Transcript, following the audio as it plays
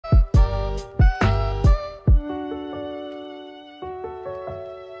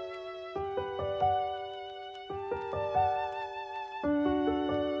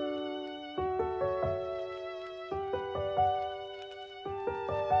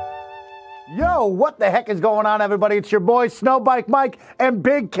Yo, what the heck is going on, everybody? It's your boy, Snowbike Mike and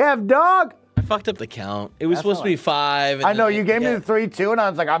Big Kev Dog. I fucked up the count. It was supposed to be 5. And I know, you gave me the 3, 2, and I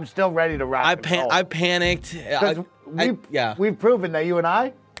was like, I'm still ready to rock. I panicked. We've proven that you and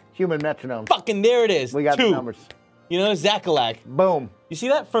I, human metronome. Fucking there it is. We got 2. the numbers. You know, Zachalak. Boom. You see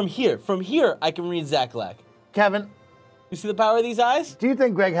that? From here, I can read Zachalak. Kevin. You see the power of these eyes? Do you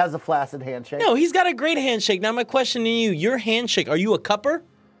think Greg has a flaccid handshake? No, he's got a great handshake. Now my question to you, your handshake, are you a cupper?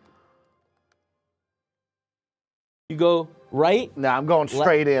 You go right? No, I'm going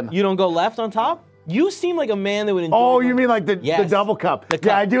straight in. You don't go left on top? You seem like a man that would enjoy. Oh, you mean like the double cup? The cup.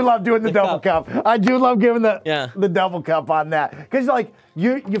 Yeah, I do love doing the double cup. I do love giving the double cup on that. Because like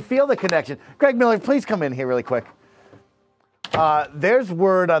you feel the connection. Greg Miller, please come in here really quick. There's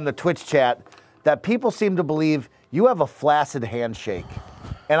word on the Twitch chat that people seem to believe you have a flaccid handshake.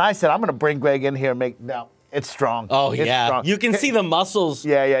 And I said, I'm going to bring Greg in here and make... No, it's strong. Oh, it's yeah. strong. You can see the muscles.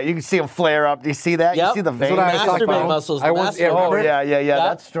 Yeah. You can see them flare up. Do you see that? Yep. You see the veins? Masturbate muscles. Yeah.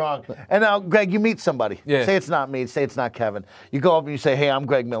 That's strong. And now, Greg, you meet somebody. Yeah. Say it's not me. Say it's not Kevin. You go up and you say, hey, I'm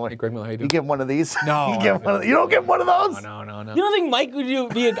Greg Miller. Hey, Greg Miller, how you doing? You give him one of these? No. You don't give him one of those? No. You don't think Mike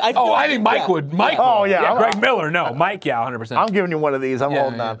would be a... I think Mike would. Mike would. Oh, yeah. Greg Miller, no. Mike, yeah, 100%. I'm giving you one of these. I'm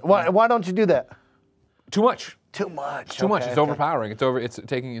holding on. Why don't you do that? Too much. Too much. Too much. It's overpowering.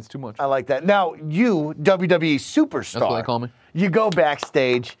 It's too much. I like that. Now, you, WWE superstar. That's what they call me. You go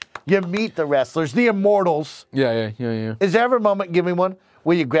backstage. You meet the wrestlers, the immortals. Yeah. Is there ever a moment, give me one,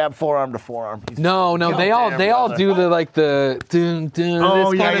 where you grab forearm to forearm? No, they all do the dun dun.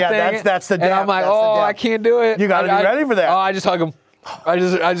 Oh, this kind of thing. That's the dab. And I'm like, I can't do it. You got to be ready for that. Oh, I just hug them.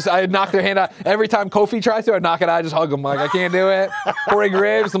 I knock their hand out. Every time Kofi tries to, I knock it out, I just hug him. Like, I can't do it. Pouring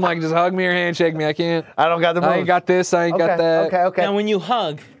ribs, I'm like, just hug me or handshake me. I can't. I don't got the moves. I ain't got this, I ain't got that. Okay. Now, when you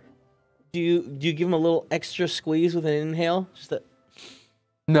hug, do you give him a little extra squeeze with an inhale?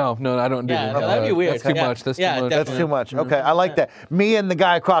 No, I don't do that. That'd be weird. That's too much. That's too much. That's too much. Okay, I like that. Me and the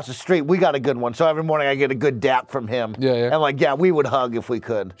guy across the street, we got a good one. So every morning I get a good dap from him. Yeah. And we would hug if we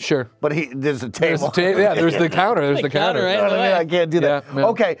could. Sure. But there's a table. There's the counter. There's the counter. Right? You know what I mean? I can't do that. Yeah,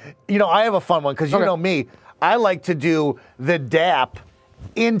 okay, I have a fun one because you know me. I like to do the dap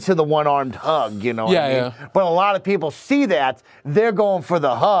into the one-armed hug, you know what I mean? Yeah. But a lot of people see that, they're going for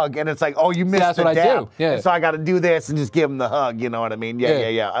the hug, and it's like, oh, you missed the dap. That's what I do. Yeah. And so I got to do this and just give them the hug, you know what I mean?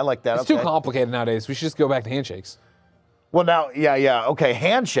 Yeah. I like that. It's too complicated nowadays. We should just go back to handshakes. Well, now, okay,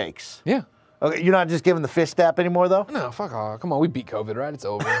 handshakes. Yeah. Okay, you're not just giving the fist tap anymore, though? No, fuck off. Come on, we beat COVID, right? It's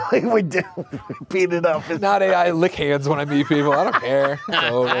over. We do. We beat it up. Nowadays, I lick hands when I meet people. I don't care. It's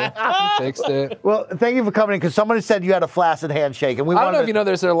over. We fixed it. Well, thank you for coming in, because somebody said you had a flaccid handshake, and we I don't know if you know,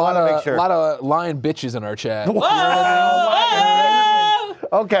 there's a lot sure. of lying bitches in our chat. Okay.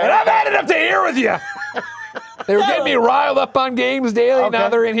 And I've had it up to here with you. They were getting me riled up on games daily. Okay. Now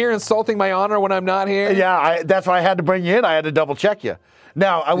they're in here insulting my honor when I'm not here. Yeah, that's why I had to bring you in. I had to double check you.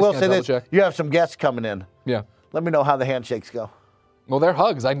 Now, I will say this. check. You have some guests coming in. Yeah. Let me know how the handshakes go. Well, they're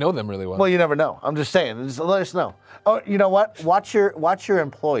hugs. I know them really well. Well, you never know. I'm just saying. Just let us know. Oh, you know what? Watch your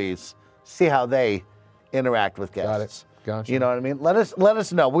employees. See how they interact with guests. Got it. Gotcha. You know what I mean? Let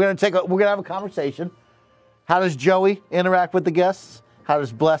us know. We're gonna have a conversation. How does Joey interact with the guests? How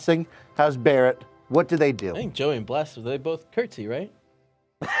does Blessing? How's Barrett? What do they do? I think Joey and Bless, they both curtsy, right?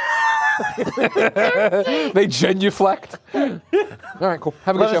 They genuflect. All right, cool.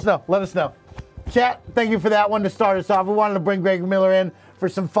 Have a good show. Let us know. Chat, thank you for that one to start us off. We wanted to bring Greg Miller in for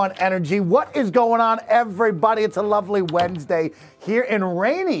some fun energy. What is going on, everybody? It's a lovely Wednesday here in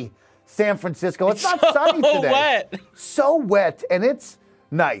rainy San Francisco. It's not sunny today. Wet. So wet, and it's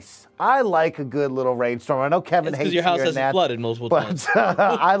nice. I like a good little rainstorm. I know Kevin hates because your house hearing hasn't flooded multiple times. But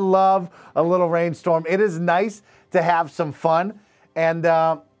I love a little rainstorm. It is nice to have some fun. And,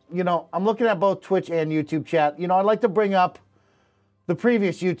 I'm looking at both Twitch and YouTube chat. I'd like to bring up the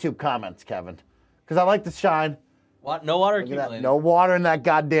previous YouTube comments, Kevin, because I like to shine. What? No water accumulated. No water in that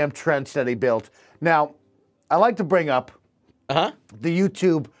goddamn trench that he built. Now, I like to bring up the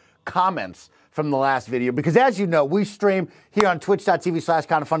YouTube comments from the last video, because as you know, we stream here on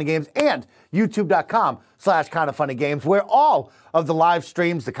twitch.tv/kindoffunnygames and youtube.com/kindoffunnygames, where all of the live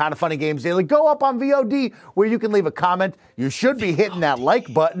streams, the Kind of Funny Games Daily, go up on VOD, where you can leave a comment. You should be hitting that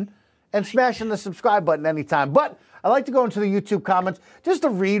like button and smashing the subscribe button anytime. But I like to go into the YouTube comments just to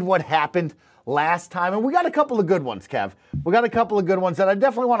read what happened last time. And we got a couple of good ones, Kev. We got a couple of good ones that I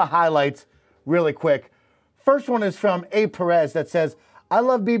definitely want to highlight really quick. First one is from A. Perez that says, I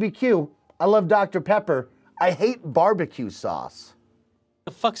love BBQ. I love Dr. Pepper. I hate barbecue sauce.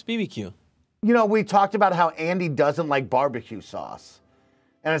 The fuck's BBQ? We talked about how Andy doesn't like barbecue sauce.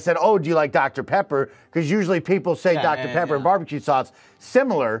 And I said, oh, do you like Dr. Pepper? Because usually people say Dr. Pepper and barbecue sauce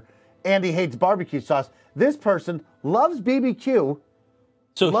similar. Andy hates barbecue sauce. This person loves BBQ.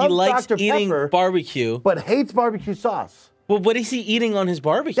 So he loves likes Dr. eating Pepper, barbecue. but hates barbecue sauce. Well, what is he eating on his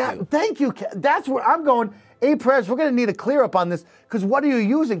barbecue? Thank you. That's where I'm going. A. Perez, we're going to need a clear up on this because what are you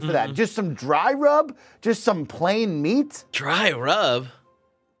using for that? Just some dry rub? Just some plain meat? Dry rub?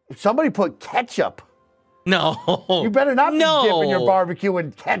 Somebody put ketchup. No. You better not be dipping your barbecue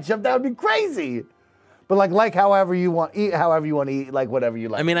in ketchup. That would be crazy. But like however you want, eat however you want to eat, like whatever you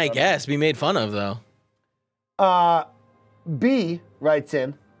like. I mean, I guess. Be made fun of, though. B writes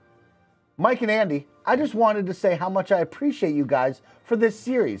in, Mike and Andy, I just wanted to say how much I appreciate you guys for this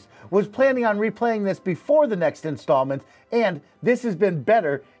series. Was planning on replaying this before the next installment, and this has been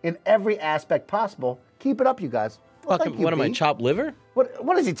better in every aspect possible. Keep it up, you guys. Well, Fucking, what am I, chopped liver?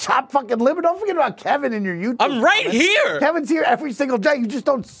 What is he, chop fucking liver? Don't forget about Kevin in your YouTube I'm right comments. here! Kevin's here every single day. You just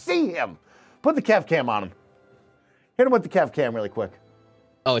don't see him. Put the Kev cam on him. Hit him with the Kev cam really quick.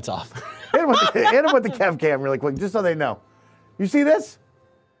 Oh, it's off. Hit him with the Kev cam really quick, just so they know. You see this?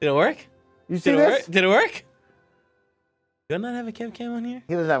 Did it work? You see this? Did it work? Do I not have a Kev cam on here?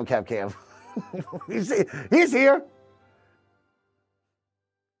 He doesn't have a Kev cam. He's here.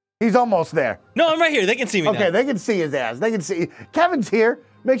 He's almost there. No, I'm right here. They can see me now. Okay, they can see his ass. They can see. Kevin's here.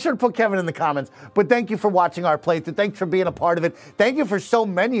 Make sure to put Kevin in the comments. But thank you for watching our playthrough. Thanks for being a part of it. Thank you for so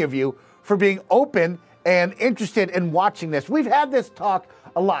many of you for being open and interested in watching this. We've had this talk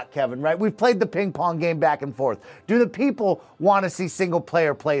a lot, Kevin, right? We've played the ping pong game back and forth. Do the people want to see single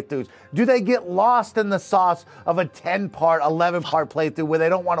player playthroughs? Do they get lost in the sauce of a 10-part, 11-part playthrough where they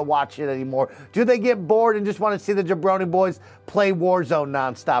don't want to watch it anymore? Do they get bored and just want to see the Jabroni Boys play Warzone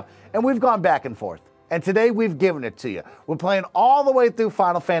nonstop? And we've gone back and forth. And today we've given it to you. We're playing all the way through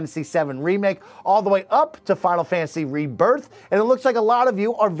Final Fantasy VII Remake, all the way up to Final Fantasy Rebirth, and it looks like a lot of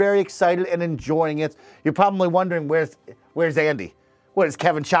you are very excited and enjoying it. You're probably wondering, where's Andy? What, is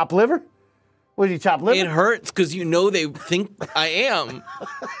Kevin chop liver? What, did he chop liver? It hurts because you know they think I am.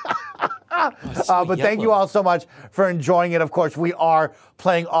 But thank you all so much for enjoying it. Of course, we are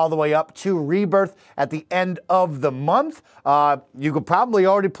playing all the way up to Rebirth at the end of the month. You could probably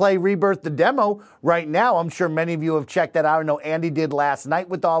already play Rebirth, the demo, right now. I'm sure many of you have checked that out. I know Andy did last night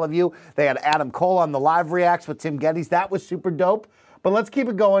with all of you. They had Adam Cole on the live reacts with Tim Geddes. That was super dope. But let's keep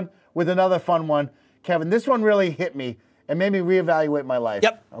it going with another fun one. Kevin, this one really hit me and made me reevaluate my life.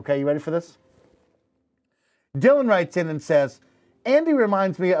 Yep. Okay, you ready for this? Dylan writes in and says, Andy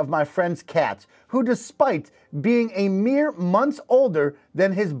reminds me of my friend's cat, who despite being a mere months older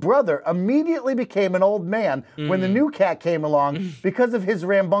than his brother, immediately became an old man when the new cat came along because of his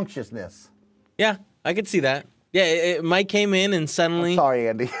rambunctiousness. Yeah, I could see that. Yeah, Mike came in and suddenly... Sorry,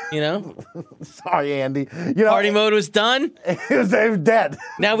 Andy. You know? Sorry, Andy. You know, Party mode was done. He was dead.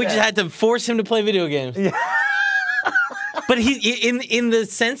 Now we just had to force him to play video games. Yeah. But he in the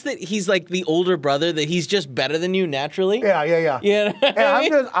sense that he's like the older brother, that he's just better than you naturally. Yeah. Yeah.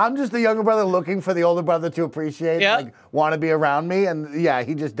 And I'm just the younger brother looking for the older brother to appreciate, like want to be around me, and yeah,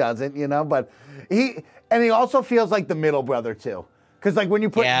 he just doesn't, you know. But he also feels like the middle brother too, because like when you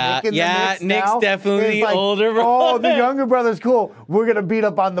put Nick in the mix Nick's now, definitely the like, older brother. Oh, the younger brother's cool. We're gonna beat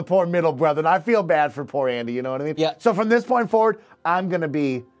up on the poor middle brother, and I feel bad for poor Andy. You know what I mean? Yeah. So from this point forward, I'm gonna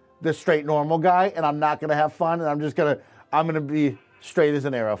be the straight normal guy, and I'm not gonna have fun, and I'm gonna be straight as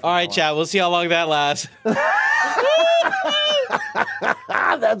an arrow. All right, chat. We'll see how long that lasts.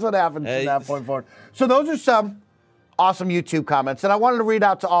 That's what happens from that point forward. So those are some awesome YouTube comments, and I wanted to read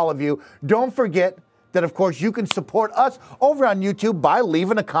out to all of you. Don't forget that, of course, you can support us over on YouTube by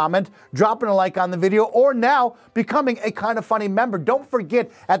leaving a comment, dropping a like on the video, or now becoming a Kind of Funny member. Don't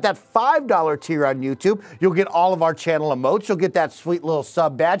forget, at that $5 tier on YouTube, you'll get all of our channel emotes. You'll get that sweet little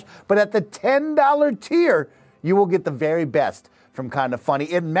sub badge. But at the $10 tier, you will get the very best from Kind of Funny.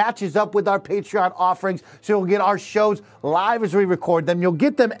 It matches up with our Patreon offerings, so you'll get our shows live as we record them. You'll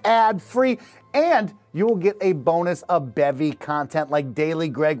get them ad-free, and you will get a bonus of bevy content like daily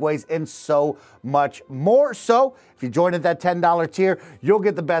Gregways and so much more. So if you join at that $10 tier, you'll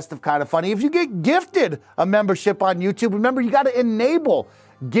get the best of Kind of Funny. If you get gifted a membership on YouTube, remember, you got to enable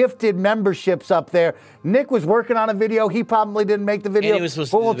gifted memberships up there. Nick was working on a video. He probably didn't make the video. And he was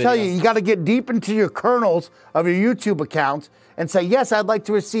supposed to but do we'll the tell video. you got to get deep into your kernels of your YouTube account and say, yes, I'd like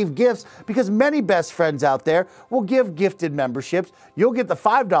to receive gifts, because many best friends out there will give gifted memberships. You'll get the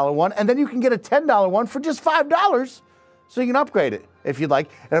 $5 one, and then you can get a $10 one for just $5, so you can upgrade it if you'd like.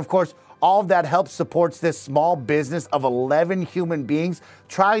 And of course, all of that helps supports this small business of 11 human beings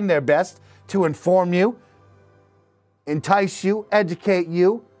trying their best to inform you, entice you, educate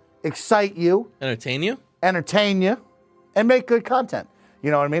you, excite you, entertain you, and make good content.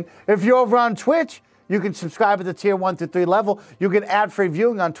 You know what I mean? If you're over on Twitch, You can subscribe at the tier 1 through 3 level. You get ad-free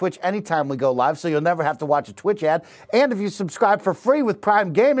viewing on Twitch anytime we go live, so you'll never have to watch a Twitch ad. And if you subscribe for free with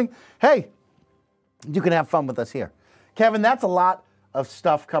Prime Gaming, hey, you can have fun with us here. Kevin, that's a lot of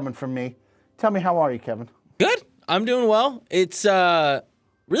stuff coming from me. Tell me, how are you, Kevin? Good. I'm doing well. It's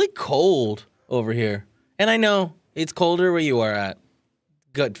really cold over here. And I know it's colder where you are at.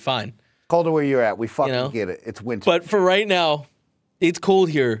 Good, fine. Colder where you're at. We fucking get it. It's winter. But for right now, it's cold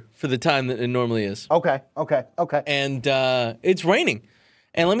here for the time that it normally is. Okay. And it's raining.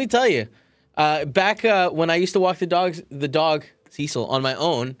 And let me tell you, back when I used to walk the dog, Cecil, on my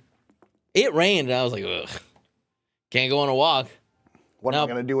own, it rained, and I was like, ugh, can't go on a walk. What am I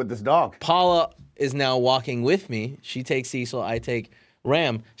going to do with this dog? Paula is now walking with me. She takes Cecil, I take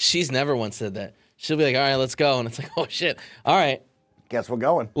Ram. She's never once said that. She'll be like, all right, let's go. And it's like, oh, shit. All right. Guess we're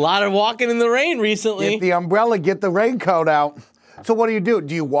going. A lot of walking in the rain recently. Get the umbrella, get the raincoat out. So what do you do?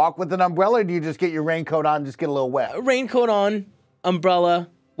 Do you walk with an umbrella, or do you just get your raincoat on and just get a little wet? Raincoat on, umbrella,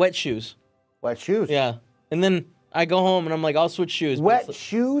 wet shoes. Wet shoes? Yeah. And then I go home, and I'm like, I'll switch shoes. Wet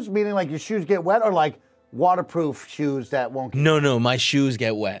shoes, meaning like your shoes get wet, or like waterproof shoes that won't get wet? No, my shoes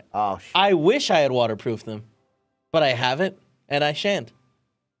get wet. Oh, shit. I wish I had waterproofed them, but I haven't, and I shan't.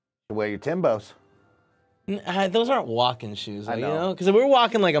 Wear your Timbos. Those aren't walking shoes, I you know. know? Because if we're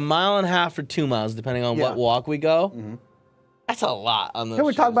walking like 1.5 miles or 2 miles, depending on what walk we go, that's a lot on those Can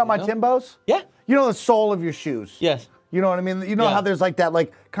we talk shoes, about my know? Timbos? Yeah. You know the sole of your shoes? Yes. You know what I mean? You know how there's like that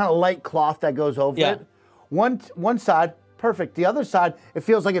like kind of light cloth that goes over it? One side, perfect. The other side, it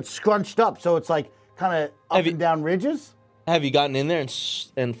feels like it's scrunched up, so it's like kind of up and down ridges. Have you gotten in there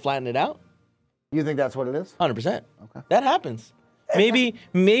and flattened it out? You think that's what it is? 100%. Okay. That happens.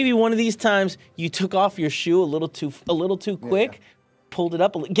 Maybe one of these times you took off your shoe a little too quick, pulled it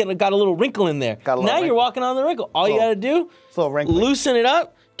up, got a little wrinkle in there. Now you're walking on the wrinkle. All you got to do, loosen it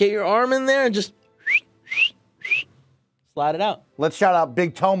up, get your arm in there, and just slide it out. Let's shout out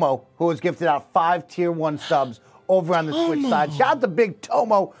Big Tomo, who has gifted out 5 tier 1 subs over on the Twitch side. Shout out to Big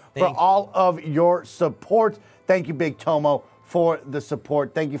Tomo for all of your support. Thank you, Big Tomo, for the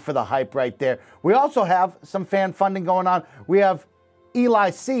support. Thank you for the hype right there. We also have some fan funding going on. We have Eli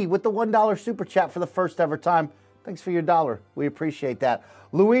C with the $1 super chat for the first ever time. Thanks for your $1. We appreciate that.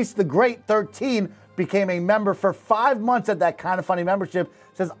 Luis the Great 13 became a member for 5 months at that Kind of Funny membership.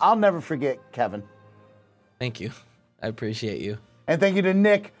 Says, I'll never forget Kevin. Thank you. I appreciate you. And thank you to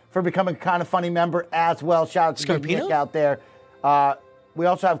Nick for becoming a Kind of Funny member as well. Shout out to Nick out there. We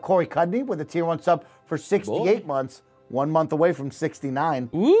also have Corey Cudney with a tier 1 sub for 68 months. 1 month away from 69.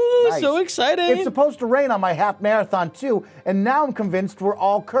 Ooh, nice. So exciting. It's supposed to rain on my half marathon too, and now I'm convinced we're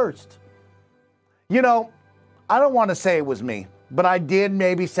all cursed. You know, I don't want to say it was me, but I did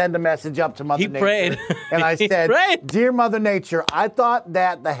maybe send a message up to Mother Nature. Prayed. And I said, prayed. Dear Mother Nature, I thought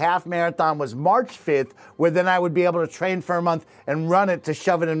that the half marathon was March 5th, where then I would be able to train for a month and run it to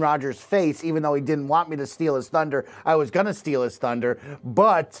shove it in Roger's face, even though he didn't want me to steal his thunder. I was going to steal his thunder,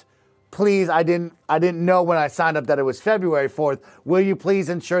 but please, I didn't know when I signed up that it was February 4th. Will you please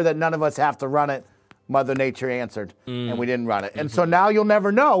ensure that none of us have to run it? Mother Nature answered, and we didn't run it. And so now you'll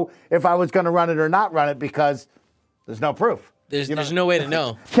never know if I was going to run it or not run it because there's no proof. There's no way to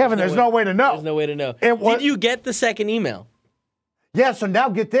know. Kevin, there's no way to know. There's no way to know. Did you get the second email? Yeah, so now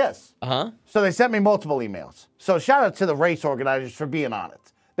get this. Uh-huh. So they sent me multiple emails. So shout out to the race organizers for being on it.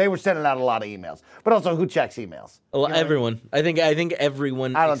 They were sending out a lot of emails. But also, who checks emails? Everyone. I think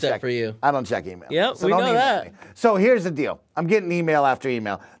everyone except for you. I don't check emails. Yep, so we know that. Me. So here's the deal. I'm getting email after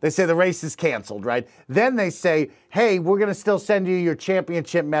email. They say the race is canceled, right? Then they say, hey, we're going to still send you your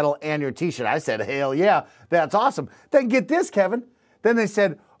championship medal and your T-shirt. I said, hell yeah, that's awesome. Then get this, Kevin. Then they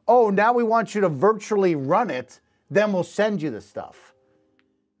said, oh, now we want you to virtually run it. Then we'll send you the stuff.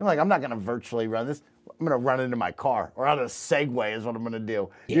 I'm like, I'm not going to virtually run this. I'm going to run into my car, or out of a Segway is what I'm going to do.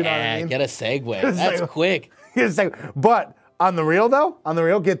 You know what I mean? Get a Segway. That's quick. But on the real, though,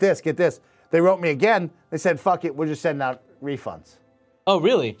 get this. They wrote me again. They said, fuck it, we're just sending out refunds. Oh,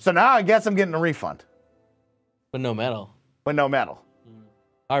 really? So now I guess I'm getting a refund. But no medal.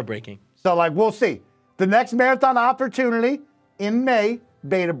 Heartbreaking. So, we'll see. The next marathon opportunity in May,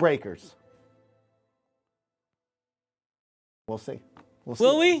 Beta Breakers. We'll see.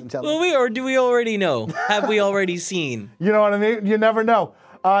 Will we? Or do we already know? Have we already seen? You know what I mean? You never know.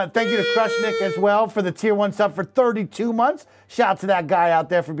 Thank you to Crushnick as well for the tier 1 sub for 32 months. Shout out to that guy out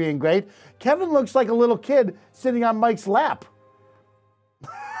there for being great. Kevin looks like a little kid sitting on Mike's lap.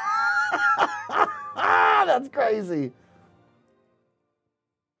 That's crazy.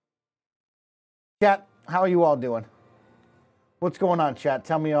 Chat, how are you all doing? What's going on, chat?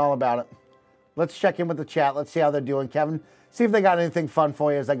 Tell me all about it. Let's check in with the chat. Let's see how they're doing. Kevin See if they got anything fun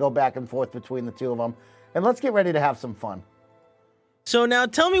for you as I go back and forth between the two of them. And let's get ready to have some fun. So now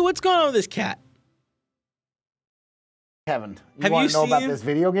tell me what's going on with this cat. Kevin, you want to know about this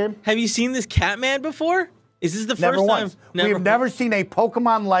video game? Have you seen this Catman before? Is this the Never first once. time? We've never seen a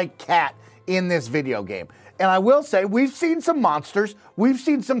Pokemon-like cat in this video game. And I will say, we've seen some monsters, we've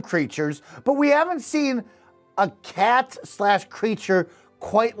seen some creatures, but we haven't seen a cat/creature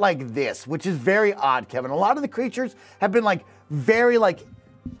quite like this, which is very odd, Kevin. A lot of the creatures have been like very like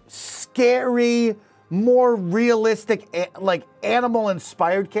scary, more realistic, like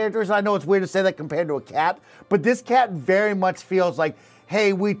animal-inspired characters. I know it's weird to say that compared to a cat, but this cat very much feels like,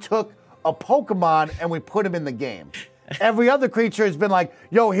 hey, we took a Pokemon and we put him in the game. Every other creature has been like,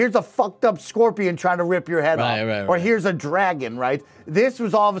 yo, here's a fucked up scorpion trying to rip your head off. Right. Or here's a dragon, right? This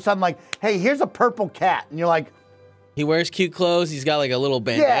was all of a sudden like, hey, here's a purple cat. And you're like... He wears cute clothes. He's got like a little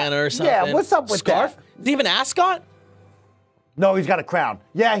bandana or something. Yeah, what's up with Scarf? that? Does he have an ascot? No, he's got a crown.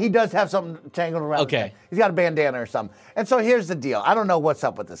 Yeah, he does have something tangled around. Okay. He's got a bandana or something. And so here's the deal. I don't know what's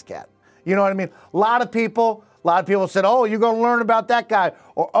up with this cat. You know what I mean? A lot of people said, oh, you're going to learn about that guy.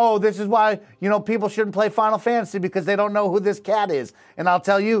 Or, oh, this is why, people shouldn't play Final Fantasy because they don't know who this cat is. And I'll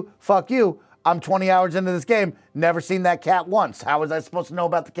tell you, fuck you. I'm 20 hours into this game, never seen that cat once. How was I supposed to know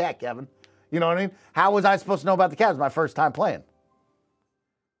about the cat, Kevin? You know what I mean? How was I supposed to know about the cat? It was my first time playing.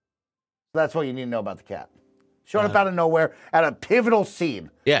 That's what you need to know about the cat. Showing up out of nowhere at a pivotal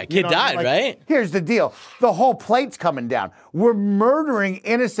scene. Yeah, kid died, right? Here's the deal. The whole plate's coming down. We're murdering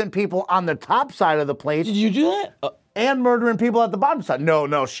innocent people on the top side of the plate. Did you do that? And murdering people at the bottom side. No,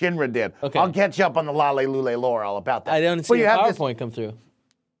 Shinra did. Okay. I'll catch you up on the Lale Lule lore all about that. I don't see a PowerPoint come through.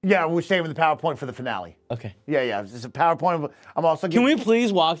 Yeah, we're saving the PowerPoint for the finale. Okay. Yeah. It's a PowerPoint. I'm also. Can we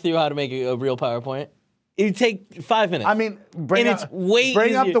please walk through how to make a real PowerPoint? It'd take 5 minutes. I mean, bring up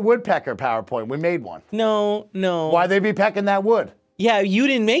the woodpecker PowerPoint. We made one. No. Why they be pecking that wood? Yeah, you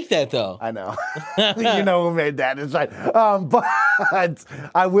didn't make that though. I know. You know who made that? It's right. But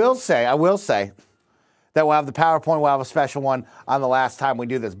I will say that we'll have the PowerPoint. We'll have a special one on the last time we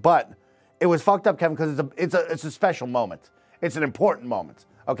do this. But it was fucked up, Kevin, because it's a special moment. It's an important moment.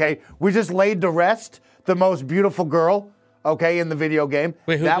 Okay, we just laid to rest the most beautiful girl. Okay, in the video game.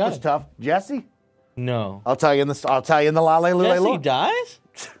 Wait, who that died? Was tough. Jesse. No. I'll tell you in the Lale Lule Jesse lore. dies?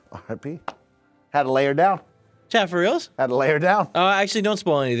 R.I.P. Had to lay her down. Chat for reals? Had to lay her down. Actually, don't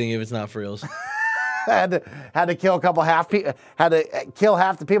spoil anything if it's not for reals. had to kill had to kill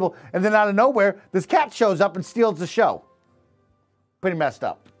half the people, and then out of nowhere, this cat shows up and steals the show. Pretty messed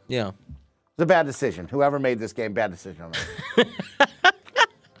up. Yeah. It's a bad decision. Whoever made this game, bad decision on that.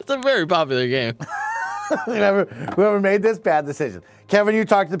 It's a very popular game. Whoever made this, bad decision. Kevin, you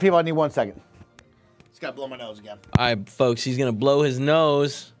talk to the people. I need 1 second. Just gotta blow my nose again. All right, folks, he's gonna blow his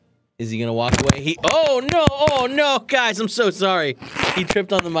nose. Is he gonna walk away? Oh no, guys, I'm so sorry. He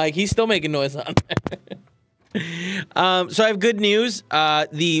tripped on the mic. He's still making noise on there. So I have good news.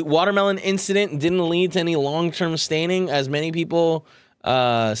 The watermelon incident didn't lead to any long-term staining, as many people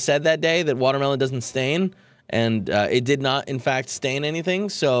said that day that watermelon doesn't stain, and it did not, in fact, stain anything.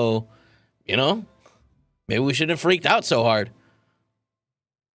 So, maybe we shouldn't have freaked out so hard.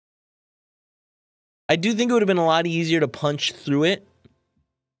 I do think it would have been a lot easier to punch through it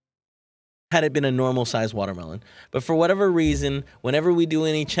had it been a normal-sized watermelon. But for whatever reason, whenever we do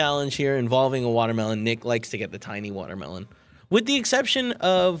any challenge here involving a watermelon, Nick likes to get the tiny watermelon. With the exception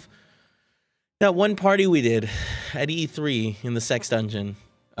of that one party we did at E3 in the sex dungeon,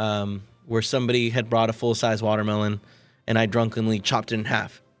 where somebody had brought a full-size watermelon, and I drunkenly chopped it in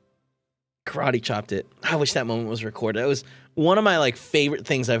half. Karate chopped it. I wish that moment was recorded. That was one of my favorite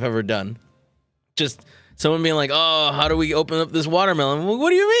things I've ever done. Just someone being like, oh, how do we open up this watermelon? Well, what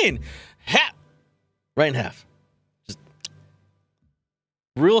do you mean? Right in half. Just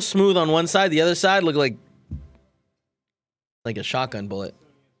real smooth on one side. The other side looked like a shotgun bullet.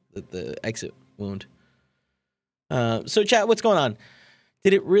 The exit wound. So chat, what's going on?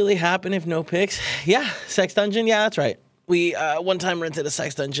 Did it really happen if no pics? Yeah, sex dungeon. Yeah, that's right. We one time rented a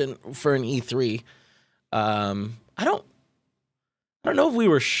sex dungeon for an E3. I don't know if we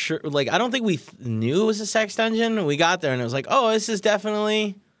were sure. I don't think we knew it was a sex dungeon. We got there and it was like, oh, this is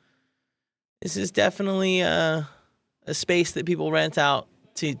definitely a space that people rent out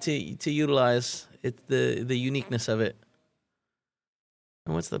to utilize the uniqueness of it.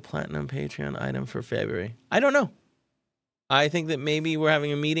 And what's the platinum Patreon item for February? I don't know. I think that maybe we're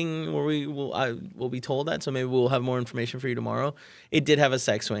having a meeting where we'll be told that, so maybe we'll have more information for you tomorrow. It did have a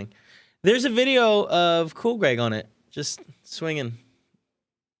sex swing. There's a video of Cool Greg on it, just swinging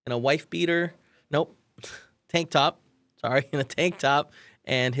in a wife beater. Nope, tank top. Sorry, in a tank top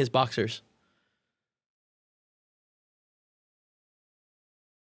and his boxers.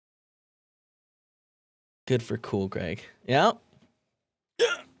 Good for cool, Greg. Yeah.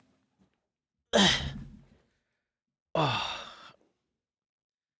 Oh.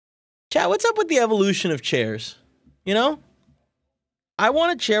 Chat, what's up with the evolution of chairs? You know? I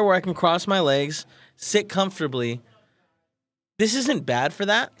want a chair where I can cross my legs, sit comfortably. This isn't bad for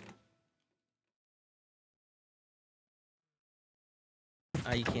that.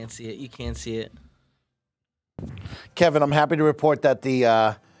 Oh, you can't see it. You can't see it. Kevin, I'm happy to report that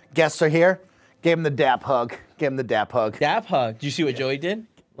the guests are here. Gave him the dap hug. Gave him the dap hug. Dap hug. Did you see what Joey did?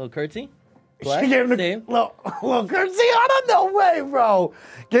 Little curtsy? What? She gave him the little curtsy? I don't know, way, bro.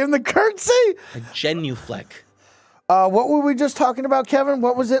 Gave him the curtsy? A genuflect. What were we just talking about, Kevin?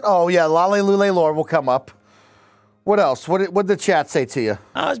 What was it? Oh, yeah, Lale Lule Lore will come up. What else? What did the chat say to you?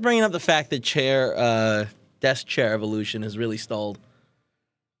 I was bringing up the fact that desk chair evolution has really stalled.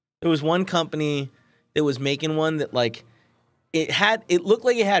 There was one company that was making one that, like, it looked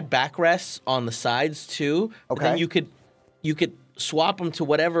like it had backrests on the sides too. Okay. And you could swap them to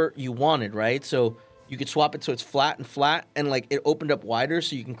whatever you wanted, right? So you could swap it so it's flat, and like it opened up wider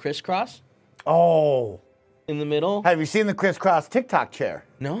so you can crisscross. Oh. In the middle. Have you seen the crisscross TikTok chair?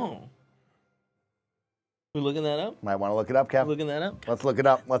 No. We looking that up? Might want to look it up, Kevin. Looking that up? Let's look it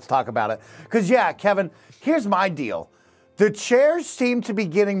up. Let's talk about it. Because, yeah, Kevin, here's my deal. The chairs seem to be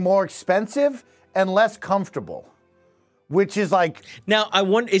getting more expensive and less comfortable, which is like... Now, I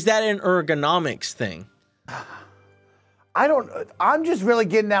wonder, is that an ergonomics thing? I'm just really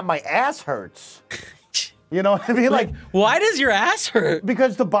getting that my ass hurts. You know what I mean? Like, why does your ass hurt?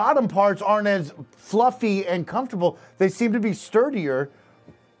 Because the bottom parts aren't as fluffy and comfortable. They seem to be sturdier.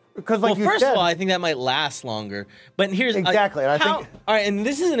 Because, like, first of all, I think that might last longer. But here's exactly. All right, and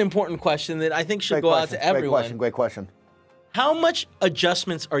this is an important question that I think should go out to everyone. Great question. How much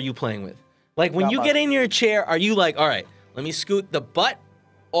adjustments are you playing with? Like, when you get in your chair, are you like, all right, let me scoot the butt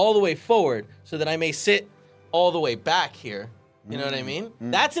all the way forward so that I may sit all the way back here? You know what I mean?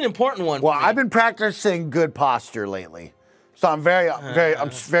 That's an important one. Well, I've been practicing good posture lately, so I'm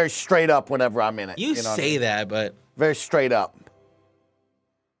very straight up whenever I'm in it. You know say that, but very straight up.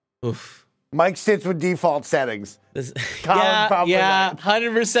 Oof. Mike sits with default settings. Yeah,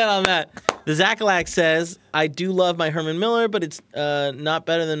 100% on that. The Zachalak says, I do love my Herman Miller, but it's not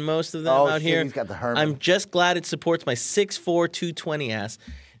better than most of them out here. He's got the Herman. I'm just glad it supports my 6'4", 220 ass.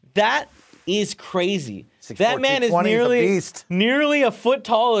 That is crazy. 6'4", that man is nearly a foot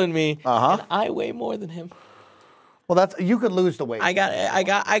taller than me, and I weigh more than him. Well, you could lose the weight. I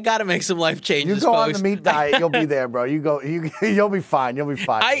got to make some life changes. You go folks. on the meat diet, you'll be there, bro. You'll be fine. You'll be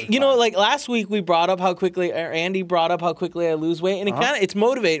fine. You know, like last week we brought up how quickly, or Andy brought up how quickly I lose weight, and it's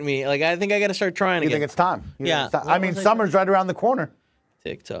motivating me. Like I think I got to start trying again. You think it's time? Yeah. I mean, summer's right around the corner.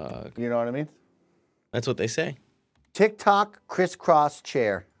 TikTok. You know what I mean? That's what they say. TikTok crisscross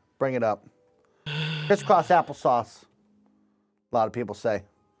chair. Bring it up. Crisscross applesauce. A lot of people say.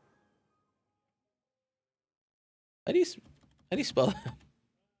 How do you spell that?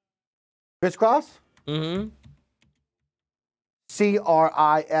 Crisscross? Mm-hmm.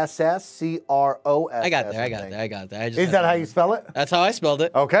 CRISSCROSS. I got that. Is that how you spell it? That's how I spelled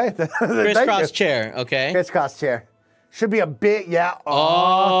it. Okay. Crisscross chair, okay? Crisscross chair. Should be a bit, yeah.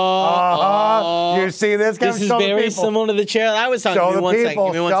 You see this? This is very similar to the chair I was talking about. Give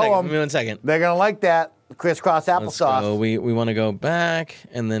me one second. They're going to like that. Crisscross applesauce. Let's go. We want to go back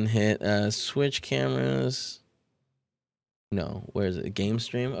and then hit switch cameras. No, where is it? Game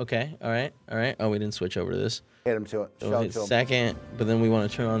stream? Okay, all right. Oh, we didn't switch over to this. Hit him to it. Show it to him. Second, but then we want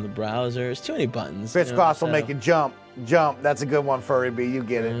to turn on the browser. It's too many buttons. Crisscross will make it jump. That's a good one, Furry B. You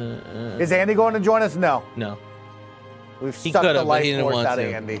get it. Is Andy going to join us? No. We've sucked the life force out of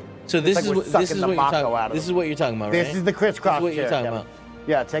Andy. So this is what you're talking about. This is what you're talking about, right? This is the crisscross chair. This is what you're talking about.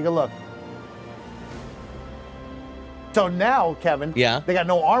 Yeah, take a look. So now, Kevin, they got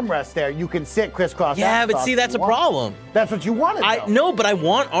no armrest there. You can sit crisscross. Yeah, but see, that's a problem. That's what you wanted, though. No, but I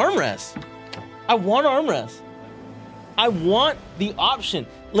want armrest. I want the option.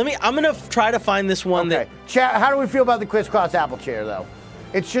 I'm gonna try to find this one that. Chat, how do we feel about the crisscross apple chair, though?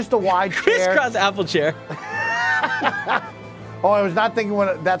 It's just a wide chair. Crisscross apple chair. Oh, I was not thinking.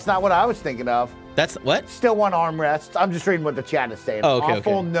 That's not what I was thinking of. That's what? Still want armrest. I'm just reading what the chat is saying. Oh, okay.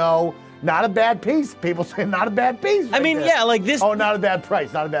 Awful, no. Not a bad piece. People say not a bad piece. I mean, yeah, like this. Oh, not a bad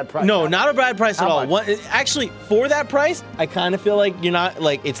price. Not a bad price. No, not a bad price at all. Actually, for that price, I kind of feel like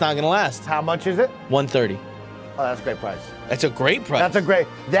it's not gonna last. How much is it? $130. Oh, that's a great price. That's a great price.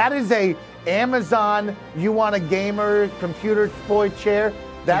 That is a Amazon. You want a gamer computer boy chair?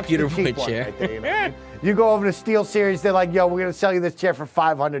 That's the cheap one right there. You know? You go over to Steel Series, they're like, yo, we're gonna sell you this chair for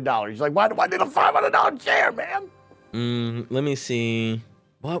 $500. You're like, why do I need a $500 chair, man? Let me see.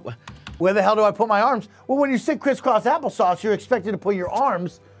 What Where the hell do I put my arms? Well, when you sit crisscross applesauce, you're expected to put your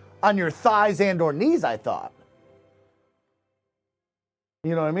arms on your thighs and or knees, I thought.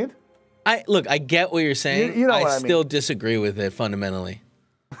 You know what I mean? Look, I get what you're saying. You know what I still disagree with it fundamentally.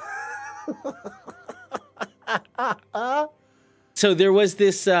 So there was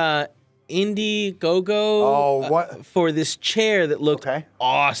this Indiegogo for this chair that looked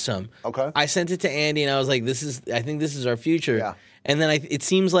awesome. Okay. I sent it to Andy and I was like, I think this is our future. Yeah. And then it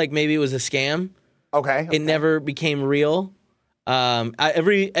seems like maybe it was a scam. Okay. It never became real.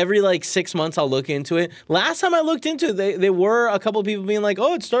 Every like 6 months I'll look into it. Last time I looked into it, there were a couple of people being like,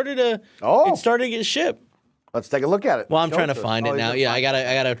 "Oh, it started to get shipped." Let's take a look at it. Well, I'm trying to find it now. Yeah, I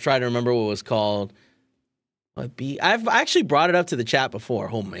gotta try to remember what it was called. I've actually brought it up to the chat before.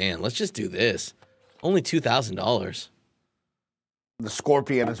 Oh man, let's just do this. Only $2,000. The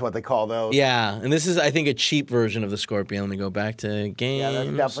Scorpion is what they call those. Yeah, and this is, I think, a cheap version of the Scorpion. Let me go back to game. Yeah,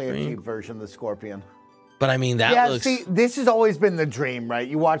 that's definitely a cheap version of the Scorpion. But I mean, that looks... see, this has always been the dream, right?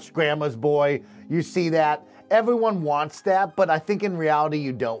 You watch Grandma's Boy, you see that. Everyone wants that, but I think in reality,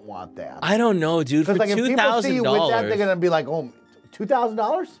 you don't want that. I don't know, dude. For like, if people see you with that, they're going to be like, oh,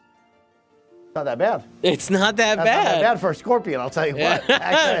 $2,000? Not that bad. It's not that bad. Not that bad for a Scorpion, I'll tell you what.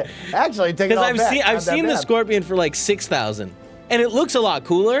 Actually, take it all back. Because I've seen the Scorpion for like $6,000. And it looks a lot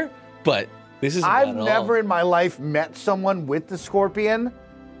cooler, but this isn't bad at all. I've never in my life met someone with the Scorpion.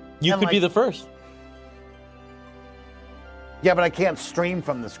 You could be the first. Yeah, but I can't stream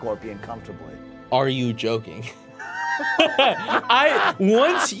from the Scorpion comfortably. Are you joking?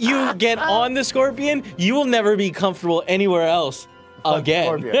 Once you get on the Scorpion, you will never be comfortable anywhere else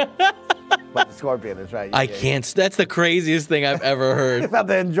again. But the Scorpion is right. I can't. That's the craziest thing I've ever heard. You're about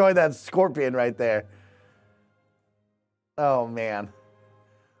to enjoy that Scorpion right there. Oh, man.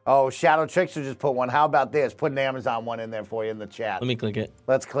 Oh, Shadow Trickster just put one. How about this? Put an Amazon one in there for you in the chat. Let me click it.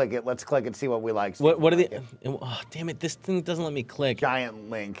 Let's click it. Let's click it, see what we like. What are the... Oh, damn it. This thing doesn't let me click. Giant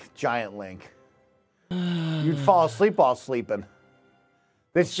link. Giant link. You'd fall asleep while sleeping.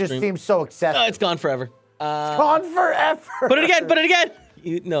 This just seems so excessive. Oh, it's gone forever. It's gone forever. Put it again. Put it again.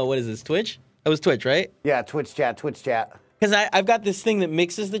 No, what is this? Twitch? It was Twitch, right? Yeah, Twitch chat. Twitch chat. Because I've got this thing that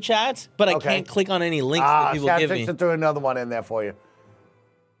mixes the chats, but I can't click on any links that people give me. Threw another one in there for you.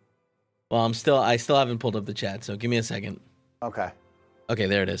 Well, I still haven't pulled up the chat, so give me a second. Okay. Okay,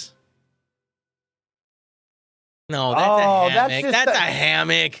 there it is. No, that's a hammock. That's a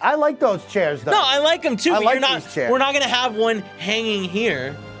hammock. I like those chairs, though. No, I like them too. These chairs. We're not gonna have one hanging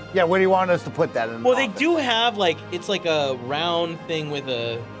here. Yeah, where do you want us to put that in? Well, they do have it's like a round thing with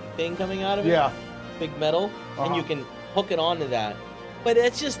a thing coming out of it. Yeah. Big metal, and you can hook it onto that. But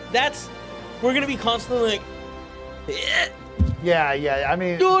we're gonna be constantly like. Yeah. I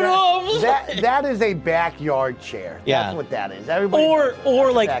mean, that is a backyard chair. Yeah. That's what that is. Everybody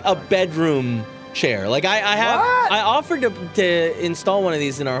or like a bedroom chair. Like I offered to install one of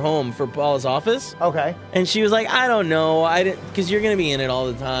these in our home for Paula's office. Okay. And she was like, I don't know, because you're gonna be in it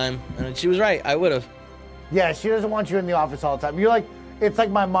all the time. And she was right. I would have. Yeah, she doesn't want you in the office all the time. It's like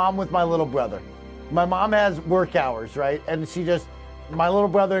my mom with my little brother. My mom has work hours, right? And my little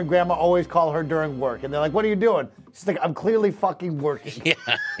brother and grandma always call her during work. And they're like, what are you doing? She's like, I'm clearly fucking working. Yeah.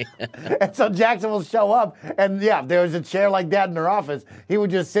 And so Jackson will show up, and yeah, if there was a chair like that in her office, he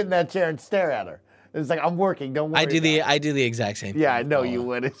would just sit in that chair and stare at her. It's like, I'm working, don't worry. I do the exact same thing. Yeah, I know you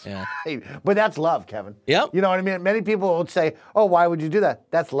would. Yeah. But that's love, Kevin. Yep. You know what I mean? Many people would say, oh, why would you do that?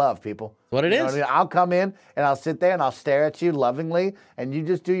 That's love, people. What it is. What I mean? I'll come in, and I'll sit there, and I'll stare at you lovingly, and you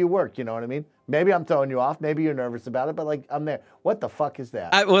just do your work, you know what I mean? Maybe I'm throwing you off. Maybe you're nervous about it, but like I'm there. What the fuck is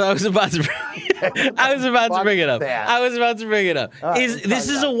that? I was about to bring it up. This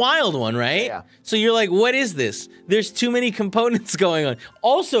is a wild one, right? Yeah. So you're like, what is this? There's too many components going on.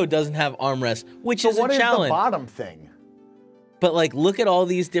 Also doesn't have armrests, which is a challenge. What is the bottom thing? But like, look at all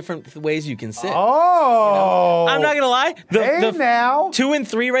these different ways you can sit. Oh. I'm not gonna lie. The now 2 and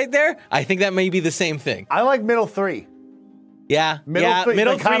 3 right there. I think that may be the same thing. I like middle 3. Yeah,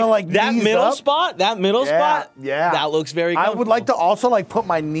 middle kind of like that middle up. spot. That middle spot. Yeah, that looks very comfortable. I would like to also like put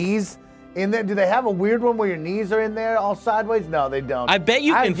my knees in there. Do they have a weird one where your knees are in there all sideways? No, they don't. I bet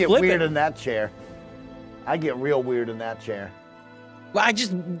you can flip it. I get weird in that chair. I get real weird in that chair. Well,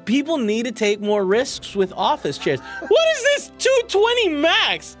 people need to take more risks with office chairs. What is this 220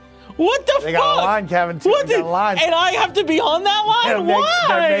 max? What the fuck? They got a line, Kevin. They got a line. And I have to be on that line? Why?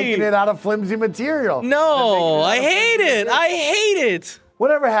 They're making it out of flimsy material. No, I hate it. I hate it.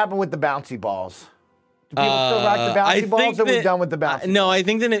 Whatever happened with the bouncy balls? Do people still rock the bouncy balls, or are we done with the bouncy balls? No, I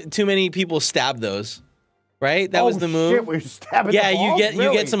think that too many people stab those. Right? That was the move. Shit, we're stabbing the balls?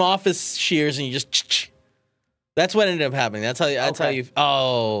 You get some office shears and you just... That's what ended up happening. That's how you...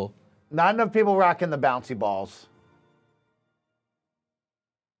 Oh. Not enough people rocking the bouncy balls.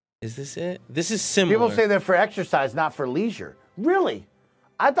 Is this it? This is similar. People say they're for exercise, not for leisure. Really?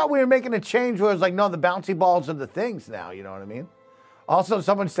 I thought we were making a change where it was like, no, the bouncy balls are the things now. You know what I mean? Also,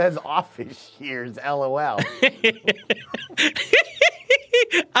 someone says office years, LOL.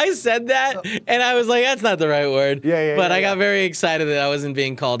 I said that, and I was like, that's not the right word. But I got very excited that I wasn't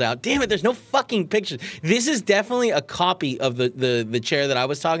being called out. Damn it, there's no fucking pictures. This is definitely a copy of the chair that I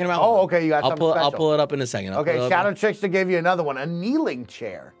was talking about. Oh, okay, you got something special. I'll pull it up in a second. Okay, Shadow Trickster gave you another one, a kneeling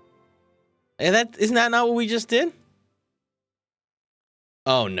chair. And isn't that not what we just did?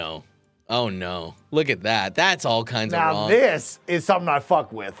 Oh, no. Oh, no. Look at that. That's all kinds of wrong. Now, this is something I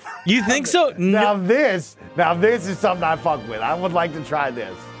fuck with. You think so? Now, this is something I fuck with. I would like to try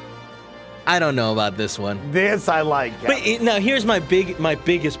this. I don't know about this one. This I like. But now, here's my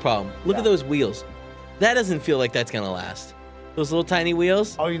biggest problem. Look at those wheels. That doesn't feel like that's going to last. Those little tiny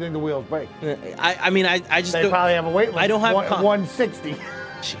wheels. Oh, you think the wheels break? I mean, I just They probably have a weight limit. I don't have 160.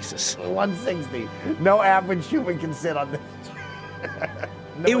 Jesus. 160. No average human can sit on this.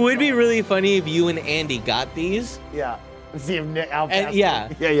 It would be really funny if you and Andy got these. Yeah. See if Nick how fast. Yeah.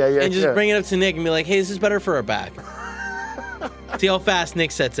 And just bring it up to Nick and be like, hey, this is better for our back. See how fast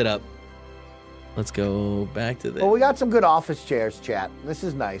Nick sets it up. Let's go back to this. Well, we got some good office chairs, chat. This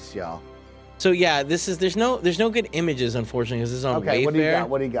is nice, y'all. So yeah, there's no good images, unfortunately, because this is on Wayfair. What do you got?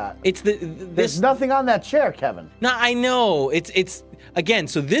 What do you got? It's There's nothing on that chair, Kevin. No, I know. It's again.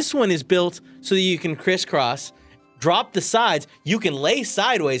 So this one is built so that you can crisscross. Drop the sides. You can lay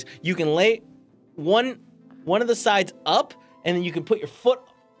sideways. You can lay one of the sides up, and then you can put your foot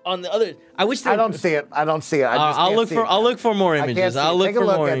on the other. I wish. I don't see it. I don't see it. I'll look for more images. I'll look for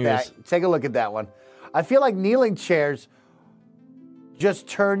more images. Take a look at that one. I feel like kneeling chairs just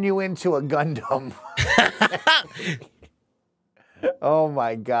turn you into a Gundam. Oh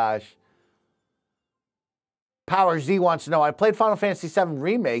my gosh. Power Z wants to know, I played Final Fantasy VII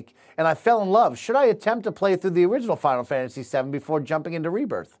Remake and I fell in love. Should I attempt to play through the original Final Fantasy VII before jumping into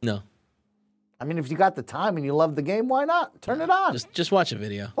Rebirth? No. I mean, if you got the time and you love the game, why not? Turn it on. Just watch a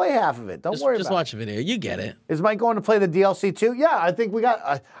video. Play half of it. Don't worry about it. Just watch a video. You get it. Is Mike going to play the DLC too? Yeah, I think we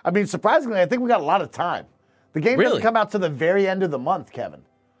got, I mean, surprisingly, I think we got a lot of time. The game doesn't come out to the very end of the month, Kevin.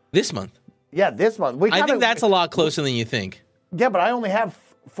 This month? Yeah, this month. I think that's a lot closer than you think. Yeah, but I only have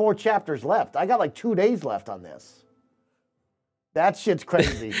 4 chapters left. I got like 2 days left on this. That shit's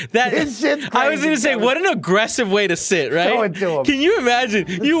crazy. This shit's crazy. I was going to say, what an aggressive way to sit, right? Show it to him. Can you imagine?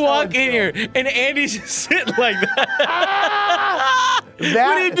 You walk in here and Andy's just sitting like that. What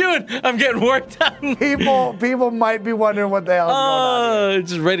are you doing? I'm getting worked on. People might be wondering what the hell is going on here.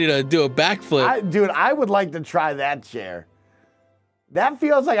 Just ready to do a backflip. Dude, I would like to try that chair. That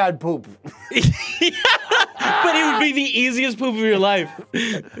feels like I'd poop. Yeah, but it would be the easiest poop of your life.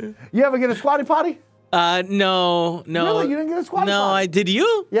 You ever get a squatty potty? No. Really? You didn't get a squatty potty? Did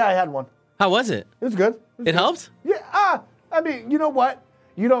you? Yeah, I had one. How was it? It was good. It helped? Yeah. I mean, you know what?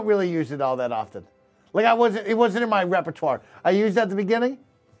 You don't really use it all that often. Like it wasn't in my repertoire. I used it at the beginning.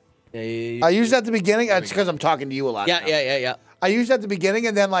 Yeah. I used it at the beginning. That's because I'm talking to you a lot. Yeah. I used it at the beginning,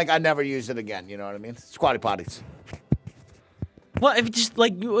 and then like I never used it again. You know what I mean? Squatty potties. Well, if you just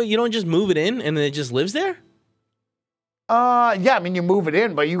like you don't just move it in and then it just lives there. Yeah, I mean you move it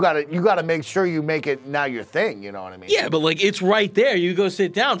in, but you gotta make sure you make it now your thing. You know what I mean? Yeah, but like it's right there. You go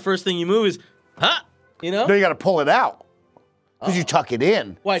sit down. First thing you move is, you know? No, you gotta pull it out because you tuck it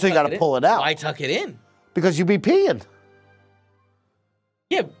in. Why? So you gotta pull it out. Why tuck it in? Because you be peeing.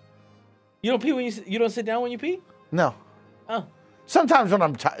 Yeah. You don't pee when you don't sit down when you pee? No. Oh. Sometimes when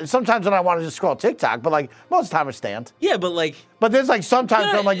I want to just scroll TikTok, but like most of the time I stand. Yeah, but like. But there's like sometimes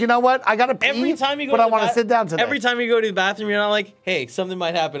where I'm like, you know what? I gotta pee. Every time you go, but I want to sit down today. Every time you go to the bathroom, you're not like, hey, something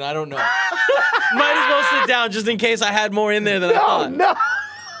might happen. I don't know. Might as well sit down just in case I had more in there than I thought. No.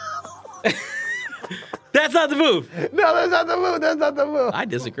 That's not the move. No, that's not the move. That's not the move. I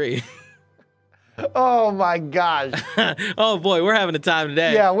disagree. Oh my gosh. Oh boy, we're having a time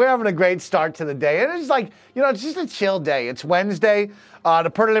today. Yeah, we're having a great start to the day. And it's like, you know, it's just a chill day. It's Wednesday.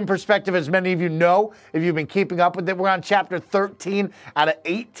 To put it in perspective, as many of you know, if you've been keeping up with it, we're on chapter 13 out of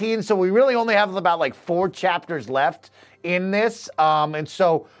 18. So we really only have about like 4 chapters left in this. And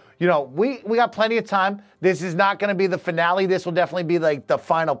so, you know, we got plenty of time. This is not going to be the finale. This will definitely be like the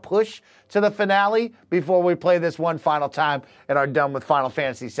final push to the finale before we play this one final time and are done with Final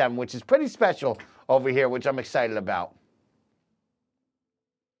Fantasy VII, which is pretty special over here, which I'm excited about.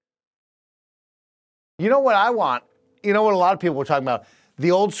 You know what I want? You know what a lot of people were talking about?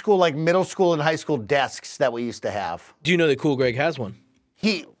 The old school, like middle school and high school desks that we used to have. Do you know that Cool Greg has one?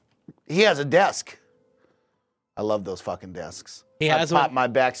 He has a desk. I love those fucking desks. He I has popped one. my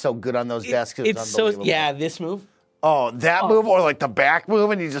back so good on those desks. It's so yeah. This move. Oh, that move or like the back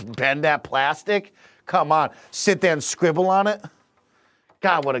move, and you just bend that plastic. Come on, sit there and scribble on it.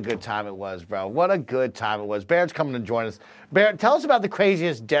 God, what a good time it was, bro. What a good time it was. Barrett's coming to join us. Barrett, tell us about the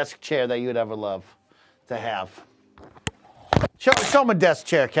craziest desk chair that you'd ever love to have. Show him a desk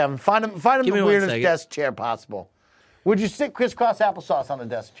chair, Kevin. Find him the weirdest desk chair possible. Would you stick crisscross applesauce on a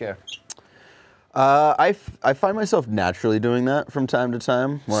desk chair? I find myself naturally doing that from time to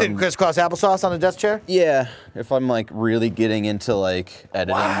time. Sitting crisscross applesauce on a desk chair? Yeah, if I'm like really getting into like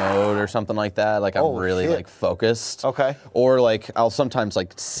editing mode or something like that, like I'm really like focused. Okay. Or like I'll sometimes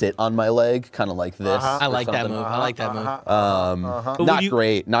like sit on my leg, kind of like this. I like that move. I like that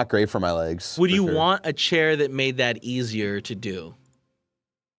move. Not great for my legs. Would you want a chair that made that easier to do?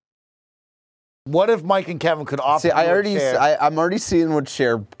 What if Mike and Kevin could offer? See, I'm already seeing what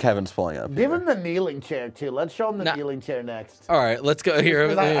chair Kevin's pulling up. Give him the kneeling chair too. Let's show him the kneeling chair next. All right, let's go here.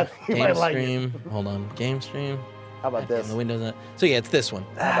 Game like stream. Hold on, game stream. How about this? The Windows. So yeah, it's this one.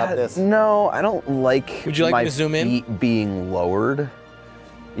 How about this? No, I don't like. Would you like my me to zoom in? feet being lowered.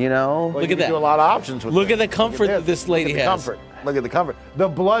 You know. Well, look you at that. Do a lot of options with Look at the comfort that this lady has. Comfort. Look at the comfort. The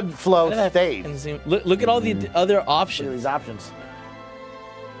blood flow stays. Look at all the other Look at options. these options.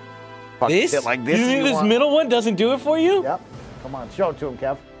 This? Sit like this you think this middle one doesn't do it for you? Yep. Come on, show it to him,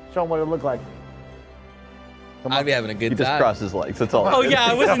 Kev. Show him what it looked like. I'd be having a good He time. just crosses his legs. That's all. Oh yeah,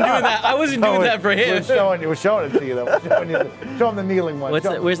 I wasn't doing that. I wasn't doing that for him. We're showing it to you though. Show him the kneeling one.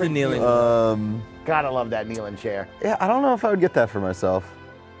 Where's the kneeling one? Gotta love that kneeling chair. Yeah, I don't know if I would get that for myself.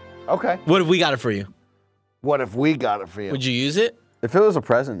 Okay. What if we got it for you? What if we got it for you? Would you use it? If it was a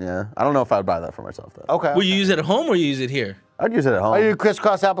present, yeah. I don't know if I would buy that for myself though. Okay. Would you use it at home or use it here? I'd use it at home. Are you a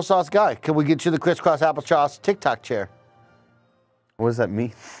crisscross applesauce guy? Can we get you the crisscross applesauce TikTok chair? What does that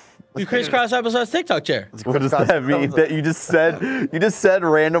mean? You crisscross applesauce TikTok chair. What does that mean? That you just said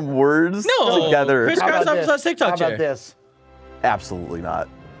random words together. Crisscross applesauce TikTok chair. How about this? Absolutely not.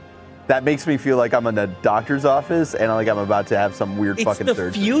 That makes me feel like I'm in a doctor's office and like I'm about to have some weird fucking surgery.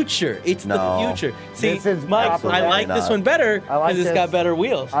 It's the future. It's the future. See, Mike, I like this one better because it's got better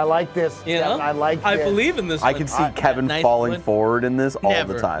wheels. I like this. You know? I like this. I believe in this one. I can see Kevin falling forward in this all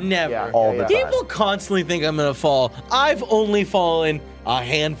the time. Never. All the time. People constantly think I'm going to fall. I've only fallen a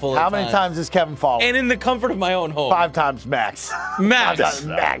handful of times. How many times has Kevin fallen? And in the comfort of my own home. 5 times max. Max.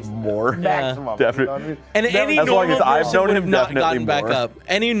 Max. More. Maximum. Definitely. You know what I mean? And any as long normal as I've person known would him, have not definitely gotten back more. up.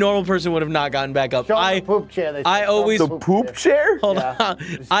 Any normal person would have not gotten back up. Show him the poop chair. I always The poop chair? hold on. I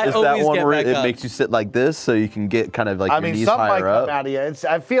Is that always one get where back it up. makes you sit like this so you can get kind of like your knees something might higher come up? out of you.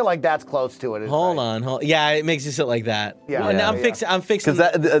 I feel like that's close to it. Hold on. Yeah, it makes you sit like that. Yeah. Well, now Yeah. I'm fixing.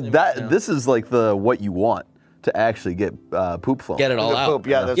 Because this is like what you want to actually get poop flowing. Get it all The out. poop,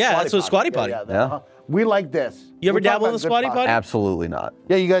 yeah, That's what squatty potty. Yeah. We like this. You ever We talk dabble in about the good squatty potty? Absolutely not.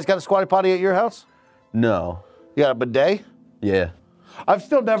 Yeah, you guys got a squatty potty at your house? No. You got a bidet? Yeah. I've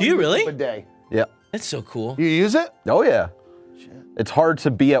still never Do you used really? a bidet. Yeah. That's so cool. You use it? Oh yeah. It's hard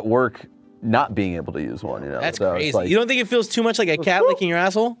to be at work not being able to use one. You know. That's So it's crazy. like, You don't think it feels too much like a cat licking your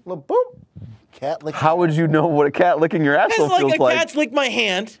asshole? Little boop. Cat lick. how would you know what a cat licking your asshole It's like feels a like? cat's licked my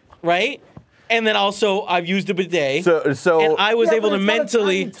hand, right? And then also I've used a bidet. So and I was Yeah, able but to it's got a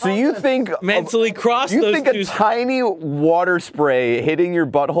mentally tiny So you think cross you those think two. a tiny water spray hitting your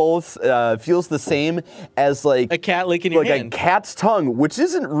butthole feels the same as like A cat licking your like hand. a cat's tongue, which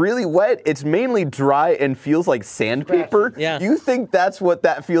isn't really wet. It's mainly dry and feels like sandpaper. Yeah. You think that's what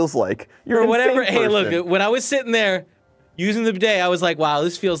that feels like? You're or an whatever. insane Hey, person. look, when I was sitting there using the bidet, I was like, wow,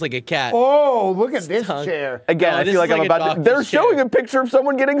 this feels like a cat. Oh, look at this Tongue. chair. Again, No, I this feel like is I'm like a about to. doctor's They're chair. showing a picture of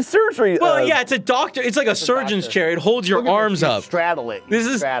someone getting surgery. Well, yeah, it's a doctor. It's like a surgeon's doctor. chair. It holds your Look at arms this. You up. straddle it. You This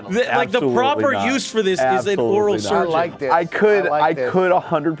is straddle like it. the Absolutely proper not. use for this is an Absolutely oral not. surgeon. I like this. I could like this.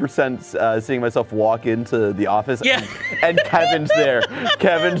 100% seeing myself walk into the office Yeah. and Kevin's there.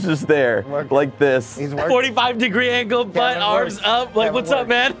 Kevin's just there like this. He's working. 45-degree angle, butt, Kevin arms works. up. Like, Kevin what's up, works.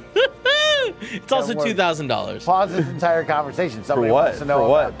 man? It's also works. $2,000. Pause this entire conversation. Somebody what? wants to know For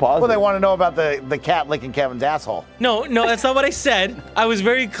what? about- Pause Well, they it. want to know about the cat licking Kevin's asshole. No, that's not what I said. I was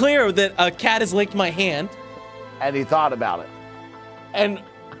very clear that a cat has licked my hand, And he thought about it. and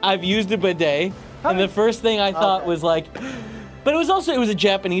I've used a bidet, and the first thing I thought was like, but it was a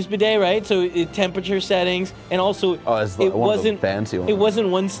Japanese bidet, right? So temperature settings, and also it's it one of the wasn't fancy ones. It wasn't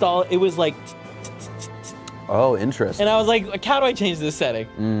one stall. It was like, Oh, interesting. and I was like, how do I change this setting?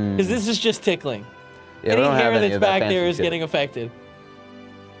 Because this is just tickling. Yeah, we Any don't have hair any that's of that back fancy there is shit. getting affected.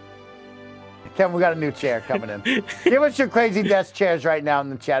 Kevin, we got a new chair coming in. Give us your crazy desk chairs right now in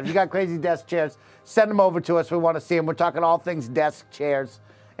the chat. If you got crazy desk chairs, send them over to us. We want to see them. We're talking all things desk chairs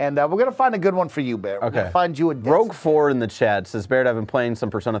And we're going to find a good one for you, Bear. We're going to find you a disc. Rogue4 in the chat says, Barrett, I've been playing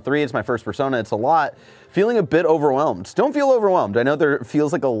some Persona 3. It's my first Persona. It's a lot. Feeling a bit overwhelmed. Don't feel overwhelmed. I know there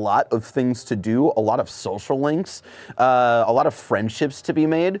feels like a lot of things to do, a lot of social links, a lot of friendships to be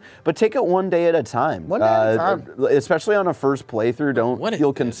made, but take it one day at a time. One day at a time. Especially on a first playthrough, don't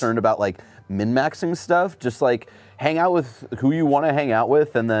feel concerned about like min-maxing stuff. Just like hang out with who you want to hang out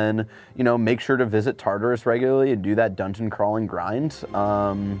with, and then, you know, make sure to visit Tartarus regularly and do that dungeon crawling grind.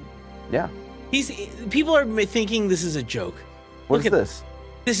 Yeah. People are thinking this is a joke. What is this?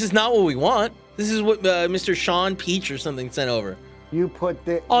 This is not what we want. This is what Mr. Sean Peach or something sent over. You put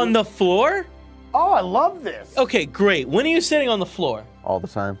the... On the floor? Oh, I love this. Okay, great. When are you sitting on the floor? All the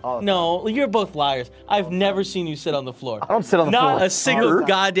time. No, you're both liars. I've never seen you sit on the floor. I don't sit on the floor. Not a single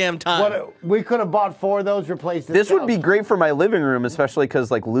goddamn time. We could have bought 4 of those, replaced this would be great for my living room, especially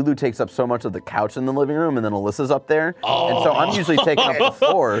because like Lulu takes up so much of the couch in the living room, and then Alyssa's up there, and so I'm usually taking up the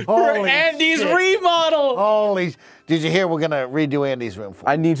floor. For Andy's remodel. Holy! Did you hear? We're gonna redo Andy's room.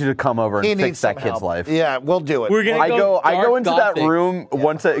 I need you to come over and fix that kid's life. Yeah, we'll do it. We're gonna I go into that room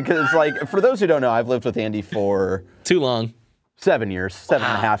once because like for those who don't know, I've lived with Andy for too long. 7 years,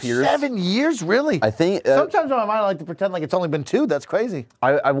 7.5 years. 7 years, really? I think. Sometimes in my mind, I like to pretend like it's only been 2. That's crazy.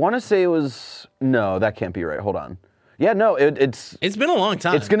 I want to say it was no, that can't be right. Hold on. Yeah, no, it's been a long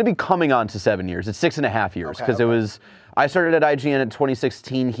time. It's going to be coming on to 7 years. It's 6.5 years because it was. I started at IGN at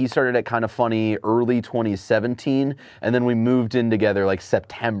 2016. He started at Kind of Funny early 2017, and then we moved in together like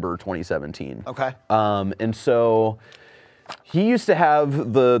September 2017. Okay. And so. He used to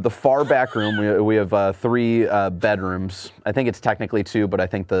have the far back room. We have 3 bedrooms. I think it's technically 2, but I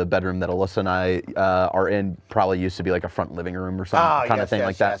think the bedroom that Alyssa and I are in probably used to be like a front living room or something kind of thing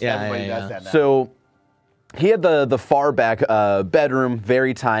like that. Yeah, everybody does that now. So he had the far back bedroom,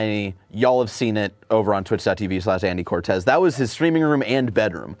 very tiny. Y'all have seen it over on twitch.tv/Andy Cortez. That was his streaming room and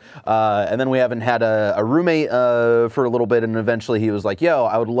bedroom. And then we haven't had a roommate for a little bit, and eventually he was like, yo,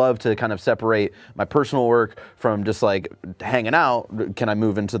 I would love to kind of separate my personal work from just like hanging out. Can I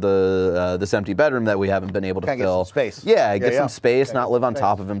move into this empty bedroom that we haven't been able to fill? Get some space. Yeah, get some space, not live on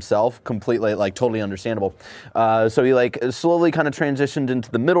top of himself. Completely, like, totally understandable. So he like slowly kind of transitioned into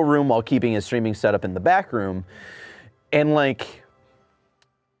the middle room while keeping his streaming setup in the back room. And like,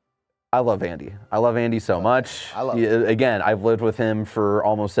 I love Andy. I love Andy so much. I love him. Again, I've lived with him for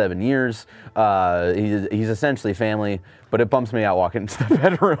almost 7 years. He's essentially family, but it bumps me out walking into the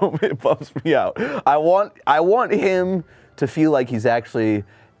bedroom. It bumps me out. I want him to feel like he's actually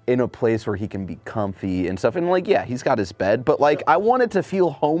in a place where he can be comfy and stuff. And like, yeah, he's got his bed, but like, I want it to feel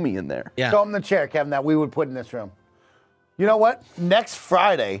homey in there. Yeah. Show him the chair, Kevin, that we would put in this room. You know what? Next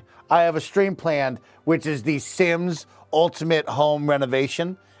Friday, I have a stream planned, which is the Sims Ultimate Home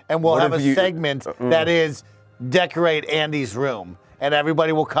Renovation. And we'll have a segment that is decorate Andy's room. And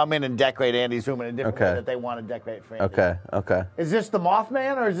everybody will come in and decorate Andy's room in a different way that they want to decorate for Andy. Okay. Is this the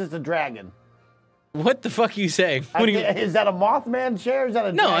Mothman or is this a dragon? What the fuck are you saying? Is that a Mothman chair or is that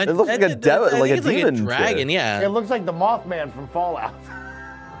a dragon? It looks like a devil, like a demon dragon, yeah. It looks like the Mothman from Fallout.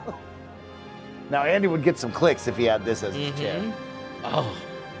 Now, Andy would get some clicks if he had this as his chair. Oh.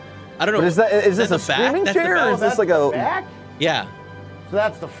 I don't know. But is this a streaming chair or is this like a... back? Yeah. So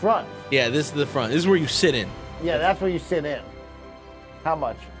that's the front. Yeah, this is the front. This is where you sit in. Yeah, that's where you sit in. How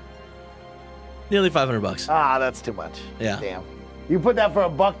much? Nearly $500. Ah, that's too much. Yeah. Damn. You put that for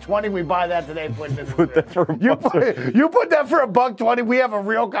 $120, we buy that today. Put that for you put that for $120. We have a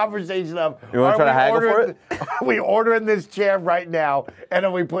real conversation of. You want to try to haggle for it? We ordering this chair right now, and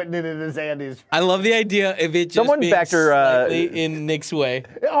then we putting it in this Andy's. I love the idea of it just Someone being slightly in Nick's way.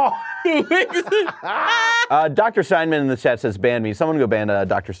 Oh. Dr. Steinman in the chat says ban me. Someone go ban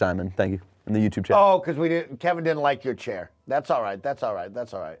Dr. Steinman. Thank you in the YouTube chat. Oh, because Kevin didn't like your chair. That's all right.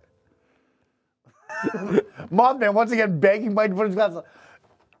 Mothman once again begging Mike to put his glasses.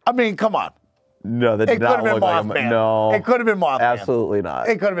 I mean, come on. No, that did not look like Mothman. No, it could have been Mothman. Absolutely not.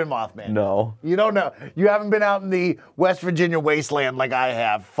 It could have been Mothman. No, you don't know. You haven't been out in the West Virginia wasteland like I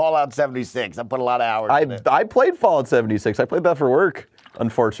have. Fallout 76. I put a lot of hours in it. I played Fallout 76. I played that for work,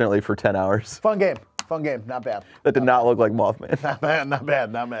 unfortunately, for 10 hours. Fun game. Not bad. That did not look like Mothman. Not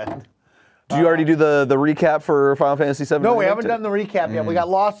bad. Did you already do the recap for Final Fantasy VII? No, we haven't done the recap yet. We got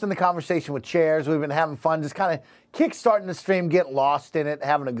lost in the conversation with chairs. We've been having fun, just kind of kick-starting the stream, getting lost in it,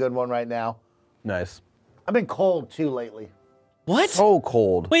 having a good one right now. Nice. I've been cold, too, lately. What? So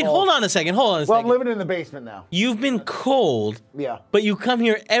cold. Wait, hold on a second. Well, I'm living in the basement now. You've been cold. Yeah. But you come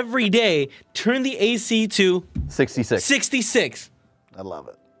here every day, turn the AC to 66. 66. I love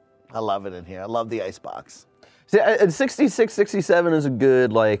it. I love it in here. I love the icebox. See, 66, 67 is a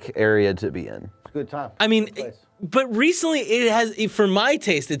good like area to be in. a good time. I mean, but recently it has, for my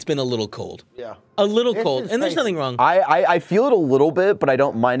taste, it's been a little cold. Yeah. A little cold, and there's nothing wrong. I feel it a little bit, but I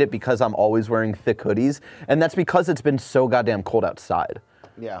don't mind it because I'm always wearing thick hoodies, and that's because it's been so goddamn cold outside.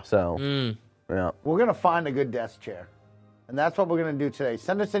 Yeah. So, yeah. We're going to find a good desk chair. And that's what we're going to do today.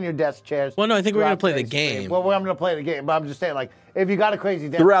 Send us in your desk chairs. Well, no, I think we're going to play the game. Well, I'm going to play the game, but I'm just saying, like, if you got a crazy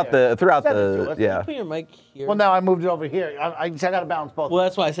desk throughout chair, the yeah. Put your mic here. Well, now I moved it over here. I got to balance both. Well,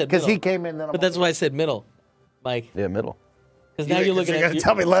 that's why I said because he came in. Then but that's why I said middle, Mike. Yeah, middle. Because now you're looking at. You're going to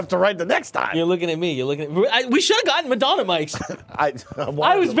tell me left or right the next time. You're looking at me. You're looking at. We should have gotten Madonna mics.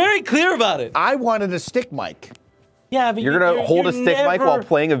 I was very clear about it. I wanted a stick mic. Yeah, but you're gonna hold a stick mic while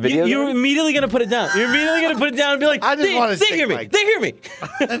playing a video game? You're immediately gonna put it down. You're immediately gonna put it down and be like, I just want a stick hear me. mic. They hear me.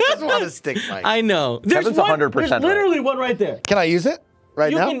 I just want a stick mic. I know. There's Kevin's one, 100% There's literally one right there. Can I use it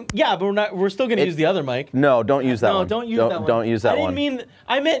right now? Yeah, but we're still gonna use the other mic. No, don't use that one. No, don't use that one. Don't use that one.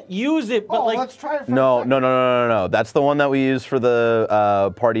 I meant use it, but like. Let's try it for No. That's the one that we used for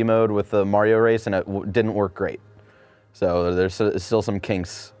the party mode with the Mario race, and it didn't work great. So there's still some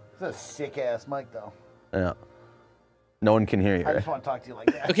kinks. It's a sick ass mic though. Yeah. No one can hear you. I just want to talk to you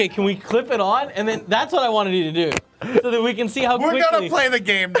like that. Okay, can we clip it on? And then that's what I wanted you to do. So that we can see how quickly. We're going to play the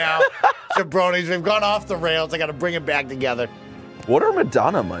game now. Jabronis, we've gone off the rails. I got to bring it back together. What are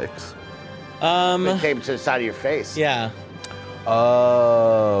Madonna mics? They came to the side of your face. Yeah.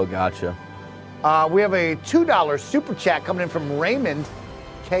 Oh, gotcha. We have a $2 super chat coming in from Raymond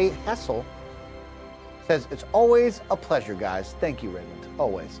K. Hessel. Says, it's always a pleasure, guys. Thank you, Raymond.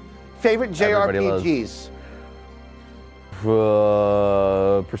 Always. Favorite JRPGs?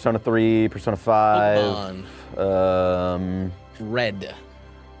 Persona 3, Persona 5. Pokemon. Red.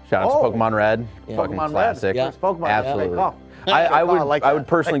 Shout out to Pokemon Red. Yeah. Fucking Pokemon classic. Red. First Pokemon. Absolutely. I would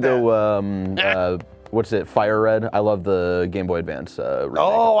personally go, what's it, Fire Red. I love the Game Boy Advance remake.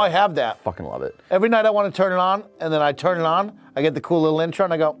 Oh, I have that. Fucking love it. Every night I want to turn it on, and then I turn it on. I get the cool little intro,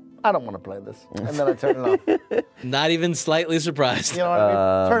 and I go, I don't want to play this. And then I turn it on. Not even slightly surprised. You know what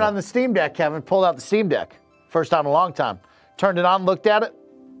I mean? Turn on the Steam Deck, Kevin. Pulled out the Steam Deck. First time in a long time. Turned it on, looked at it.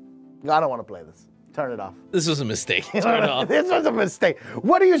 I don't want to play this. Turn it off. This was a mistake. Turn it off. This was a mistake.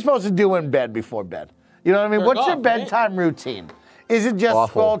 What are you supposed to do in bed before bed? You know what I mean? What's your bedtime routine? Is it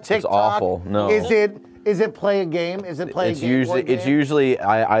just scroll TikTok? It's awful. No. Is it play a game? Is it play a game? It's usually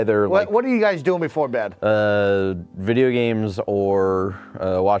either what are you guys doing before bed? Video games or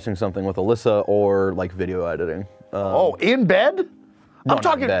watching something with Alyssa or like video editing. In bed? No,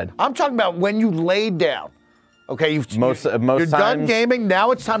 not in bed. I'm talking about when you lay down. Okay, you're times, done gaming.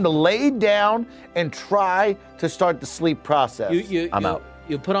 Now it's time to lay down and try to start the sleep process. I'm out.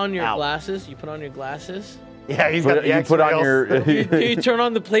 You put on your glasses. You put on your glasses. Yeah, he's got the you put on your. you turn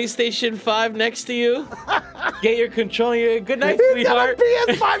on the PlayStation 5 next to you. Get your controller. Good night, sweetheart. He's got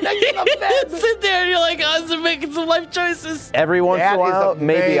a PS5 next to the bed. Sit there and you're like, I'm making some life choices. Every once in a while,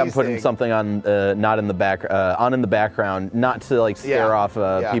 maybe I'm putting something on, not in the back, on in the background, not to like scare off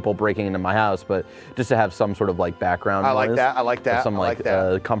people breaking into my house, but just to have some sort of like background. I like that. I like that.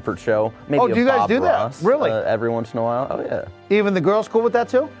 Some comfort show. Maybe do you guys do Ross, that? Really? Every once in a while. Oh yeah. Even the girls cool with that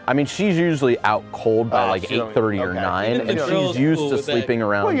too? I mean, she's usually out cold by like 8:30 or 9, and she's used to sleeping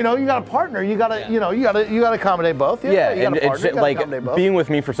around. Well, you got a partner. You gotta, you gotta accommodate both. Yeah, and it's like being with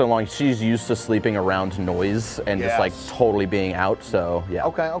me for so long, she's used to sleeping around noise and just like totally being out. So yeah.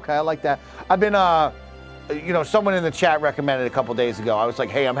 Okay, I like that. I've been, someone in the chat recommended a couple days ago. I was like,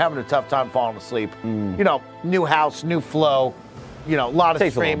 hey, I'm having a tough time falling asleep. New house, new flow. A lot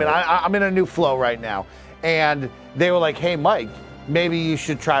of streaming. I'm in a new flow right now, and they were like, hey, Mike, maybe you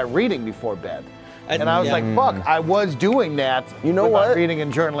should try reading before bed. And I was like, fuck, I was doing that. You know with what? My reading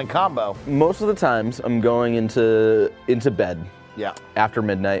and journaling combo. Most of the times I'm going into bed after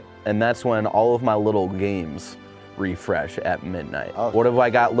midnight, and that's when all of my little games refresh at midnight. Oh. What have I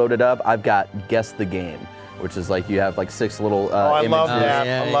got loaded up? I've got Guess the Game, which is like you have like 6 little I images. love that.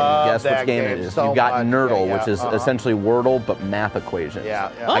 Yeah, I love guess that which game it game is. so You've got much. Nerdle, which is essentially Wordle but math equations.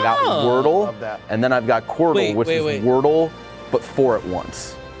 Yeah. I got Wordle, Love that. and then I've got Quordle, which is Wordle but 4 at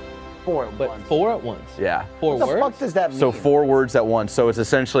once. 4 at But once. 4 at once. Yeah. 4 What the words. fuck does that mean? So 4 words at once. So it's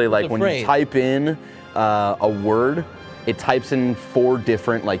essentially like when you type in a word, it types in 4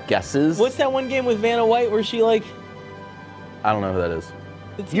 different like guesses. What's that one game with Vanna White where she like? I don't know who that is.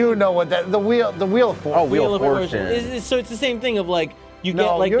 You know what that the wheel of fortune. Oh, Wheel of Fortune. So it's the same thing of like you No,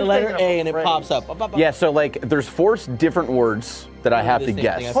 get like the you're letter thinking of A a and it phrase. pops up. Yeah, so like there's 4 different words that I have to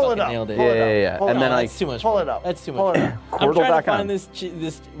guess. Pull it up. Nailed it. Pull it up. Yeah. Pull it And up. then That's too much. Pull it up. That's too Pull much. it up. I'm trying to Quordle.com. find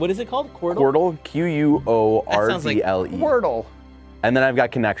this. What is it called? Quordle. Quordle, Quordle. That sounds like Quordle. And then I've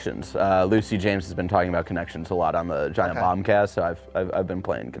got connections. Lucy James has been talking about connections a lot on the Giant Bombcast, so I've been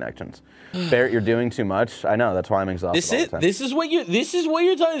playing connections. Barrett, you're doing too much. I know, that's why I'm exhausted. This is what you're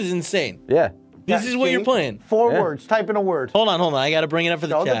doing is insane. Yeah. This is what you're playing. 4 words. Type in a word. Hold on. I gotta bring it up for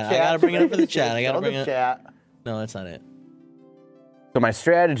the chat. I gotta bring it up for the chat. I gotta bring it up. No, that's not it. So my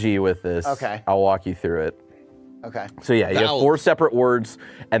strategy with this, I'll walk you through it. Okay. So yeah, you have 4 separate words,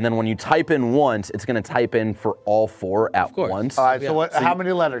 and then when you type in once, it's going to type in for all 4 at once. All right. So how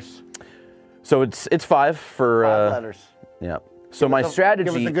many letters? So it's 5 for 5 letters. Yeah. So my strategy.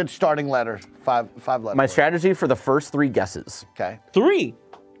 Give us a good starting letter. 5 letters. My strategy for the first 3 guesses. Okay. 3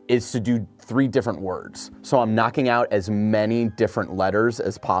 is to do 3 different words. So I'm knocking out as many different letters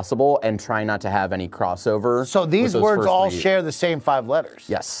as possible and trying not to have any crossover. So these words all share the same 5 letters.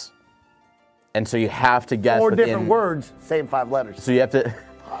 Yes. And so you have to guess 4 different words, same 5 letters. So you have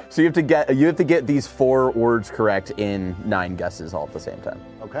to get these 4 words correct in 9 guesses all at the same time.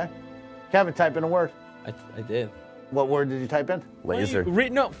 Okay. Kevin, type in a word. I did. What word did you type in? Laser.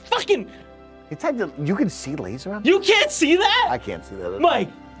 No, fucking. You typed it. You can see laser on? You can't see that? I can't see that. Mike.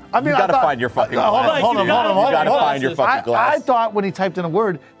 I mean, you gotta find your fucking glasses. Hold on. You gotta find your fucking glasses. I thought when he typed in a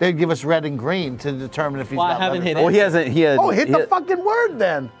word, they'd give us red and green to determine if he's got I haven't hit it. Well, he hasn't. Hit the fucking word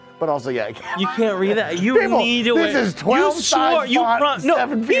then. But also, yeah. You can't read that. You need to. This is 12 size font,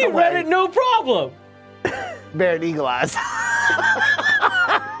 7 feet he away. read it, no problem. Barrett Eagle Eyes.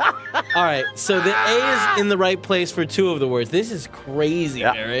 All right, so the A is in the right place for 2 of the words. This is crazy,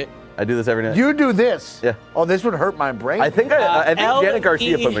 Barrett. I do this every night. You do this. Yeah. Oh, this would hurt my brain. I think Janet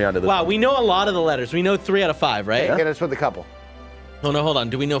Garcia put me onto this. Wow, we know a lot of the letters. We know 3 out of 5, right? Hit us with a couple. Oh no, hold on.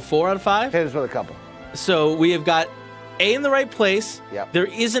 Do we know 4 out of 5? Hit us with a couple. So we have got A in the right place. Yep. There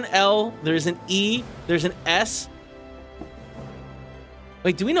is an L. There's an E. There's an S.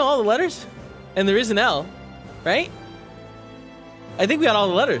 Wait, do we know all the letters? And there is an L, right? I think we got all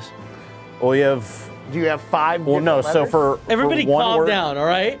the letters. Well, you have. Do you have 5? Well, no. letters? So for everybody, for one calm word, down. All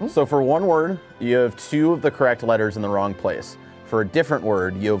right. So for one word, you have 2 of the correct letters in the wrong place. For a different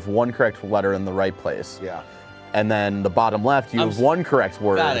word, you have 1 correct letter in the right place. Yeah. And then the bottom left, you have 1 correct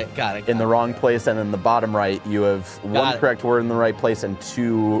word in the wrong place, and in the bottom right, you have 1 correct word in the right place and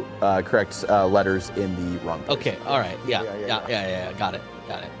 2 correct letters in the wrong place. Okay. All right. Yeah. Got it.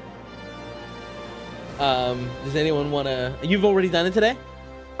 Does anyone want to? You've already done it today?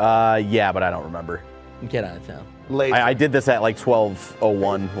 Yeah, but I don't remember. Get out of town. I did this at like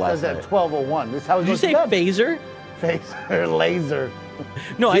 12:01 last night. At 12:01. This is how Did you say phaser? Phaser, laser.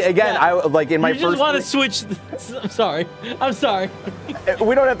 No, See, again, I like in my first. You just want to switch. I'm sorry.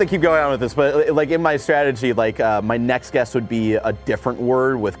 We don't have to keep going on with this, but like in my strategy, like my next guess would be a different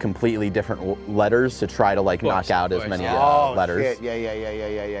word with completely different letters to try to like knock out as many letters.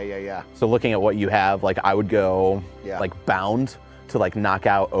 Shit. Yeah. So looking at what you have, like I would go like bound to like knock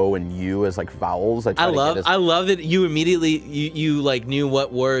out O and U as like vowels. I love that you immediately you like knew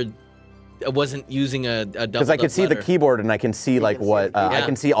what word wasn't using a double. Because I could see the keyboard and I can see like what I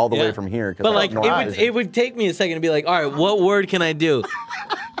can see all the way from here. But like it would take me a second to be like, all right, what word can I do?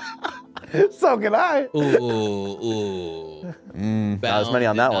 So can I. Ooh. Not as many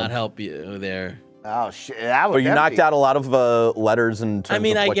on that one. Not help you there. Oh shit! But you knocked out a lot of letters in terms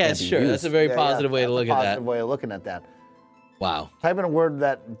of I what guess sure. Used. That's a very positive way to look at that. Positive way of looking at that. Wow. Type in a word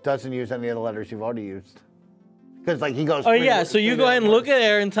that doesn't use any of the letters you've already used. Because like he goes. Oh yeah, so you go ahead and look at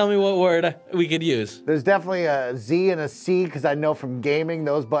there and tell me what word we could use. There's definitely a Z and a C because I know from gaming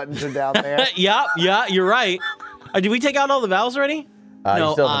those buttons are down there. yeah, you're right. Did we take out all the vowels already? No,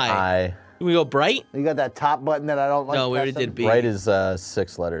 you still have an I. Can we go bright? You got that top button that I don't like. No, we already did B. Bright is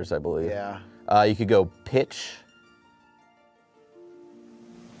 6 letters, I believe. Yeah. You could go pitch.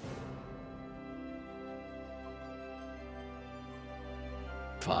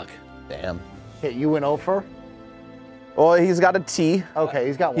 Fuck. Damn. Shit, you went over? Well, he's got a T. Okay,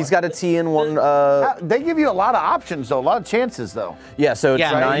 he's got one. He's got a T in one. They give you a lot of options, though, a lot of chances, though. Yeah, so it's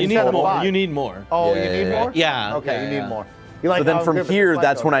 9. You need more. You need more. Oh, you need more? Yeah. Okay, you need more. So then from here,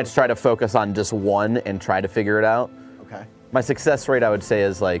 that's when I'd try to focus on just one and try to figure it out. Okay. My success rate, I would say,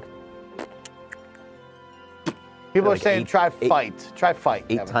 is like. People are saying try fight. Try fight.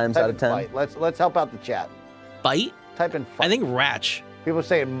 8 times out of 10. Fight. Let's help out the chat. Fight? Type in fight. I think ratch. People are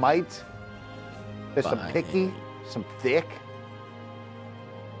saying might. There's some picky, some thick.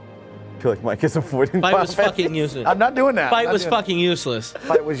 I feel like Mike is avoiding Fight was fucking useless. I'm not doing that. Fight was fucking useless.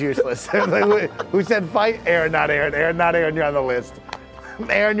 Fight was useless. Who said fight? Aaron, not Aaron. Aaron, not Aaron. You're on the list.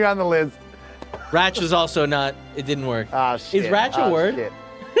 Aaron, you're on the list. Ratch was also not. It didn't work. Oh shit. Is ratch a word? Shit.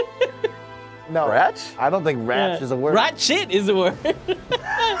 No. Ratch? I don't think ratch is a word. Ratchet is a word. Let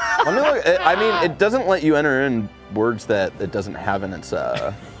me look. I mean, it doesn't let you enter in words that it doesn't have in its.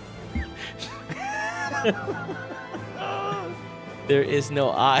 There is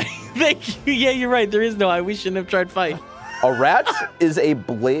no I. Thank you. Yeah, you're right. There is no I. We shouldn't have tried fight. A ratch is a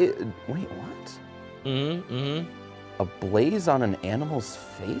blaze. Wait, what? Mm-hmm. A blaze on an animal's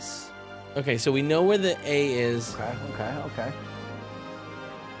face? Okay, so we know where the A is. Okay.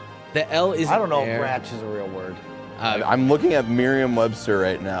 The L is. I don't know if ratch is a real word. I'm looking at Merriam-Webster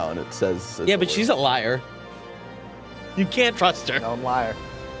right now, and it says. Yeah, but she's a liar. You can't trust her. No, I'm liar.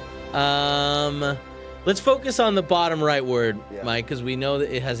 Let's focus on the bottom right word, Mike, because we know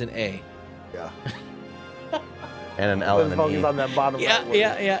that it has an A. Yeah. And an L and an E. Let's focus on that bottom right word.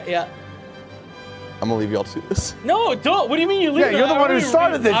 Yeah. I'm gonna leave y'all to this. No, don't. What do you mean you leave? Yeah, you're the one who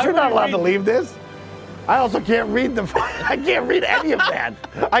started this. You're not allowed to leave this. I also can't read I can't read any of that.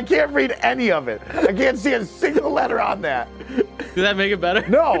 I can't read any of it. I can't see a single letter on that. Did that make it better?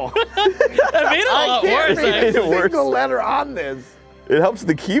 No. That made it a lot worse. I can't read a single letter on this. It helps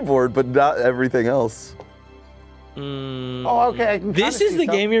the keyboard, but not everything else. Oh, okay. I can This is the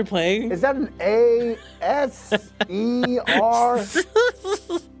game you're playing? Is that an A-S-E-R?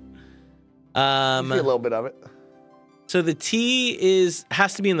 I see a little bit of it. So the T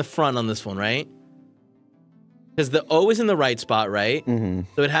has to be in the front on this one, right? Because the O is in the right spot, right? Mm-hmm.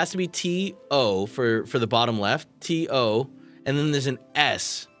 So it has to be T-O for the bottom left. T-O. And then there's an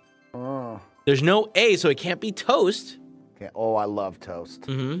S. Oh. There's no A, so it can't be toast. Okay. Oh, I love toast.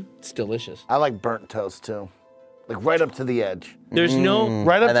 Mm-hmm. It's delicious. I like burnt toast, too. Like right up to the edge. There's no...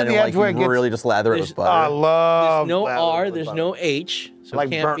 Right up to the edge where it gets... really just lather it with butter. I love There's no R, there's no H, so like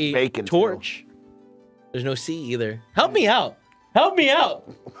it can't burnt be bacon, torch. There's no C either. Help me out. Help me out.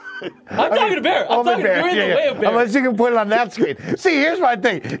 I'm talking to Bear. I'm talking to Bear. You're in the way of Bear. Unless you can put it on that screen. See, here's my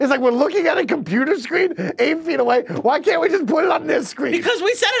thing. It's like we're looking at a computer screen 8 feet away. Why can't we just put it on this screen? Because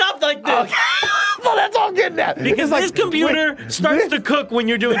we set it up like this. Okay. Well, that's all I'm getting at. Because this computer starts to cook when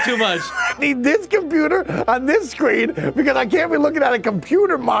you're doing too much. I need this computer on this screen because I can't be looking at a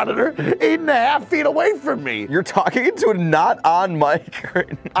computer monitor 8.5 feet away from me. You're talking into a not on mic right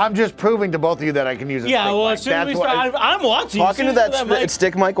now. I'm just proving to both of you that I can use a Yeah, stick well, mic. as soon as we start, I'm watching. Talking to that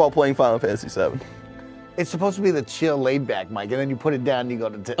stick mic while playing Final Fantasy VII. It's supposed to be the chill, laid-back mic, and then you put it down and you go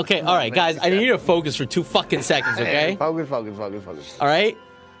to... Okay, all right, guys, I need you to focus for 2 fucking seconds, okay? Focus. All right?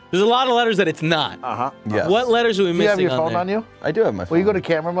 There's a lot of letters that it's not. Uh-huh. Yes. What letters are we missing on Do you have your phone on you? I do have my phone. Will you go to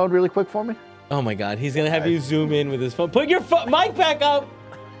camera mode really quick for me? Oh my God, he's gonna have you zoom in with his phone. Put your mic back up.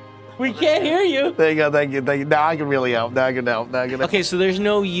 We can't hear you. There you go, thank you. Now I can really help. Okay, so there's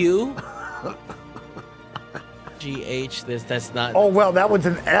no U. G-H, that's not. Oh, well, that one's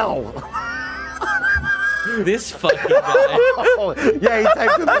an L. This fucking guy. Yeah, he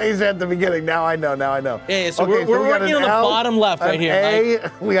typed the laser at the beginning. Now I know. Yeah, so we're working on the bottom left right here,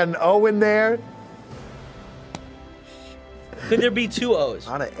 Mike. We got an O in there. Could there be 2 O's?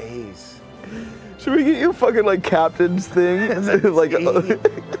 A lot of A's. Should we get you a fucking like captain's thing? Like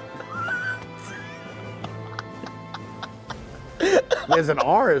there's an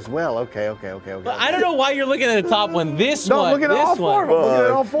R as well. Okay. I don't know why you're looking at the top one. This one. No, look at all four of them. Look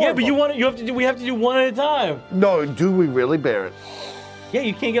at all four. Yeah, but we have to do one at a time. No, do we really, Barrett? Yeah,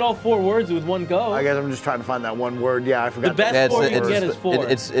 you can't get all 4 words with one go. I guess I'm just trying to find that one word. Yeah, I forgot. The best 4 you can get is 4.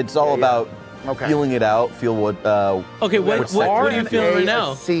 It's all about feeling it out. Feel what. Okay, what are you feeling right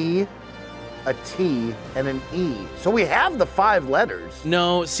now? A C, a T, and an E. So we have the 5 letters.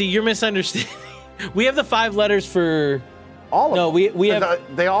 No, see, you're misunderstanding. We have the 5 letters for. All of them. No, we have.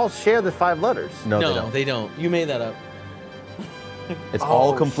 They all share the 5 letters. No, they don't. You made that up. It's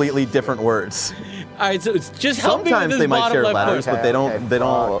all completely different words. All right, so it's just help me with Sometimes this they might bottom share left letters, word. but they don't. They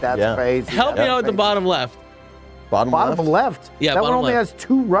don't. That's crazy. Help me out with the bottom left. Bottom left. Yeah, that one bottom only left. has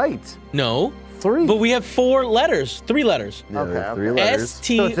 2 right. No. 3. But we have 4 letters. 3 letters. Yeah, Okay. 3 letters.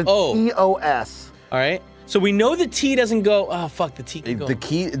 So it's a S-T-O. T-O-S. All right. So we know the T doesn't go. Oh fuck, the T can go.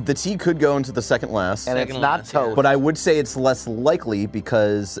 The T could go into the second last. And it's not toast. But I would say it's less likely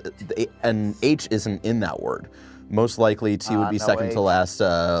because an H isn't in that word. Most likely T would be no second H. to last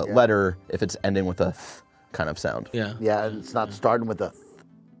letter if it's ending with a th kind of sound. Yeah. Yeah, and it's not starting with a.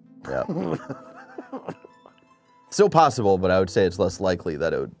 Yeah. Still possible, but I would say it's less likely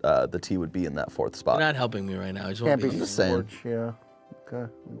that it would, the T would be in that 4th spot. You're not helping me right now. I just Can't want to be be. just saying. torch, yeah.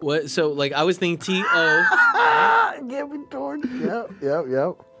 Okay. What? So like I was thinking T-O. Can't be torch.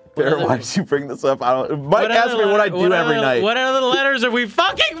 Yep. Barrett, why did you bring this up? I don't. Mike asked me what I do every night. What other letters are we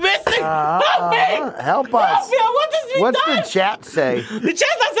fucking missing? Help me! Help us. Help me! I want this to be What's done. the chat say? The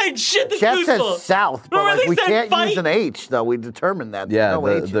chat's not saying shit. The Chat says south, but Remember like, they we said can't fight? use an H, though. We determined that. Yeah,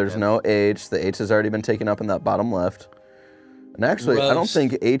 H there's no H. The H has already been taken up in that bottom left. And actually, I don't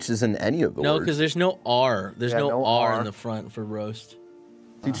think H is in any of the words. No, because there's no R. There's no R R in the front for roast.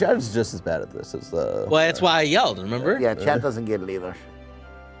 See, chat is just as bad at this as the... Well, that's why I yelled, remember? Yeah, chat doesn't get it either.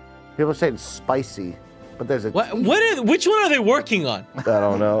 People are saying spicy, but there's a which one are they working on? I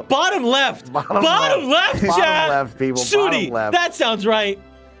don't know. Bottom left. Bottom left, chat. Bottom left, people. Sooty. Bottom left. That sounds right.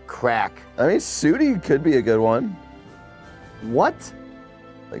 Crack. I mean, Sooty could be a good one. What?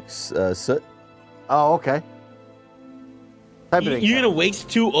 Like, soot. Oh, okay. You're gonna waste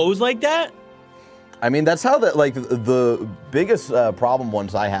 2 O's like that? I mean, that's how the biggest problem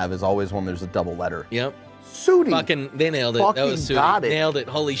ones I have is always when there's a double letter. Yep. Sooty. Fucking, they nailed it. Fucking That was Sooty. got it. Nailed it.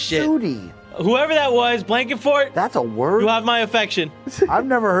 Holy shit. Sooty. Whoever that was, blanket fort. That's a word. You have my affection. I've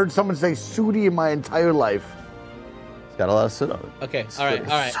never heard someone say sooty in my entire life. It's got a lot of soot on it. Okay. All right.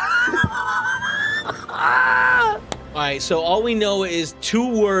 All right. So all we know is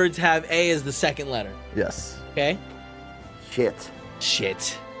 2 words have A as the second letter. Yes. Okay.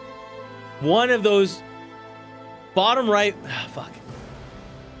 Shit. One of those bottom right. Fuck.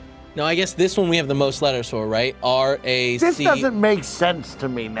 No, I guess this one we have the most letters for, right? R-A-C. This doesn't make sense to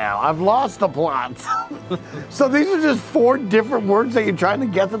me now. I've lost the plot. So these are just 4 different words that you're trying to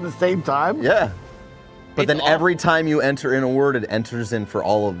guess at the same time? Yeah. But It's then every time you enter in a word, it enters in for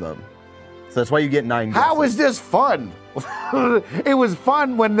all of them. So that's why you get 9 guesses. How is this fun? It was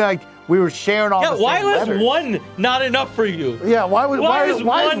fun when like we were sharing all the same why was letters. 1 not enough for you? Yeah, why is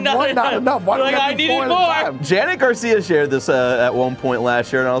one not enough? enough? Why do Like, we have I to do needed 4 at a more. time? Janet Garcia shared this at one point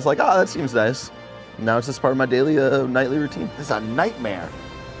last year, and I was like, oh, that seems nice. Now it's just part of my daily, nightly routine. This is a nightmare.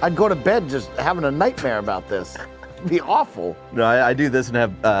 I'd go to bed just having a nightmare about this. It'd be awful. No, I do this and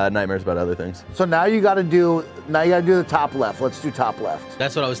have nightmares about other things. So now you got to do the top left. Let's do top left.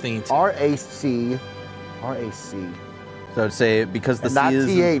 That's what I was thinking too. R-A-C. So I would say because the And C not is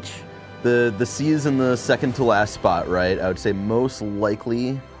T-H. the C is in the second to last spot, right? I would say most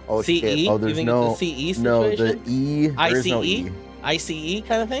likely. Oh, CE? shit. Oh, You there's think no it's a CE no the situation? E. There is no ICE? E. ICE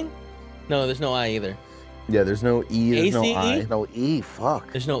kind of thing? No, there's no I either. Yeah, there's no E. There's no ACE? I. No E,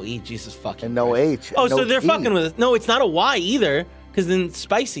 fuck. There's no E, Jesus fucking And no Christ. H. Oh, and no so they're E. fucking with us. No, it's not a Y either, because then it's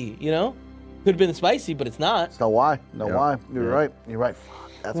spicy, you know? Could have been spicy, but it's not. It's no Y. No Yeah. Y. You're Yeah. right. You're right.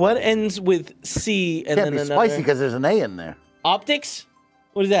 Fuck. That's What ends with C and can't then be another? spicy because there's an A in there. Optics?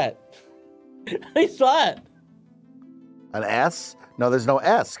 What is that? I saw it. An S? No, there's no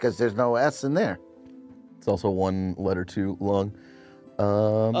S because there's no S in there. It's also 1 letter too long.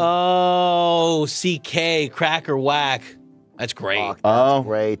 Oh, CK, crack or whack. That's great. Fuck, Oh,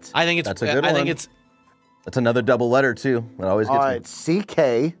 great. I think it's. That's a good I think one. it's. that's another double letter too. That always All gets me.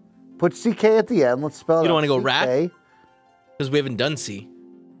 right, CK. Put CK at the end. Let's spell it out. You don't want to go CK. rack? Because we haven't done C.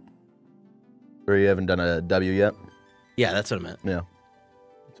 Or you haven't done a W yet? Yeah, that's what I meant. Yeah.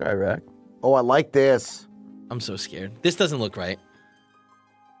 It's all right, Rack. Oh, I like this. I'm so scared. This doesn't look right.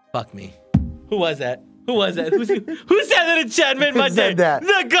 Fuck me. Who was that? Who was that? Who said that in chat made my Who said day? that? The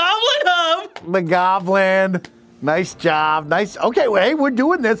Goblin Hub. The Goblin. Nice job. Nice. Okay, well, hey, we're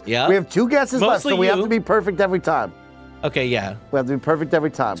doing this. Yeah. We have 2 guesses left, Mostly so we have you. to be perfect every time. Okay, yeah. We have to be perfect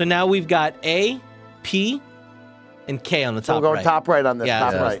every time. So now we've got A, P, and K on the So top we're going right. top right on this. Yeah,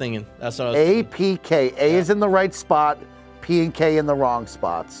 top that's what I was right. thinking. That's what I was A, thinking. P, K. A is in the right spot. P and K in the wrong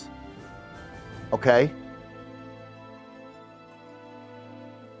spots. Okay?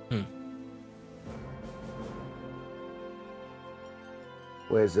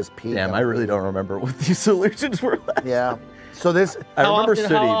 Where's this P? Damn, going? I really don't remember what these solutions were. Yeah. So this, I remember often,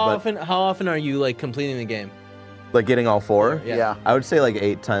 City, but how often are you like completing the game? like getting all 4. yeah. I would say like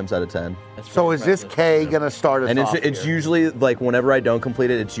 8 times out of 10. That's So pretty is this impressive. K going to start us And off it's here? usually like whenever I don't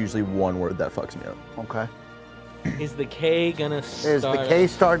complete it, it's usually 1 word that fucks me up. Okay. Is the K gonna start? Is the K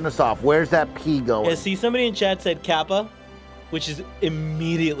starting us off? Where's that P going? Yeah, see, somebody in chat said Kappa, which is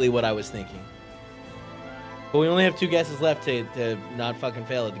immediately what I was thinking. But we only have 2 guesses left to not fucking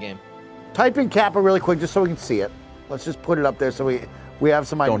fail at the game. Type in Kappa really quick just so we can see it. Let's just put it up there so we have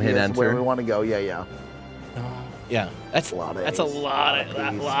some Don't hit ideas where enter. we want to go. Yeah. Yeah, that's A lot of that's A's. a lot of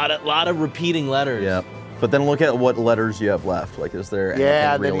A's. lot of repeating letters. Yeah. But then look at what letters you have left. Like, is there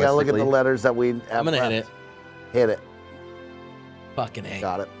Yeah, anything then you gotta look at the realistically- letters that we have I'm gonna hit left. it. Hit it. Fucking A.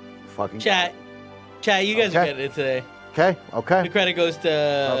 Got it. Fucking Chat, you guys are Okay. getting it today. Okay. The Okay. credit goes to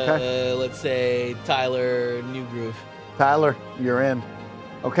Okay. let's say Tyler Newgroove. Tyler, you're in.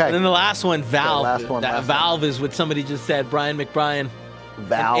 Okay. And then the last one, Valve. last one, That last Valve is what somebody just said. Brian McBrien.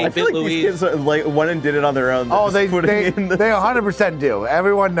 Val. I feel like these kids like went and did it on their own. Oh, they 100% do.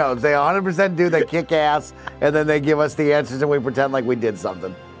 Everyone knows. They 100% do. They kick ass, and then they give us the answers, and we pretend like we did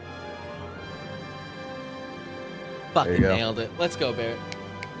something. Fucking nailed it. Let's go, Barrett.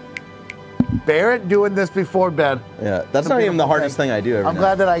 Barrett doing this before bed. Yeah, that's not even the hardest thing I do every I'm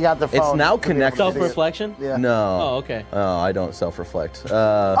glad that I got the phone. It's now connected. Self-reflection? Yeah. No. Oh, okay. Oh, I don't self-reflect.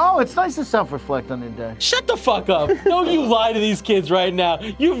 Oh, it's nice to self-reflect on your day. Shut the fuck up. Don't you lie to these kids right now.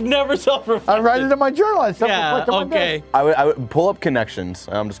 You've never self-reflected. I write it in my journal. I self-reflect on my day. I would pull up connections.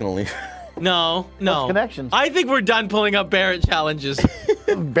 I'm just going to leave. No. What's connections? I think we're done pulling up Barrett challenges.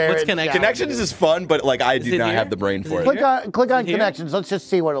 Barrett Connections is fun, but like I do not have the brain for it. Click on connections. Let's just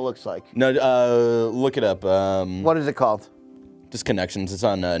see what it looks like. No, look it up. What is it called? Just Connections. It's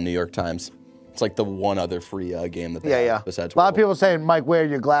on New York Times. It's like the one other free game that they have besides a lot of people saying, Mike, where are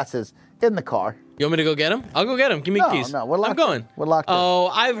your glasses? In the car. You want me to go get them? I'll go get them. Give me keys. No, we're locked. I'm going. We're locked in. Oh,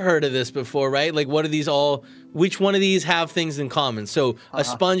 I've heard of this before, right? Like, what are these all? Which one of these have things in common? So a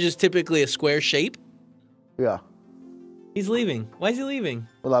sponge is typically a square shape. Yeah. He's leaving. Why is he leaving?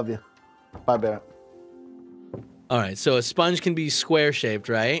 We love you. Bye, Barrett. All right. So a sponge can be square shaped,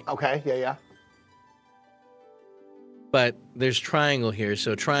 right? Okay. Yeah. But there's triangle here,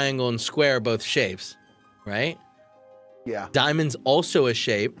 so triangle and square are both shapes, right? Yeah. Diamond's also a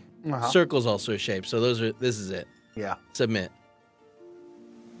shape. Circle's also a shape. So this is it. Yeah. Submit.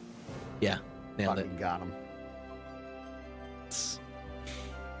 Yeah. Nailed it. Got him.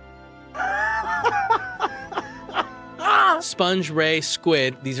 Sponge, ray,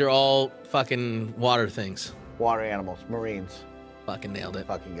 squid. These are all fucking water things. Water animals, marines. Fucking nailed it.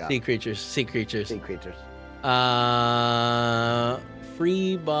 Fucking got Sea creatures. Sea creatures. Sea creatures.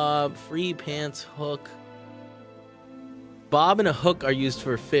 Free bob, free pants, hook. Bob and a hook are used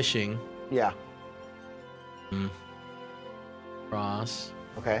for fishing. Yeah. Cross.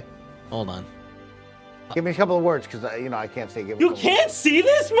 Okay. Hold on. Give me a couple of words, because I can't say. You can't see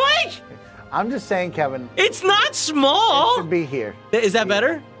this, Mike? I'm just saying, Kevin. It's not small. It should be here. Is that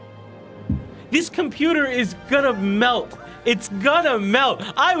better? This computer is gonna melt. It's gonna melt.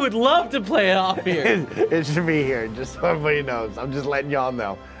 I would love to play it off here. It should be here, just so everybody knows. I'm just letting y'all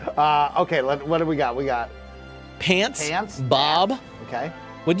know. Okay, what do we got? We got pants. Pants. Bob. Bat. Okay.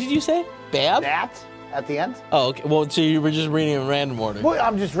 What did you say? Bab? That at the end. Oh, okay. Well, so you were just reading in random order. Well,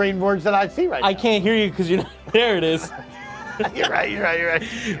 I'm just reading words that I see right now. I can't hear you because you're not. There it is. You're right.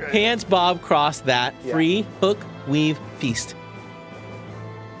 Pants, bob, cross, that, free, hook, weave, feast.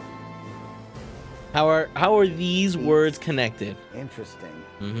 How are these words connected? Interesting.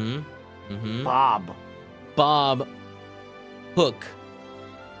 Bob, hook,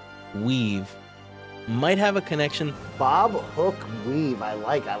 weave. Might have a connection. Bob, hook, weave. I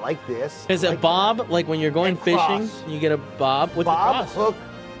like this. Is it bob, like when you're going fishing, you get a bob with bob, the cross? hook,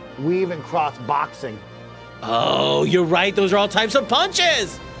 weave, and cross boxing. Oh, you're right. Those are all types of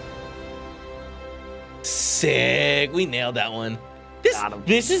punches. Sick. We nailed that one.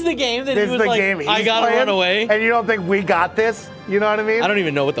 This is the game that he was like, I gotta run away. And you don't think we got this? You know what I mean? I don't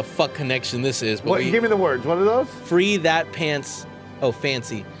even know what the fuck connection this is. But give me the words. What are those? Free that pants. Oh,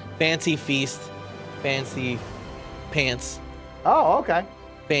 fancy. Fancy feast. Fancy pants. Oh, okay.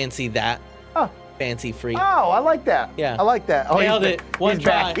 Fancy that. Oh. Fancy free. Oh, I like that. Yeah. I like that. Oh, nailed it. One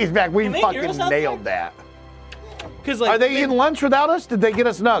try. He's back. We fucking nailed that. Like, are they eating lunch without us? Did they get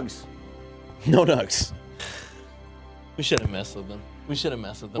us nugs? No nugs. We should have messed with them. We should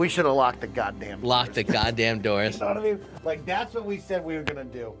have locked the goddamn doors. Locked the goddamn doors. You know what I mean? Like, that's what we said we were going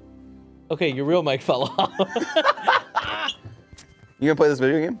to do. Okay, your real mic fell off. You going to play this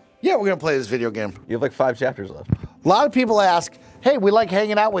video game? Yeah, we're going to play this video game. You have like 5 chapters left. A lot of people ask, hey, we like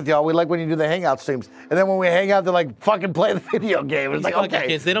hanging out with y'all. We like when you do the hangout streams. And then when we hang out, they're like, fucking play the video game. It's like, okay.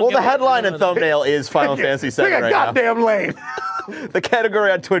 Kids, well, the headline and thumbnail is Final Fantasy VII right now. Goddamn lame. The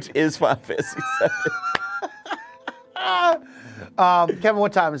category on Twitch is Final Fantasy VII. Kevin,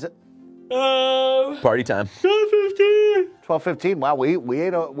 what time is it? Party time. 12:15. 12:15. Wow, we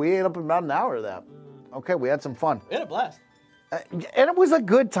ate up about an hour of that. Okay, we had some fun. We had a blast. And it was a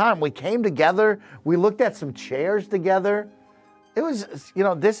good time. We came together. We looked at some chairs together. It was,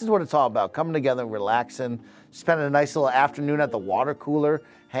 this is what it's all about. Coming together, relaxing, spending a nice little afternoon at the water cooler,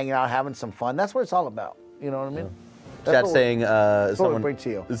 hanging out, having some fun. That's what it's all about. You know what I mean? Yeah. Chat saying, bring to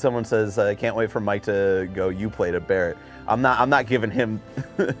you. Someone says, I can't wait for Mike to go, you played at Barrett. I'm not giving him.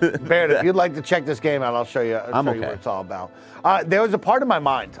 Barrett, if you'd like to check this game out, I'll show you, what it's all about. There was a part of my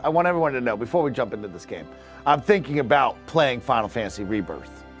mind, I want everyone to know, before we jump into this game, I'm thinking about playing Final Fantasy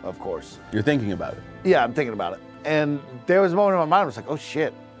Rebirth, of course. You're thinking about it? Yeah, I'm thinking about it. And there was a moment in my mind, I was like, oh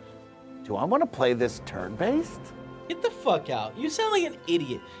shit, do I want to play this turn-based? Get the fuck out. You sound like an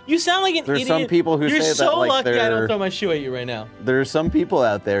idiot. You sound like an idiot. There's some people who You're say so that like lucky I don't throw my shoe at you right now. There's some people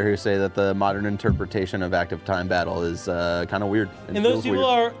out there who say that the modern interpretation of active time battle is kind of weird. And those people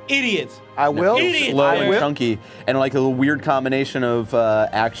are idiots. I will. Idiots. Slow and chunky, and like a weird combination of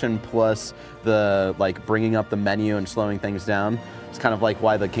action plus the like bringing up the menu and slowing things down. It's kind of like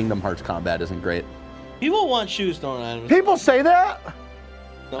why the Kingdom Hearts combat isn't great. People want shoes thrown at them. People say that?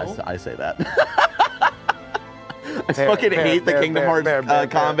 No. I say that. I fucking hate the Kingdom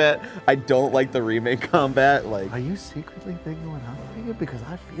Hearts combat. I don't like the remake combat. Like, are you secretly thinking what I'm thinking? Because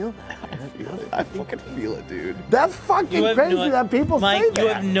I feel that. I feel it. I fucking feel it, dude. That's fucking crazy that people Mike, say that. you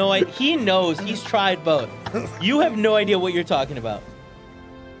have no idea. He knows. He's tried both. You have no idea what you're talking about.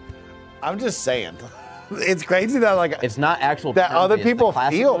 I'm just saying. It's crazy that like it's not actual that other people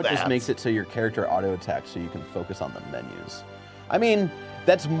feel that. That Just makes it so your character auto attacks, so you can focus on the menus. I mean,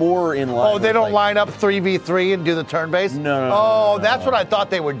 that's more in line. Oh, they don't line up 3v3 and do the turn base? No. Oh, that's what I thought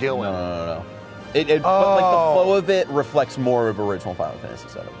they were doing. No. But like the flow of it reflects more of original Final Fantasy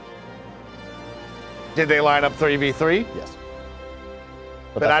VII. Did they line up 3v3? Yes.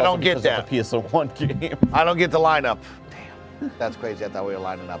 But I don't get that. It's a PS1 game. I don't get the lineup. Damn, that's crazy. I thought we were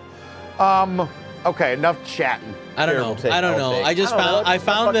lining up. Okay, enough chatting. I don't know. I don't know. I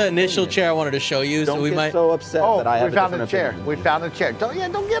found the initial chair I wanted to show you, so we might. Don't get so upset that I have we found a chair. We found a chair. Don't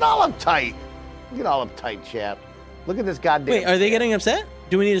get all uptight. Don't get all uptight, chat. Look at this goddamn. Wait, are they getting upset?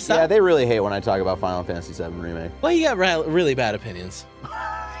 Do we need to stop? Yeah, they really hate when I talk about Final Fantasy VII Remake. Well, you got really bad opinions.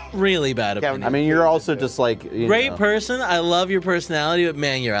 Really bad opinions. I mean, you're also just like great person. I love your personality, but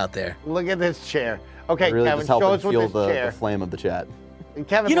man, you're out there. Look at this chair. Okay, really Kevin, just show us feel with this chair. the flame of the chat.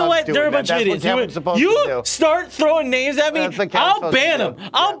 Kevin, you know what? They're a bunch of idiots. You start throwing names at me, I'll ban them.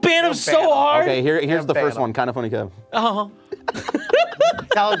 I'll ban them so hard. Okay, here's the first one. Kind of funny, Kev.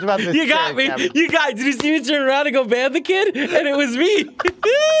 Tell us about this. You got me. Kevin. You got. Did you see me turn around and go ban the kid? And it was me.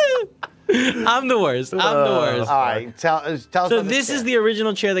 I'm the worst. I'm the worst. All right, tell us. So this is the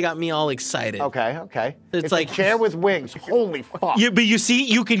original chair that got me all excited. Okay. It's like a chair with wings. Holy fuck. But you see,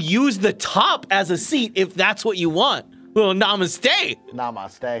 you could use the top as a seat if that's what you want. Well, namaste.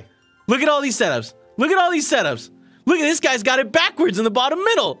 Namaste. Look at all these setups. Look at all these setups. Look at this guy's got it backwards in the bottom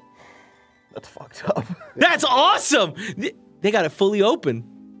middle. That's fucked up. That's awesome. They got it fully open.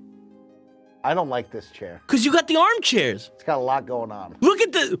 I don't like this chair. Because you got the armchairs. It's got a lot going on. Look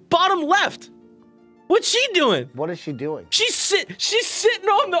at the bottom left. What's she doing? What is she doing? She's sitting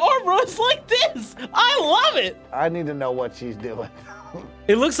on the armrest like this. I love it. I need to know what she's doing.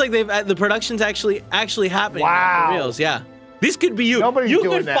 It looks like the production's actually happening. Wow. For reals, yeah. This could be you. Nobody's you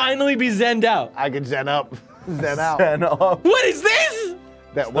doing could that. finally be zenned out. I could zen up. Zen out. Zen up. What is this?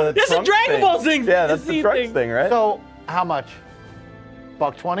 That's a Dragon Ball thing. Yeah, that's the Trunks thing, right? So, how much?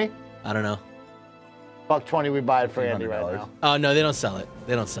 $1.20? I don't know. $1.20 we buy it for Andy right now. Oh, no, they don't sell it.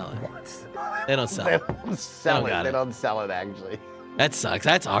 They don't sell it. They don't sell it. They don't sell it. They don't sell it, actually. That sucks.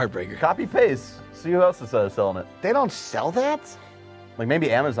 That's a heartbreaker. Copy paste. See who else is selling it. They don't sell that? Like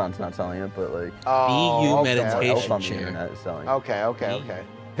maybe Amazon's not selling it, but like BU meditation on the chair. internet is selling. Okay.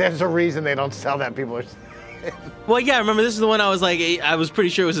 There's a reason they don't sell that. People are. Well, yeah. Remember, this is the one I was like, I was pretty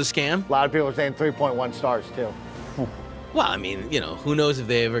sure it was a scam. A lot of people are saying 3.1 stars too. Well, I mean, who knows if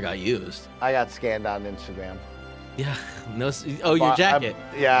they ever got used. I got scanned on Instagram. Yeah. No. Oh, your jacket.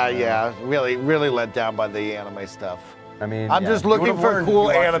 Yeah. Really let down by the anime stuff. I mean, I'm just looking for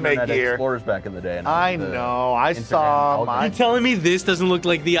cool anime gear. Explorers back in the day. I know. I saw my. You telling me this doesn't look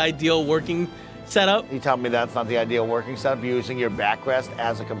like the ideal working setup? You telling me that's not the ideal working setup? Using your backrest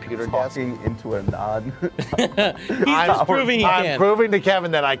as a computer desk? Talking into a nod. He's proving he can. I'm proving to Kevin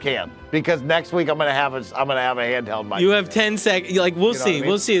that I can, because next week I'm gonna have a handheld mic. You have 10 seconds. Like we'll see. I mean?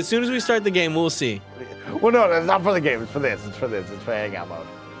 We'll see. As soon as we start the game, we'll see. Well, no, it's not for the game. It's for this. It's for hangout mode.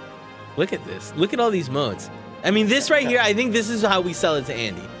 Look at this. Look at all these modes. I mean, this right here, I think this is how we sell it to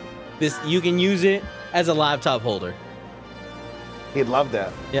Andy. You can use it as a laptop holder. He'd love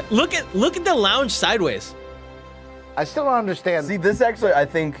that. Yeah. Look at the lounge sideways. I still don't understand. See, this actually, I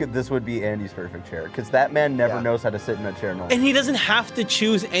think this would be Andy's perfect chair, because that man never knows how to sit in a chair normally. And he doesn't have to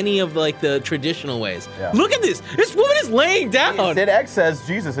choose any of like the traditional ways. Yeah. Look at this. This woman is laying down. Sid X says,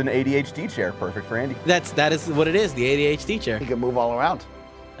 Jesus, an ADHD chair, perfect for Andy. That is what it is, the ADHD chair. He can move all around.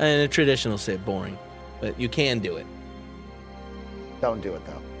 And a traditional sit, boring. But you can do it. Don't do it,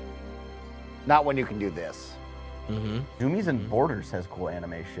 though. Not when you can do this. Zoomies and Borders has cool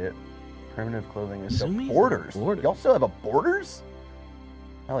anime shit. Primitive clothing is Zoomies Borders. Y'all still have a Borders?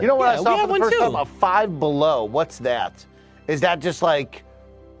 You know what I saw for the first time? too. A Five Below. What's that? Is that just like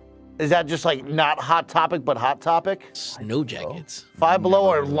not Hot Topic, but Hot Topic? Snow jackets. Five Below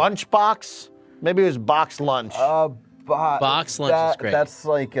or Lunchbox? Maybe it was box lunch. Box lunch is great. That's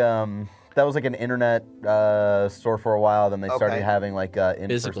like that was like an internet store for a while. Then they started having like in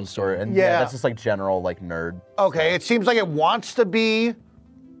physical store, and that's just like general like nerd. Okay, it seems like it wants to be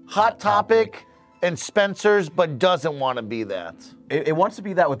Hot Topic and Spencer's, but doesn't want to be that. It wants to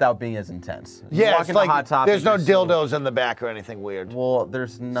be that without being as intense. Yeah, it's like Hot Topic, there's no dildos in the back or anything weird. Well,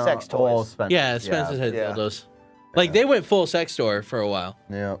 there's no sex toys. Spencer's. Yeah, Spencer's had dildos. Like they went full sex store for a while.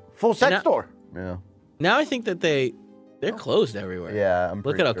 Yeah. Full sex store. Yeah. Now I think that they're closed everywhere. Yeah,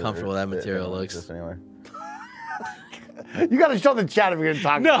 look at how comfortable that material looks. Anyway. You got to show the chat if you're going to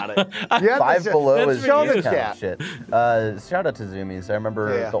talk about it. Five Below is show the chat. Shit. Shout out to Zoomies. I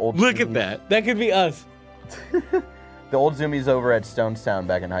remember the old. Look at that. That could be us. The old Zoomies over at Stonestown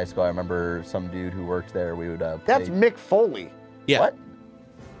back in high school. I remember some dude who worked there. We would. That's Mick Foley. Yeah. What?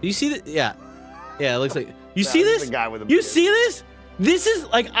 You see that? Yeah. Yeah. It looks like. You see this? The guy with the you see this? This is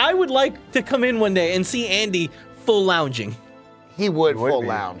like I would like to come in one day and see Andy full lounging. He would full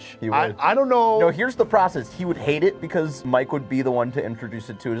lounge. He would. I don't know. No, here's the process. He would hate it because Mike would be the one to introduce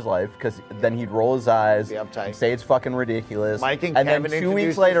it to his life, because then he'd roll his eyes, say it's fucking ridiculous. Mike and then Kevin 2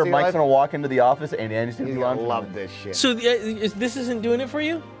 weeks later, Mike's gonna walk into the office and Andy's gonna be lounging. Love this shit. So this isn't doing it for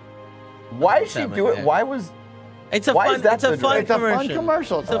you? Why is she doing it? Why was? It's a fun. It's a fun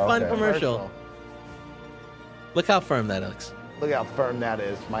commercial. It's a fun commercial. Look how firm that looks. Look how firm that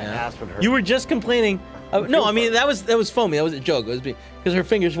is. My ass would hurt. You were just complaining. No, I mean that was foamy. That was a joke. It was because her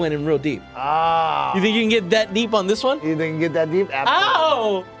fingers went in real deep. Ah. You think you can get that deep on this one? You think you can get that deep? Absolutely.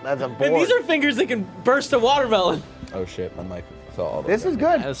 Ow! That's a board. And these are fingers that can burst a watermelon. Oh shit! My mic fell all the way. This is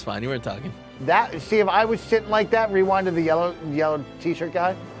good. That's fine. You weren't talking. See, if I was sitting like that, rewind to the yellow T-shirt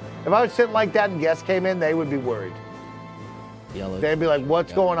guy. If I was sitting like that and guests came in, they would be worried. Yellow. They'd be like,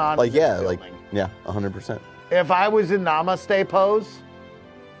 "What's going on?" Like 100%. If I was in Namaste pose.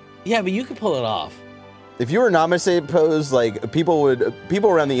 Yeah, but you could pull it off. If you were Namaste pose, like people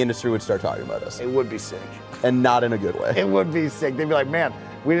around the industry would start talking about us. It would be sick. And not in a good way. It would be sick. They'd be like, "Man,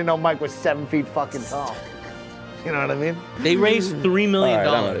 we didn't know Mike was 7 feet fucking tall." You know what I mean? They raised $3 million. All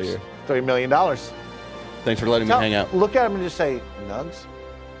right, I'm out of here. $3 million. Thanks for letting me hang out. Look at him and just say, "Nugs."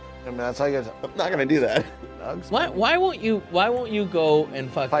 I mean, that's how you guys. I'm not gonna do that. Nugs. Why won't you go and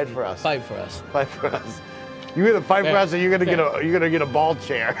fight for us? Fight for us. Fight for us. You either fight for us or you're gonna get a ball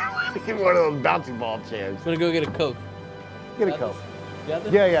chair. Get one of those bouncy ball chairs. I'm gonna go get a Coke. Get a Coke.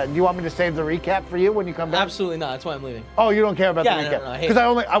 Yeah. Do you want me to save the recap for you when you come back? Absolutely not. That's why I'm leaving. Oh, you don't care about the recap? No, because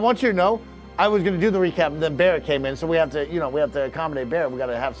I want you to know, I was gonna do the recap, and then Barrett came in, so we have to accommodate Barrett. We got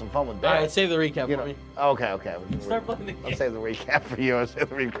to have some fun with Barrett. All right, save the recap for me. Okay. Start playing the game. I'll save the recap for you.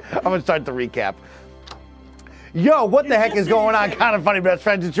 I'm gonna start the recap. Yo, what the heck is going on, kind of funny best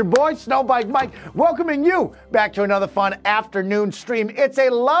friends? It's your boy, Snowbike Mike, welcoming you back to another fun afternoon stream. It's a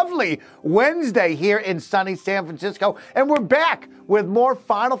lovely Wednesday here in sunny San Francisco, and we're back with more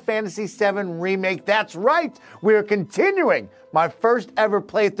Final Fantasy VII Remake. That's right, we're continuing my first ever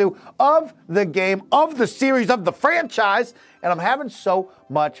playthrough of the game, of the series, of the franchise, and I'm having so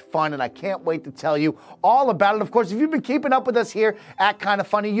much fun, and I can't wait to tell you all about it. Of course, if you've been keeping up with us here at Kinda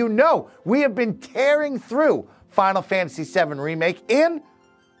Funny, you know we have been tearing through Final Fantasy VII Remake in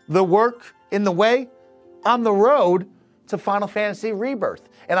the work, in the way, on the road to Final Fantasy Rebirth.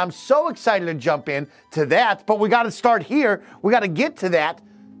 And I'm so excited to jump in to that, but we got to start here. We got to get to that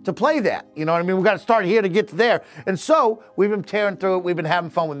to play that. You know what I mean? We got to start here to get to there. And so we've been tearing through it. We've been having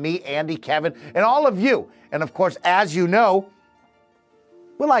fun with me, Andy, Kevin, and all of you. And of course, as you know,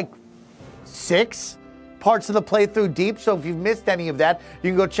 we're like 6 parts of the playthrough deep, so if you've missed any of that,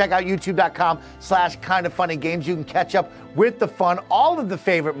 you can go check out youtube.com/kindafunnygames. You can catch up with the fun, all of the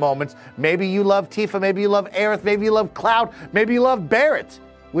favorite moments. Maybe you love Tifa, maybe you love Aerith, maybe you love Cloud, maybe you love Barrett.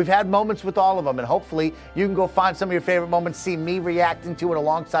 We've had moments with all of them, and hopefully you can go find some of your favorite moments, see me reacting to it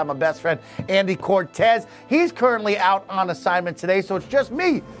alongside my best friend, Andy Cortez. He's currently out on assignment today, so it's just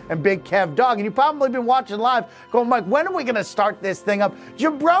me and Big Kev Dog, and you've probably been watching live going, Mike, when are we going to start this thing up?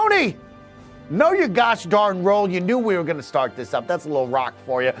 Jabroni! Know your gosh darn roll. You knew we were going to start this up. That's a little rock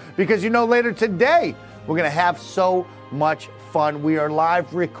for you, because you know later today we're going to have so much fun. We are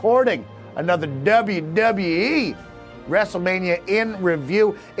live recording another WWE WrestleMania in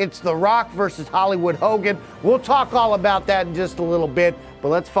review. It's The Rock versus Hollywood Hogan. We'll talk all about that in just a little bit, but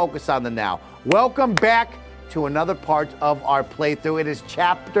let's focus on the now. Welcome back to another part of our playthrough. It is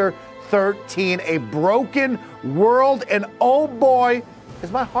Chapter 13, A Broken World, and oh boy,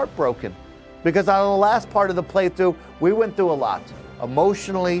 is my heart broken. Because on the last part of the playthrough, we went through a lot.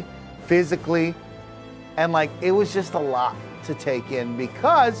 Emotionally, physically, and it was just a lot to take in,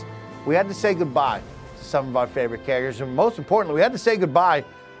 because we had to say goodbye to some of our favorite characters, and most importantly, we had to say goodbye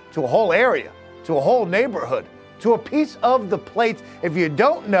to a whole area to a whole neighborhood, to a piece of the plate. If you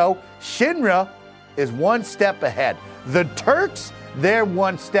don't know, Shinra is one step ahead. The Turks, they're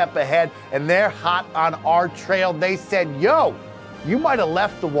one step ahead, and they're hot on our trail. They said, yo, you might have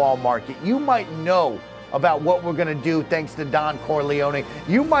left the wall market. You might know about what we're gonna do thanks to Don Corleone.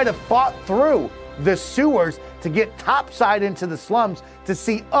 You might have fought through the sewers to get topside into the slums to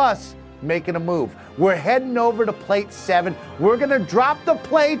see us making a move. We're heading over to plate 7. We're gonna drop the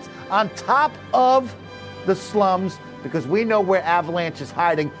plates on top of the slums because we know where Avalanche is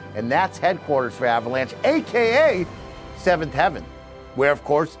hiding, and that's headquarters for Avalanche, AKA 7th Heaven, where of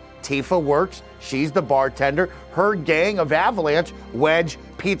course Tifa works. She's the bartender. Her gang of Avalanche, Wedge,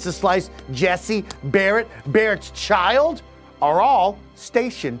 Pizza Slice, Jesse, Barrett, Barrett's child, are all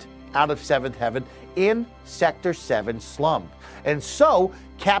stationed out of 7th Heaven in Sector 7 slum. And so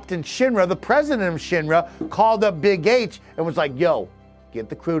Captain Shinra, the president of Shinra, called up Big H and was like, yo, get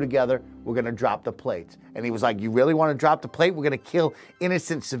the crew together. We're going to drop the plates. And he was like, you really want to drop the plate? We're going to kill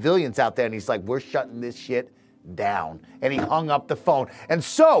innocent civilians out there. And he's like, we're shutting this shit down. And he hung up the phone. And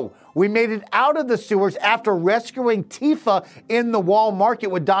so we made it out of the sewers after rescuing Tifa in the wall market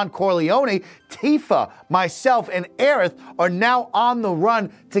with Don Corleone. Tifa, myself, and Aerith are now on the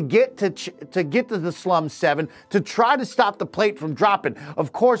run to get to the Slum 7 to try to stop the plate from dropping.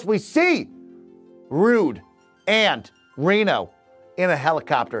 Of course, we see Rude and Reno in a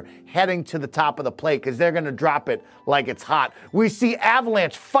helicopter heading to the top of the plate because they're going to drop it like it's hot. We see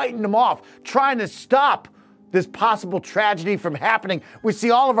Avalanche fighting them off, trying to stop this possible tragedy from happening. We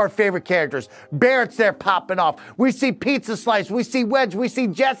see all of our favorite characters. Barrett's there popping off. We see Pizza Slice. We see Wedge. We see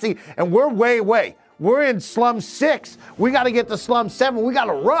Jesse. And we're way. We're in Slum 6. We got to get to Slum 7. We got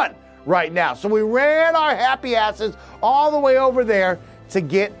to run right now. So we ran our happy asses all the way over there to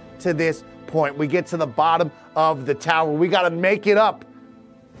get to this point. We get to the bottom of the tower. We got to make it up.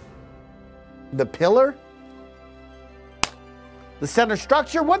 The pillar? The center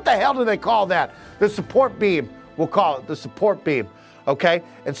structure? What the hell do they call that? The support beam. We'll call it the support beam. Okay?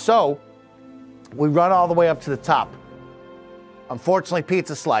 And so we run all the way up to the top. Unfortunately,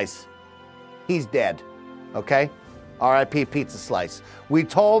 Pizza Slice, he's dead. Okay? R.I.P. Pizza Slice. We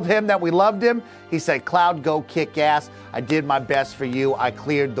told him that we loved him. He said, Cloud, go kick ass. I did my best for you. I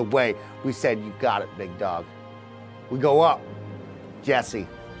cleared the way. We said, you got it, big dog. We go up. Jesse,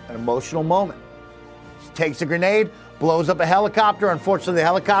 an emotional moment. She takes a grenade, blows up a helicopter. Unfortunately, the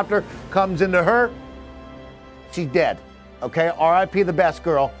helicopter comes into her. She's dead. Okay? R.I.P. the best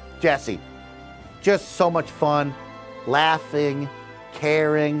girl, Jesse. Just so much fun, laughing,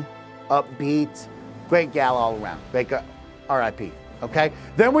 caring, upbeat. Great gal all around. Great girl. R.I.P. Okay?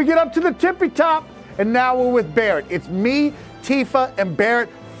 Then we get up to the tippy top, and now we're with Barrett. It's me, Tifa, and Barrett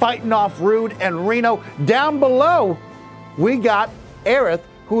fighting off Rude and Reno. Down below, we got Aerith,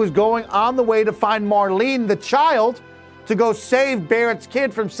 who is going on the way to find Marlene, the child, to go save Barrett's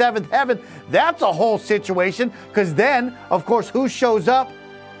kid from 7th Heaven. That's a whole situation, because then, of course, who shows up?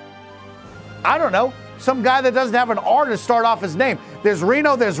 I don't know. Some guy that doesn't have an R to start off his name. There's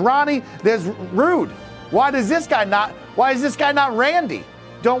Reno, there's Ronnie, there's Rude. Why is this guy not Randy?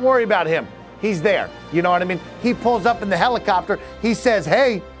 Don't worry about him. He's there. You know what I mean? He pulls up in the helicopter. He says,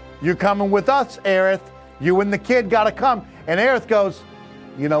 hey, you're coming with us, Aerith. You and the kid gotta come. And Aerith goes,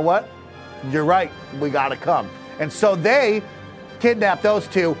 you know what? You're right. We gotta come. And so they kidnap those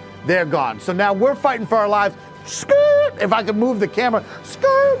two. They're gone. So now we're fighting for our lives. Skirt! If I could move the camera,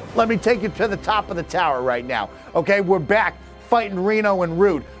 skirt! Let me take you to the top of the tower right now. Okay, we're back fighting Reno and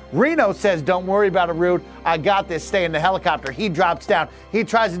Rude. Reno says, don't worry about it, Rude. I got this. Stay in the helicopter. He drops down. He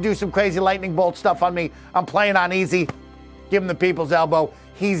tries to do some crazy lightning bolt stuff on me. I'm playing on easy. Give him the people's elbow.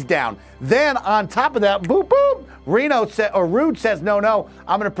 He's down. Then on top of that, boop, boop, Rude says, no,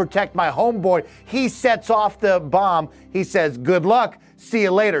 I'm going to protect my homeboy. He sets off the bomb. He says, good luck. See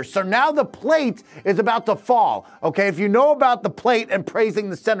you later. So now the plate is about to fall. Okay, if you know about the plate and praising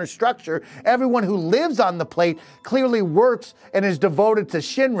the center structure, everyone who lives on the plate clearly works and is devoted to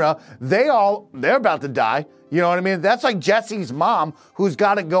Shinra. They're about to die. You know what I mean? That's like Jesse's mom, who's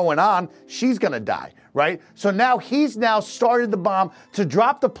got it going on. She's going to die, right? So now he's started the bomb to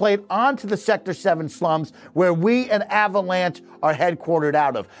drop the plate onto the Sector 7 slums where we and Avalanche are headquartered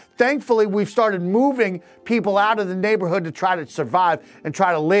out of. Thankfully, we've started moving people out of the neighborhood to try to survive and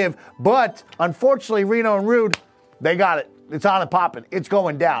try to live. But unfortunately, Reno and Rude, they got it. It's on and popping. It's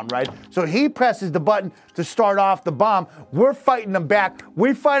going down, right? So he presses the button to start off the bomb. We're fighting them back.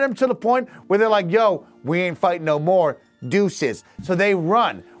 We fight them to the point where they're like, yo, we ain't fighting no more. Deuces. So they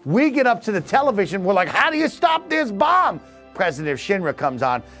run. We get up to the television. We're like, how do you stop this bomb? president of Shinra comes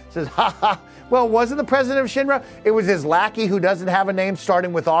on, says, ha ha, well, it wasn't the president of Shinra, it was his lackey who doesn't have a name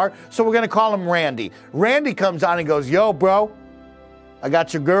starting with R, so we're gonna call him Randy. Randy comes on and goes, yo, bro, I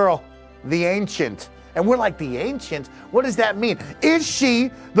got your girl, the Ancient. And we're like, the Ancient? What does that mean? Is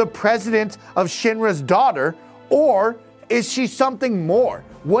she the president of Shinra's daughter, or is she something more?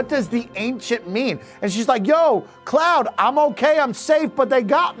 What does the Ancient mean? And she's like, yo, Cloud, I'm okay, I'm safe, but they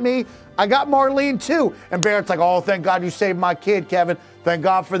got me. I got Marlene too. And Barrett's like, oh, thank God you saved my kid, Kevin. Thank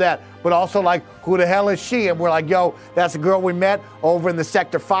God for that. But also like, who the hell is she? And we're like, yo, that's a girl we met over in the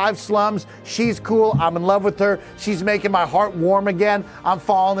Sector 5 slums. She's cool, I'm in love with her. She's making my heart warm again. I'm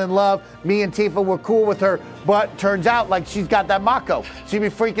falling in love. Me and Tifa were cool with her, but turns out like she's got that Mako. She be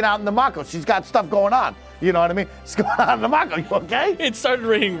freaking out in the Mako. She's got stuff going on. You know what I mean? It's going on in the Mako. You okay? It started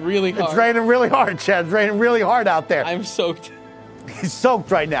raining really hard. It's raining really hard, Chad. It's raining really hard out there. I'm soaked. He's soaked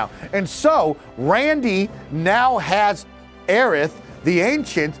right now. And so Randy now has Aerith, the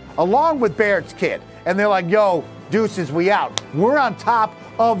Ancient, along with Barrett's kid. And they're like, yo, deuces, we out. We're on top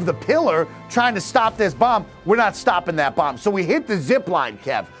of the pillar trying to stop this bomb. We're not stopping that bomb. So we hit the zip line,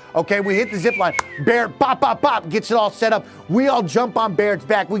 Kev. Okay, we hit the zip line. Barrett, bop, bop, bop, gets it all set up. We all jump on Barrett's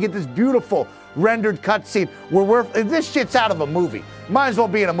back. We get this beautiful rendered cutscene where this shit's out of a movie. Might as well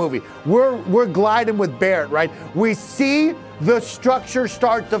be in a movie. We're gliding with Barrett, right? We see the structure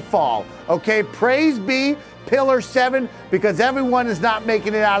start to fall. Okay, praise be Pillar 7, because everyone is not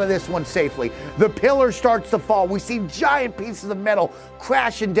making it out of this one safely. The pillar starts to fall. We see giant pieces of metal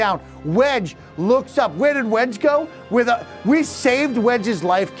crashing down. Wedge looks up. Where did Wedge go? We saved Wedge's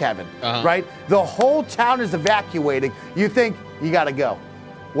life, Kevin, right? The whole town is evacuating. You think, you gotta go.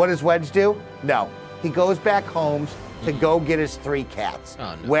 What does Wedge do? No, he goes back home to go get his 3 cats.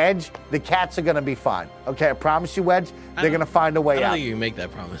 Oh, no. Wedge, the cats are gonna be fine. Okay, I promise you, Wedge, they're gonna find a way out. I don't think you can make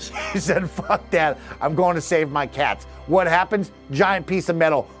that promise. He said, fuck that, I'm going to save my cats. What happens? Giant piece of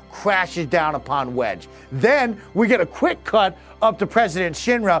metal crashes down upon Wedge. Then we get a quick cut up to President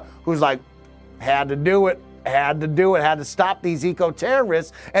Shinra, who's like, had to do it, had to stop these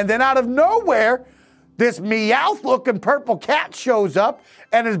eco-terrorists. And then out of nowhere, this Meowth-looking purple cat shows up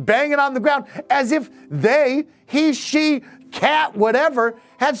and is banging on the ground as if they, he, she, cat, whatever,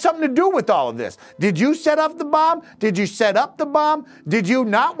 had something to do with all of this. Did you set up the bomb? Did you set up the bomb? Did you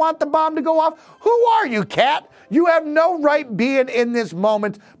not want the bomb to go off? Who are you, cat? You have no right being in this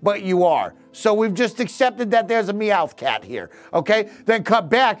moment, but you are. So we've just accepted that there's a Meowth cat here, okay? Then cut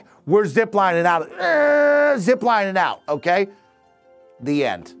back, we're ziplining out, okay? The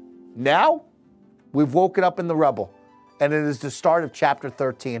end. Now, we've woken up in the rubble, and it is the start of chapter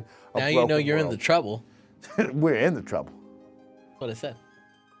 13 of Now you know Broken you're World. in the trouble. We're in the trouble. That's what I said.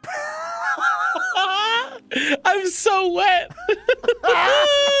 I'm so wet.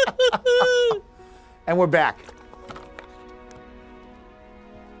 And we're back.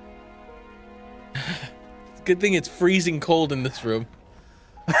 Good thing it's freezing cold in this room.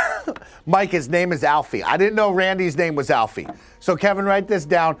 Mike, his name is Alfie. I didn't know Randy's name was Alfie. So Kevin, write this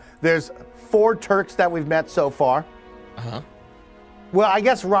down. There's 4 Turks that we've met so far. Well, I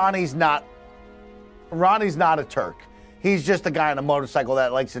guess Ronnie's not a Turk. He's just a guy on a motorcycle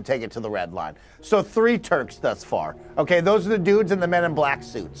that likes to take it to the red line. So 3 Turks thus far. Okay, those are the dudes and the men in black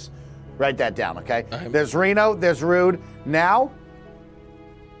suits. Write that down, okay? There's Reno, there's Rude. Now,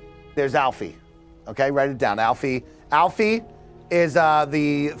 there's Alfie. Okay, write it down. Alfie is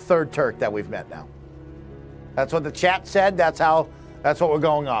the 3rd Turk that we've met now. That's what the chat said. That's what we're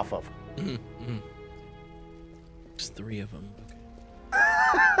going off of. There's 3 of them.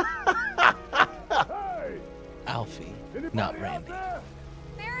 Alfie, not Randy.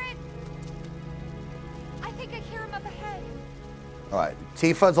 Barrett! I think I hear him up ahead. All right,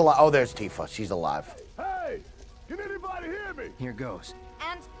 Tifa's alive. Oh, there's Tifa. She's alive. Hey, can anybody hear me? Here goes.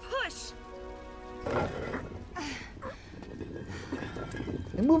 And push!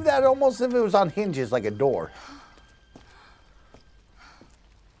 They moved that almost as if it was on hinges, like a door.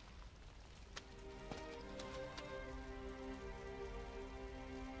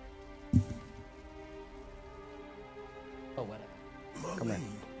 Oh, wet. Come here.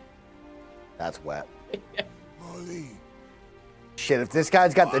 That's wet. Marlene. Shit, if this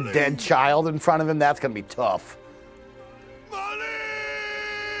guy's got the dead child in front of him, that's gonna be tough. Marlene!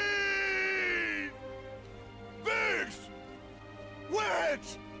 Biggs!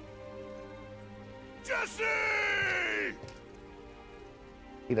 Wedge! Jesse!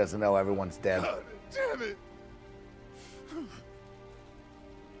 He doesn't know everyone's dead. God damn it!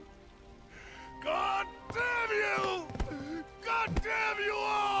 God damn you! God damn you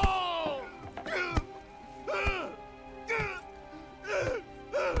all!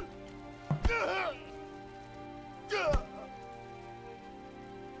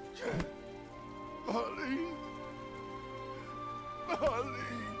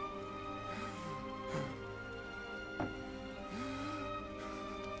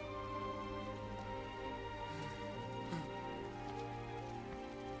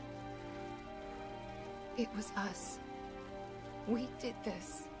 It was us. We did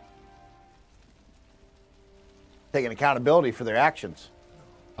this. Taking accountability for their actions.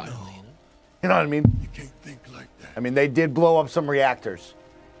 Finally. You know what I mean? You can't think like that. I mean, they did blow up some reactors.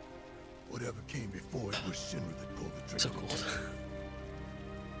 Whatever came before it was Shinra that pulled the trigger. So cool.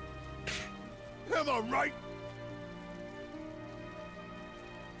 Am I right?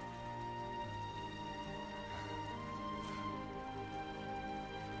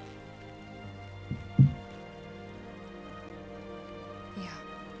 Yeah.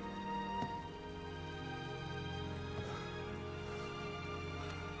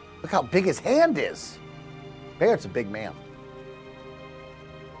 Look how big his hand is. Barrett's a big man.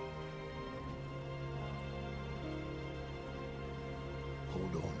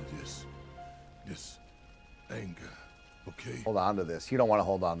 Hold on to this anger, okay? Hold on to this. You don't want to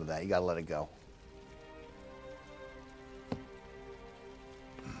hold on to that. You got to let it go.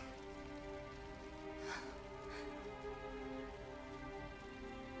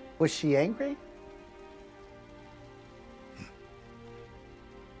 Was she angry?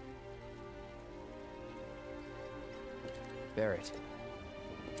 Barrett.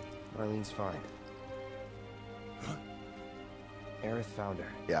 Marlene's fine. Aerith found her.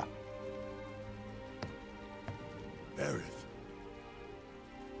 Yeah. Aerith.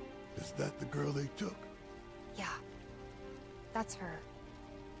 Is that the girl they took? Yeah. That's her.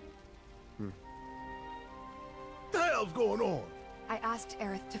 What the hell's going on? I asked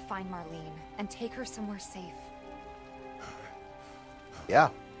Aerith to find Marlene and take her somewhere safe. Yeah.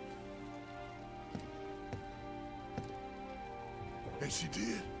 And she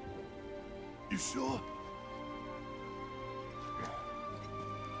did? You sure?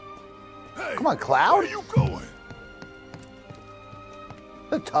 Hey, Come on, Cloud. where are you going?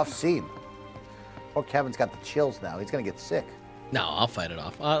 A tough scene. Poor Kevin's got the chills now. He's going to get sick. No, I'll fight it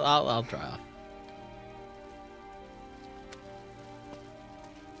off. I'll try off.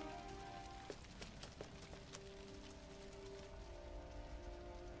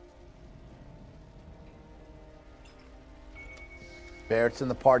 Barrett's in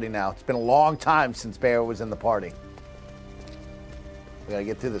the party now. It's been a long time since Barrett was in the party. We gotta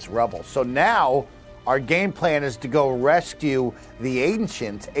get through this rubble. So now, our game plan is to go rescue the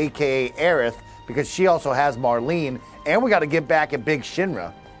Ancient, aka Aerith, because she also has Marlene, and we gotta get back at Big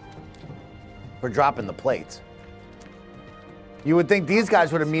Shinra for dropping the plates. You would think these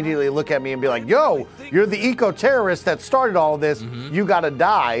guys would immediately look at me and be like, yo, you're the eco-terrorist that started all of this, you gotta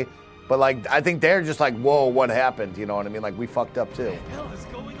die. But like, I think they're just like, whoa, what happened? You know what I mean? Like, we fucked up too. What the hell is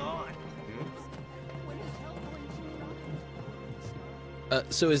going on?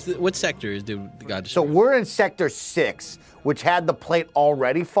 What sector is the god? So we're in Sector 6, which had the plate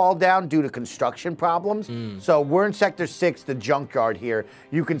already fall down due to construction problems. So we're in Sector 6, the junkyard here.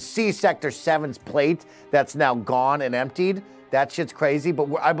 You can see Sector 7's plate that's now gone and emptied. That shit's crazy, but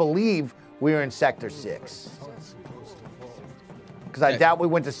I believe we're in Sector 6. Because I doubt we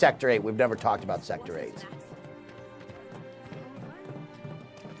went to Sector 8. We've never talked about Sector 8.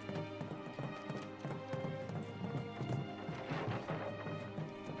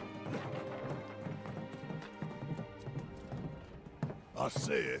 I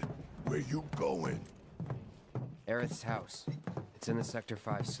said, where you going? Aerith's house. It's in the Sector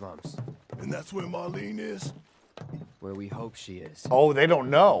 5 slums. And that's where Marlene is? Where we hope she is. Oh, they don't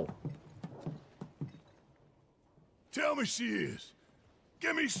know. Tell me she is.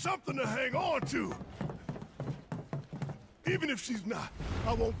 Give me something to hang on to. Even if she's not,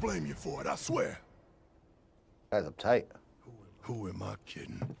 I won't blame you for it, I swear. Guy's uptight. Who am I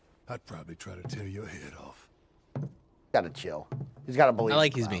kidding? I'd probably try to tear your head off. Gotta chill. He's gotta believe. I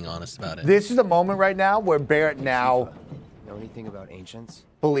like he's being honest about it. This is the moment right now where Barrett now Know anything about ancients?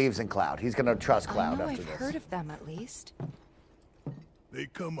 believes in Cloud. He's gonna trust Cloud I know after I've this. heard of them at least. They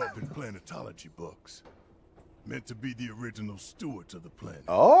come up in planetology books. Meant to be the original stewards of the planet.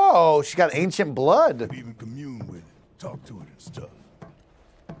 Oh, she got ancient blood. Even commune with it, talk to it and stuff.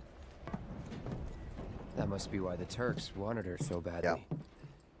 That must be why the Turks wanted her so badly.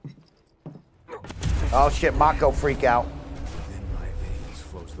 Oh shit, Mako freak out. Within my veins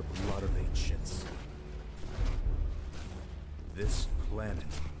flows the blood of ancients. This planet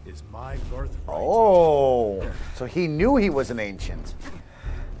is my birthright. Oh, so he knew he was an ancient.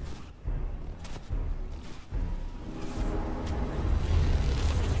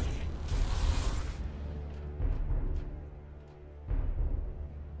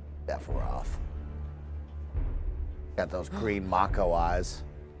 Sephiroth. Got those green Mako eyes.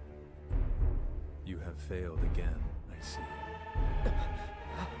 You have failed again, I see.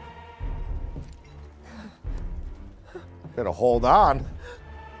 Gotta hold on.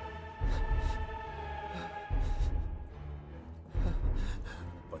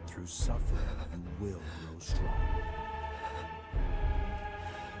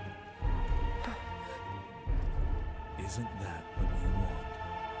 Isn't that what you want?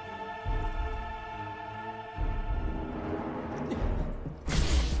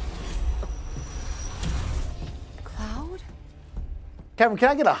 Cloud? Kevin, can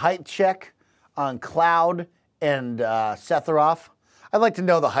I get a height check on Cloud and Sephiroth? I'd like to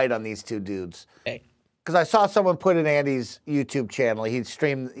know the height on these two dudes. Hey. Because I saw someone put in Andy's YouTube channel. He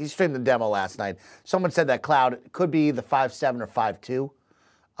streamed the demo last night. Someone said that Cloud could be either 5'7" or 5'2".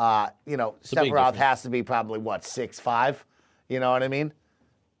 You know, Sephiroth has to be probably, what, 6'5"? You know what I mean?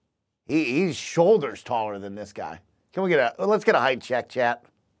 He's shoulders taller than this guy. Can we let's get a height check, chat.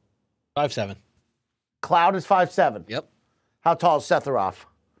 5'7". Cloud is 5'7". Yep. How tall is Sephiroth?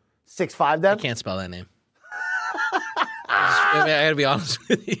 6'5" then? I can't spell that name. I gotta be honest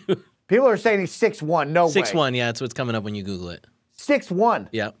with you. People are saying he's 6'1". No way. 6'1", yeah, that's what's coming up when you Google it. 6'1".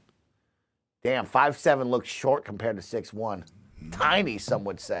 Yep. Damn, 5'7" looks short compared to 6'1". Tiny, some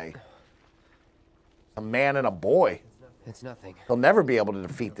would say. A man and a boy. It's nothing. They'll never be able to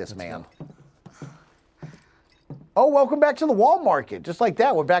defeat this man. Oh, welcome back to the wall market. Just like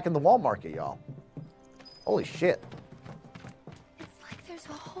that, we're back in the wall market, y'all. Holy shit. It's like there's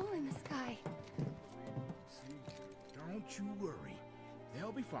a hole in the sky. Don't you worry.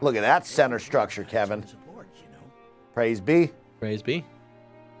 They'll be fine. Look at that center structure, Kevin. Praise be. Praise be.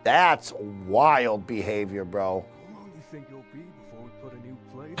 That's wild behavior, bro. How long do you think it'll be before we put a new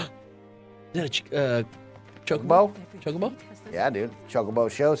plate? Is that a Chocobo? Chocobo? Yeah, dude. Chocobo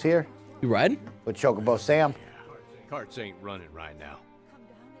shows here You riding? with Chocobo Sam. Carts ain't running right now.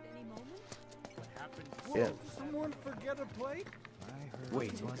 Yeah. Someone forget a plate?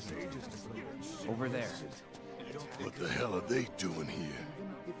 Wait. Over there. What the hell are they doing here?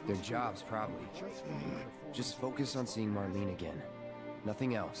 Their jobs, probably. Just focus on seeing Marlene again.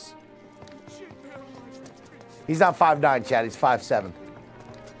 Nothing else. He's not 5'9", Chad. He's 5'7".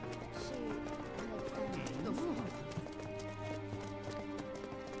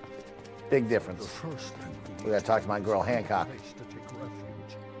 Big difference. We gotta talk to my girl Hancock.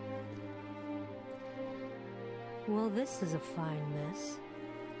 Well, this is a fine mess.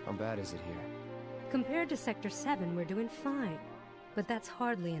 How bad is it here? Compared to Sector 7, we're doing fine. But that's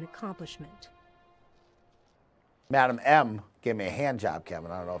hardly an accomplishment. Madam M gave me a hand job,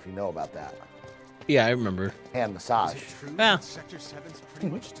 Kevin. I don't know if you know about that. Yeah, I remember. Hand massage. Yeah. Sector 7's pretty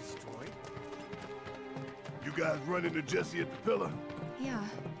much destroyed. You guys run into Jesse at the pillar? Yeah.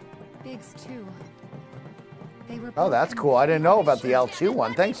 Biggs, too. They were Oh, that's cool. I didn't know about the L2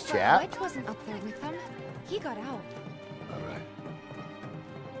 one. Thanks, chat. Wedge wasn't up there with them. He got out. All right.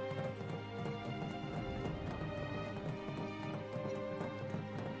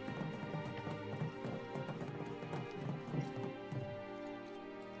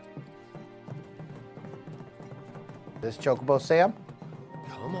 This Chocobo Sam?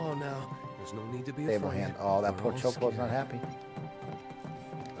 Come on now. There's no need to be Table afraid. hand. Oh, that poor We're all Chocobo's not scared. happy.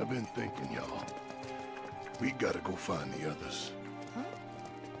 I've been thinking, y'all. We gotta go find the others. Huh?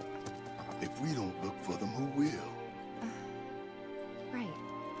 If we don't look for them, who will? Right.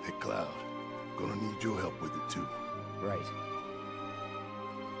 Hey, Cloud. Gonna need your help with it, too. Right.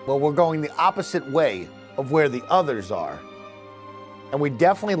 Well, we're going the opposite way of where the others are. And we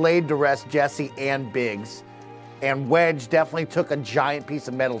definitely laid to rest Jesse and Biggs. And Wedge definitely took a giant piece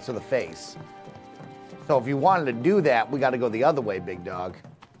of metal to the face. So if you wanted to do that, we got to go the other way, big dog.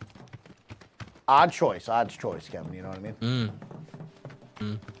 Odds choice, Kevin. You know what I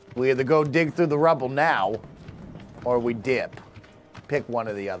mean? We either go dig through the rubble now, or we dip. Pick one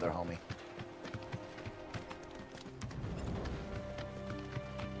or the other, homie.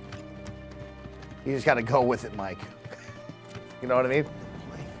 You just got to go with it, Mike. You know what I mean?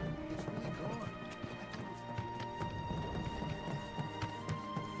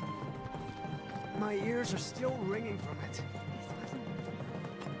 My ears are still ringing from it.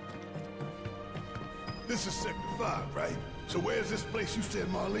 This is Sector 5, right? So where's this place you said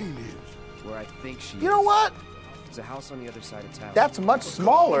Marlene is? Where I think she is. You know what? It's a house on the other side of town. That's much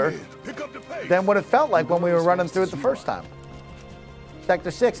smaller Pick up the pace. than what it felt like when we were running through it the first time.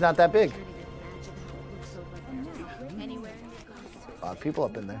 Sector 6, not that big. A lot of people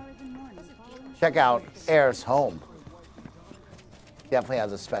up in there. Check out Air's home. Definitely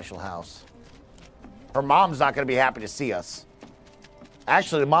has a special house. Her mom's not going to be happy to see us.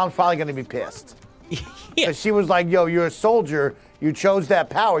 Actually, the mom's probably going to be pissed. Yeah. She was like, yo, you're a soldier. You chose that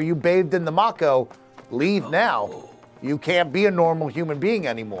power. You bathed in the Mako. Leave now. You can't be a normal human being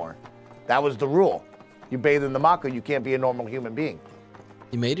anymore. That was the rule. You bathe in the Mako, you can't be a normal human being.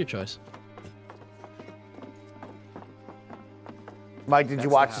 You made your choice. Mike, did you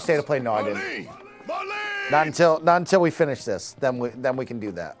watch the State of Play? No, I didn't. Marlene! Marlene! Not until we finish this. Then we can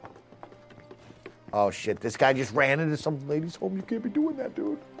do that. Oh, shit. This guy just ran into some lady's home. You can't be doing that,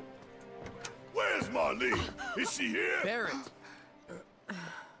 dude. Where's Marlene? Is she here? Barrett.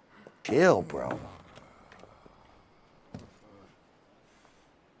 Chill, bro.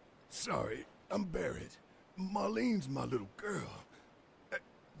 Sorry, I'm Barrett. Marlene's my little girl.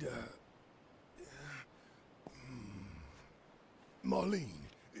 Marlene,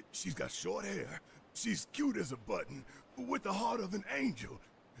 she's got short hair. She's cute as a button, with the heart of an angel.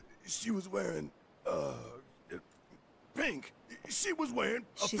 She was wearing, pink. She was wearing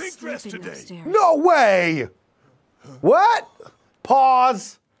a pink dress today. Upstairs. No way! What?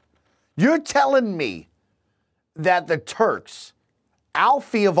 Pause. You're telling me that the Turks,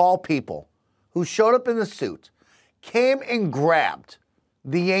 Alfie of all people, who showed up in the suit, came and grabbed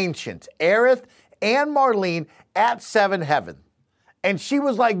the Ancient, Aerith, and Marlene at Seven Heaven. And she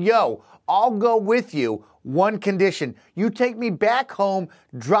was like, yo, I'll go with you. One condition. You take me back home,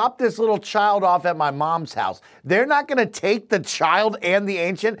 drop this little child off at my mom's house. They're not going to take the child and the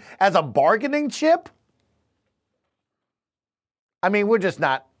Ancient as a bargaining chip? I mean, we're just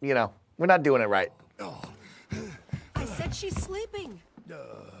not, you know, we're not doing it right. I said she's sleeping.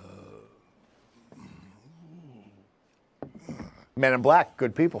 Men in Black,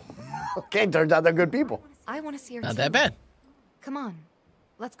 good people. Okay, turns out they're good people. I want to see her Not too. that bad. Come on.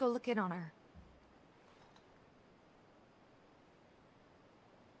 Let's go look in on her.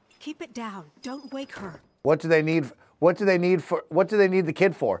 Keep it down. Don't wake her. What do they need? What do they need the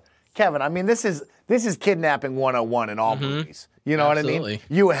kid for? Kevin, I mean, this is kidnapping 101 in all movies. You know what I mean? Absolutely.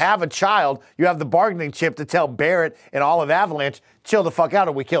 You have a child, you have the bargaining chip to tell Barrett and all of Avalanche, chill the fuck out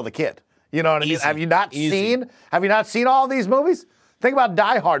or we kill the kid. You know what I mean? Easy. Have you not seen all these movies? Think about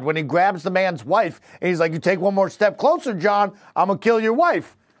Die Hard when he grabs the man's wife and he's like, you take one more step closer, John, I'm gonna kill your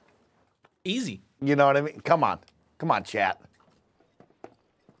wife. Easy. You know what I mean? Come on, chat.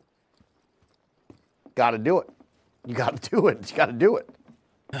 Gotta do it. You gotta do it. You gotta do it.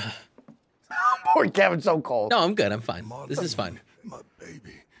 Poor Kevin's so cold. No, I'm good. I'm fine. This is fine. My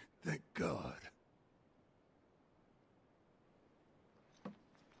baby. Thank God.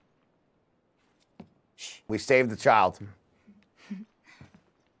 We saved the child.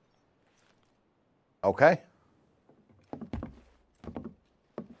 Okay.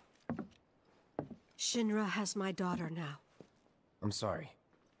 Shinra has my daughter now. I'm sorry.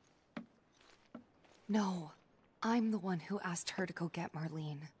 No, I'm the one who asked her to go get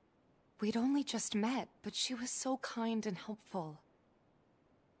Marlene. We'd only just met, but she was so kind and helpful.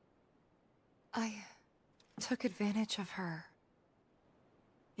 I took advantage of her.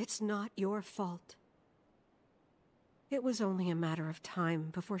 It's not your fault. It was only a matter of time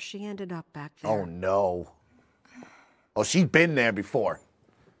before she ended up back there. Oh, no. Oh, she's been there before.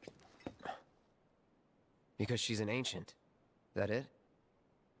 Because she's an ancient. Is that it?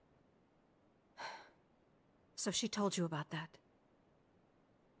 So she told you about that.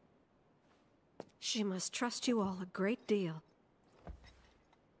 She must trust you all a great deal.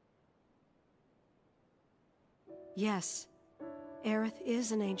 Yes, Aerith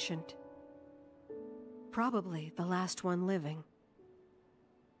is an ancient. Probably the last one living.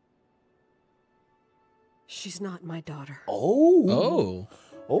 She's not my daughter. Oh.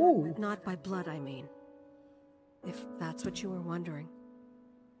 Not by blood, I mean. If that's what you were wondering.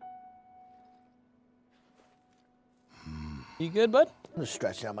 You good, bud? I'm just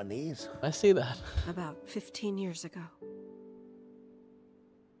stretching out my knees. I see that. About 15 years ago.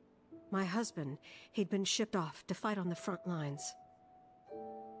 My husband, he'd been shipped off to fight on the front lines.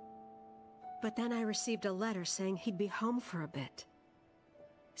 But then I received a letter saying he'd be home for a bit.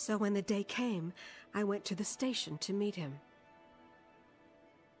 So when the day came, I went to the station to meet him.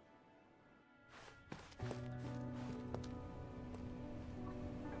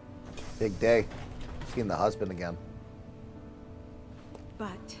 Big day. Seeing the husband again.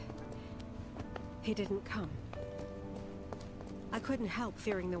 But he didn't come. I couldn't help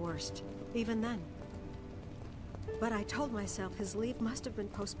fearing the worst, even then. But I told myself his leave must have been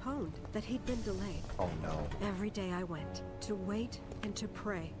postponed, that he'd been delayed. Oh no. Every day I went, to wait and to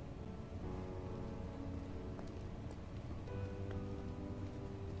pray.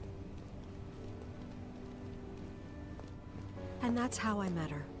 And that's how I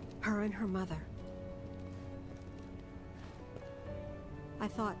met her and her mother. I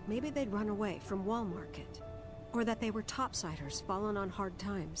thought maybe they'd run away from Wall Market, or that they were topsiders fallen on hard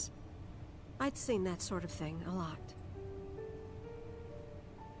times. I'd seen that sort of thing a lot.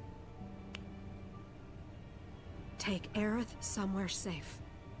 Take Aerith somewhere safe.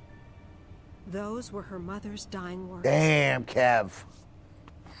 Those were her mother's dying words. Damn, Kev.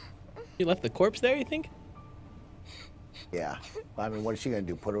 You left the corpse there, you think? Yeah. I mean, what is she gonna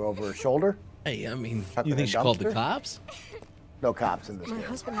do? Put her over her shoulder? Hey, I mean, you think she called the cops? No cops in this My game.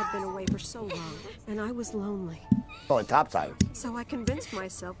 husband had been away for so long, and I was lonely. Only topside. So I convinced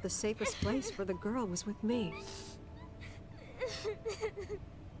myself the safest place for the girl was with me.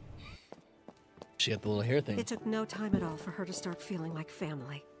 She had the little hair thing. It took no time at all for her to start feeling like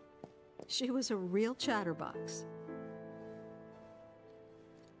family. She was a real chatterbox.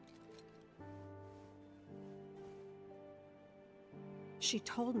 She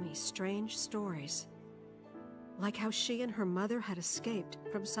told me strange stories. Like how she and her mother had escaped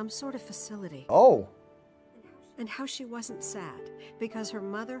from some sort of facility. Oh. And how she wasn't sad because her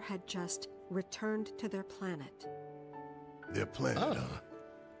mother had just returned to their planet. Their planet, huh?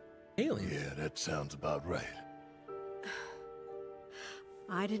 Alien. Yeah, that sounds about right.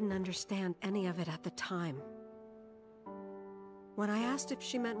 I didn't understand any of it at the time. When I asked if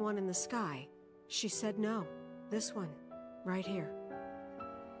she meant one in the sky, she said no. This one, right here.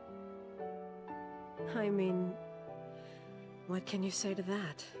 I mean, what can you say to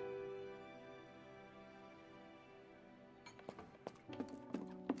that?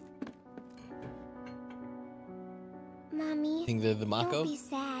 Mommy, Think they're the Mako? don't be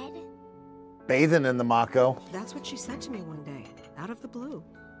sad. Bathing in the Mako. That's what she said to me one day, out of the blue.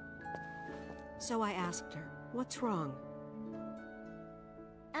 So I asked her, what's wrong?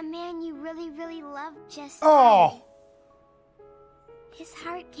 A man you really, really loved just Oh! died. His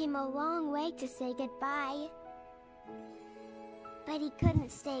heart came a long way to say goodbye. But he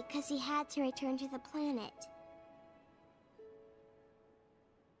couldn't stay because he had to return to the planet.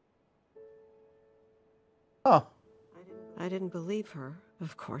 Huh. I didn't believe her,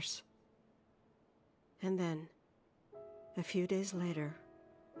 of course. And then, a few days later,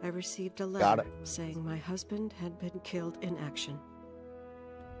 I received a letter saying my husband had been killed in action.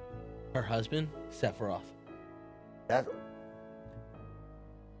 Her husband set her off. That.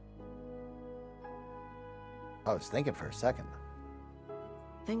 I was thinking for a second.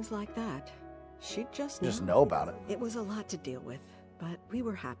 Things like that. She'd just know about it. It was a lot to deal with, but we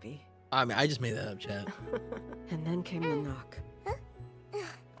were happy. I mean, I just made that up, Chad. And then came the knock.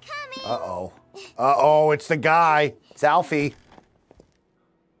 Uh-oh. Uh-oh, it's the guy. It's Alfie.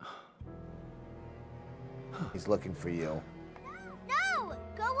 He's looking for you. No!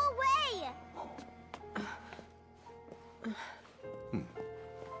 Go away!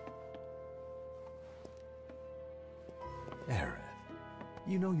 Aerith,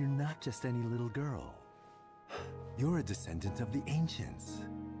 you know you're not just any little girl. You're a descendant of the ancients.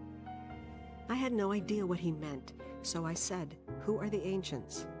 I had no idea what he meant, so I said, "Who are the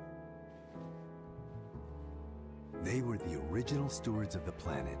ancients?" They were the original stewards of the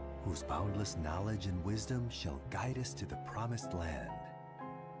planet, whose boundless knowledge and wisdom shall guide us to the promised land.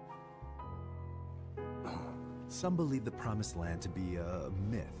 Some believe the promised land to be a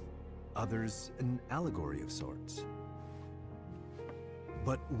myth, others an allegory of sorts.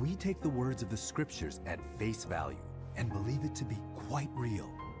 But we take the words of the scriptures at face value and believe it to be quite real.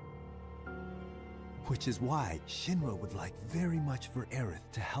 Which is why Shinra would like very much for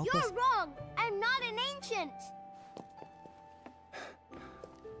Aerith to help us. You're wrong! I'm not an ancient!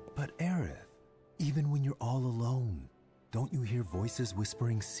 But Aerith, even when you're all alone, don't you hear voices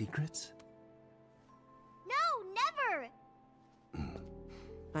whispering secrets? No, never!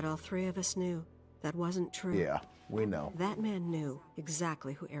 But all three of us knew that wasn't true. Yeah, we know. That man knew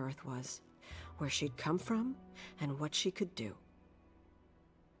exactly who Aerith was, where she'd come from, and what she could do.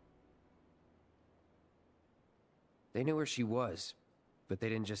 They knew where she was, but they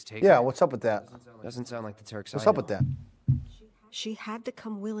didn't just take her. Yeah, what's up with that? Doesn't sound like the Turks. What's up with that? She had to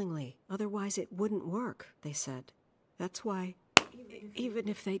come willingly, otherwise it wouldn't work, they said. That's why, even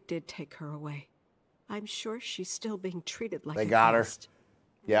if they did take her away, I'm sure she's still being treated like They a got her. guest.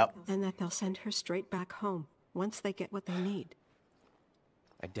 Yep. And that they'll send her straight back home once they get what they need.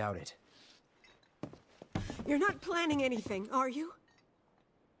 I doubt it. You're not planning anything, are you?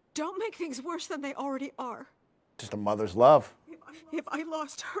 Don't make things worse than they already are. Just a mother's love. If I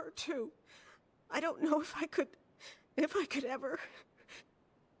lost her too, I don't know if I could ever.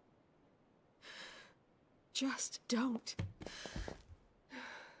 Just don't.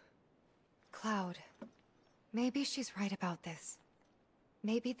 Cloud, maybe she's right about this.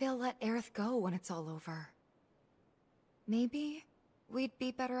 Maybe they'll let Aerith go when it's all over. Maybe we'd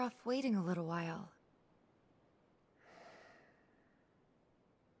be better off waiting a little while.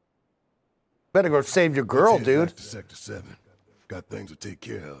 Better go save your girl, Let's head dude. back to Sector 7. Got things to take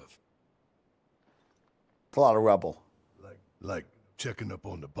care of. It's a lot of rubble. Like checking up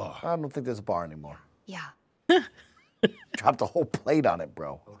on the bar. I don't think there's a bar anymore. Yeah. Dropped a whole plate on it,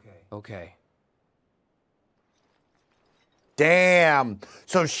 bro. Okay. Damn.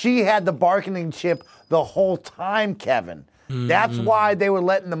 So she had the bargaining chip the whole time, Kevin. That's why they were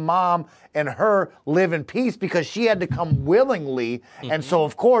letting the mom and her live in peace, because she had to come willingly. And so,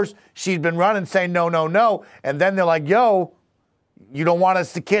 of course, she'd been running saying, no, no, no. And then they're like, yo, you don't want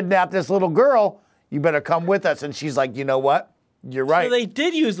us to kidnap this little girl. You better come with us. And she's like, you know what? You're right. So they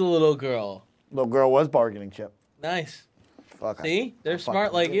did use the little girl. Little girl was bargaining chip. Nice. Fuck. See? They're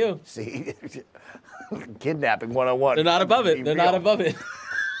smart like you. See? Kidnapping 101. They're not above it. They're not above it.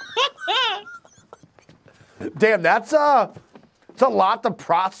 Damn, it's a lot to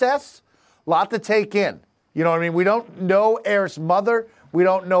process, a lot to take in. You know what I mean? We don't know Aerith's mother. We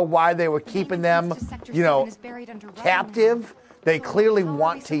don't know why they were keeping them, you know, captive. They clearly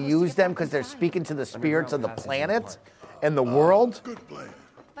want to use them because they're speaking to the spirits of the planet and the world.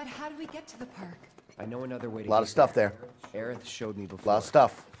 But how do we get to the park? I know another way to A lot of stuff there. Aerith showed me before. A lot of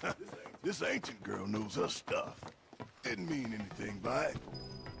stuff. This ancient girl knows her stuff. Didn't mean anything by it.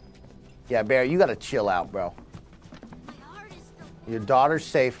 Yeah, Barry, you got to chill out, bro. Your daughter's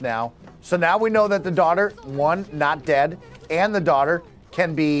safe now. So now we know that the daughter, one, not dead, and the daughter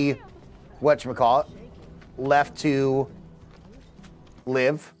can be, whatchamacallit, left to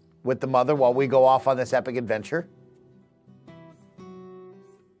live with the mother while we go off on this epic adventure.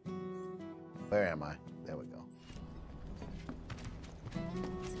 Where am I? There we go.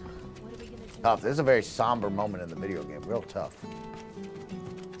 Tough. This is a very somber moment in the video game. Real tough.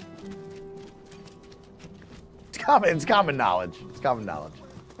 It's common knowledge. It's common knowledge.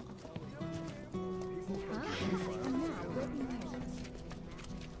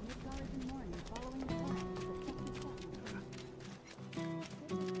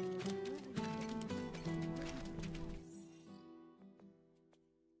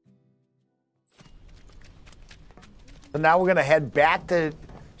 So now we're going to head back to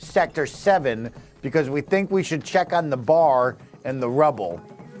Sector 7 because we think we should check on the bar and the rubble.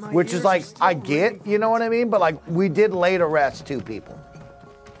 Which is like, I get, you know what I mean? But like, we did late arrest 2 people.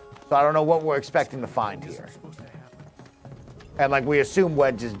 So I don't know what we're expecting to find here. And like, we assume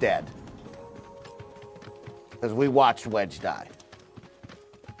Wedge is dead. Because we watched Wedge die.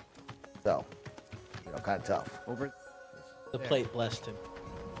 So, you know, kind of tough. The plate blessed him.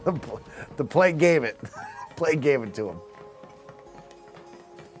 The plate gave it. Plate gave it to him.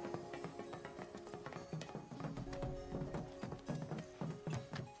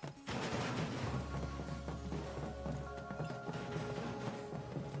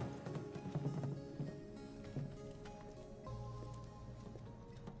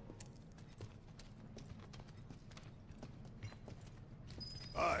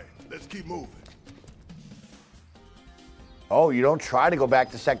 Let's keep moving. Oh, you don't try to go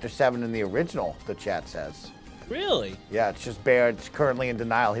back to Sector 7 in the original, the chat says. Really? Yeah, it's just Barrett's currently in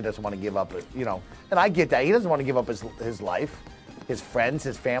denial. He doesn't want to give up, you know. And I get that. He doesn't want to give up his life, his friends,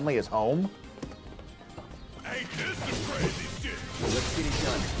 his family, his home. Ain't this some crazy shit? Let's get it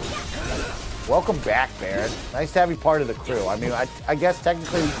done. Welcome back, Barrett. Nice to have you part of the crew. I mean, I guess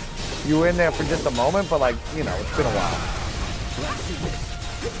technically you were in there for just a moment, but like, you know, it's been a while.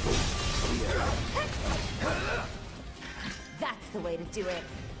 That's the way to do it.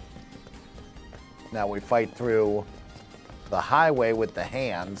 Now we fight through the highway with the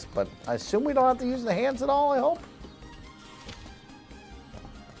hands, but I assume we don't have to use the hands at all, I hope.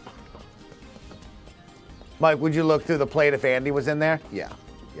 Mike, would you look through the plate if Andy was in there? Yeah.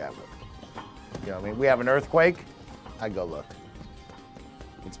 Yeah, I would. You know what I mean? We have an earthquake. I'd go look.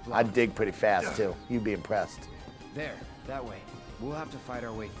 I'd dig pretty fast, too. You'd be impressed. There, that way. We'll have to fight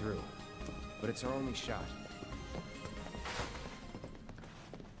our way through. But it's our only shot.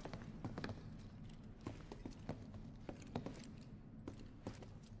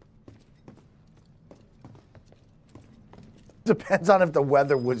 Depends on if the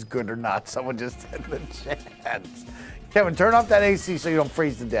weather was good or not. Someone just said in the chat. Kevin, turn off that AC so you don't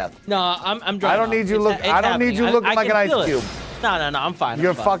freeze to death. No, I'm drying I don't need you look. I don't need you looking like an ice cube. No, I'm fine.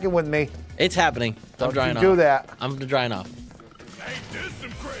 You're fucking with me. It's happening. I'm drying off. Do that. I'm drying off. Ain't this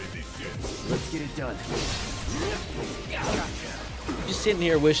some crazy shit? Let's get it done. Just sitting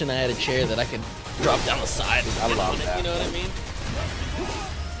here wishing I had a chair that I could drop down the side. I love that. You know what I mean?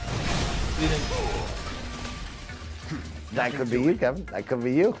 That could be you, Kevin. That could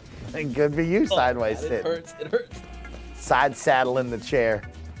be you. It could be you sideways sitting. It hurts. It hurts. Side saddle in the chair.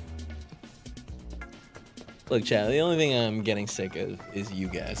 Look, Chad, the only thing I'm getting sick of is you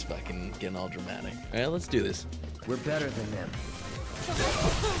guys fucking getting all dramatic. All right, let's do this. We're better than them.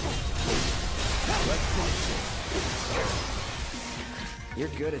 You're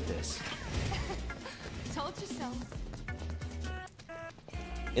good at this. Told you so.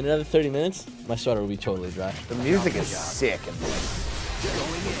 In another 30 minutes, my sweater will be totally dry. The music is sick.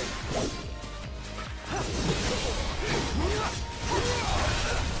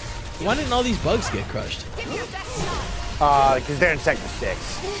 Why didn't all these bugs get crushed? Because they're in Sector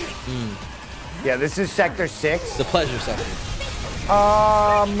 6. Yeah, this is Sector 6. The pleasure sector.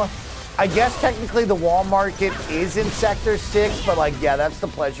 I guess technically the wall market is in Sector 6, but like, yeah, that's the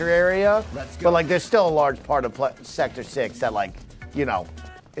pleasure area. But like, there's still a large part of Sector 6 that like, you know,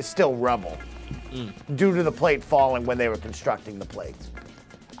 is still rubble due to the plate falling when they were constructing the plates.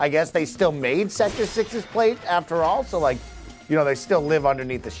 I guess they still made Sector 6's plate after all, so like, you know, they still live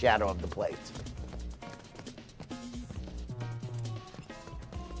underneath the shadow of the plates.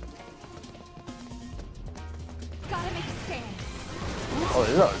 Gotta make a stand.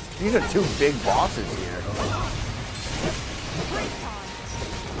 Oh, these are two big bosses here.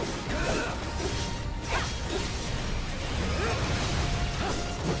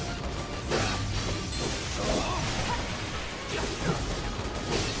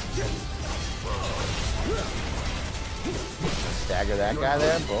 Stagger that guy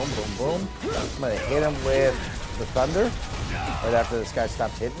there. Boom, boom, boom. I'm gonna hit him with the thunder right after this guy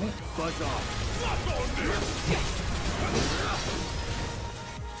stops hitting me.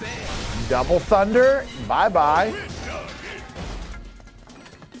 Double thunder. Bye-bye.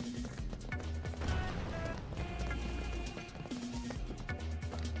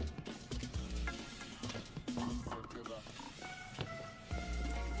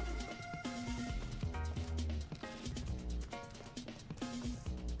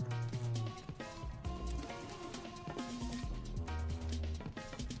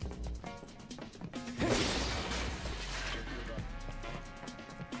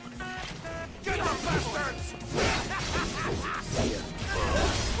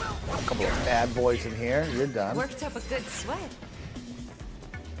 A couple of bad boys in here. You're done. Worked up a good sweat.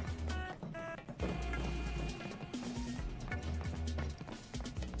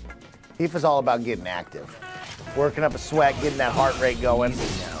 FIFA's all about getting active. Working up a sweat, getting that heart rate going.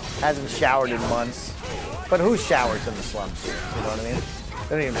 Hasn't showered in months. But who showers in the slums here? You know what I mean?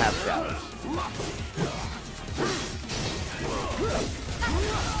 They don't even have showers.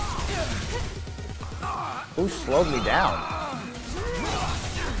 Who slowed me down?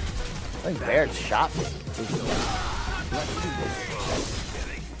 I think Barrett shot me.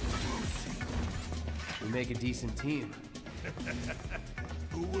 We make a decent team.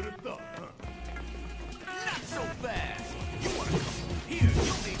 Who would have thought, huh? Not so fast. You want to come here?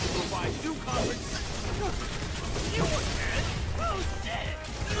 You'll need to provide due compensation. You were dead. Who's dead?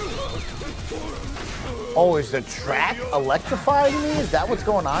 Oh, is the track electrifying me? Is that what's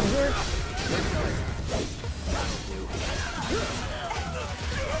going on here?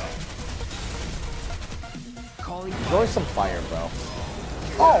 Enjoy some fire, bro.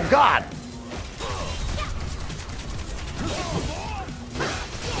 Oh, God!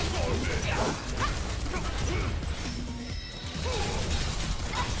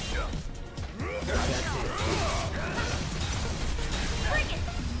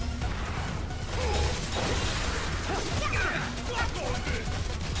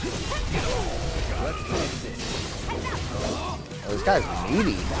 Oh, this guy's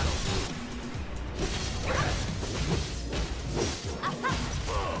meaty.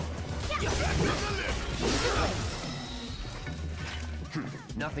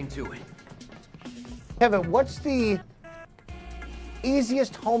 Nothing to it. Kevin, what's the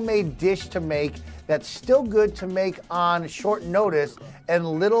easiest homemade dish to make that's still good to make on short notice and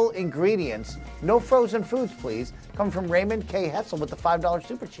little ingredients? No frozen foods, please. Come from Raymond K. Hessel with the $5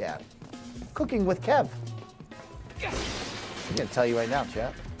 super chat. Cooking with Kev. I'm gonna tell you right now,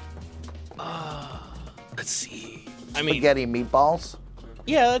 chat. Let's see. Spaghetti meatballs.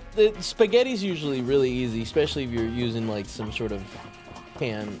 Yeah, the spaghetti's usually really easy, especially if you're using like some sort of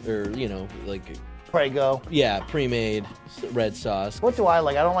pan or, you know, like Prego. Yeah, pre-made red sauce. What do I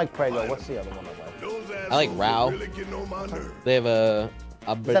like? I don't like Prego. What's the other one I like? I like Rao. They have a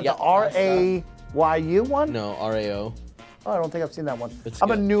Is that the R-A-Y-U one? No, R-A-O. Oh, I don't think I've seen that one.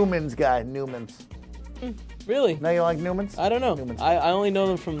 I'm a Newman's guy. Newman's. Really? Now you like Newman's? I don't know. I only know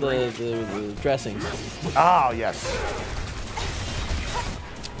them from the dressings. Oh, yes.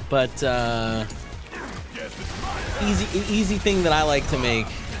 But easy thing that I like to make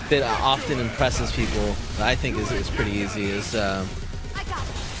that often impresses people, that I think is pretty easy, is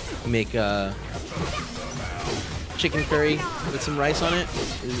make chicken curry with some rice on it.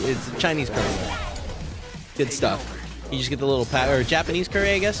 It's Chinese curry. Good stuff. You just get the little pack, or Japanese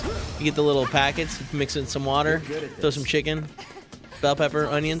curry, I guess. You get the little packets, mix it in some water, throw some chicken, bell pepper,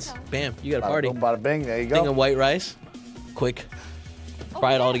 onions. Bam, you got a party. Bada boom, bada bing. There you go. Thing of white rice. Quick.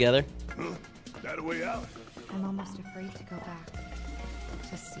 Fry it all together. That a way out? I'm almost afraid to go back.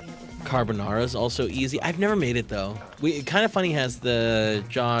 To see it with my Carbonara is also easy. I've never made it though. Kind of Funny has the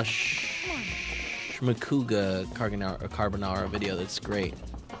Josh Makuga carbonara video that's great.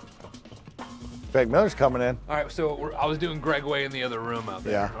 Greg Miller's coming in. All right, so I was doing Greg Way in the other room out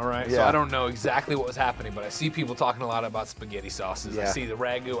there. Yeah. All right. Yeah. So I don't know exactly what was happening, but I see people talking a lot about spaghetti sauces. Yeah. I see the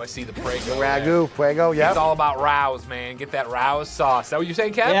ragu. I see the prego. The ragu, fuego, yeah. It's all about Rouse, man. Get that Rouse sauce. Is that what you're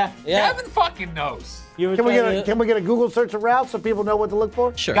saying, Kevin? Yeah. Kevin fucking knows. Can we get a Google search of routes so people know what to look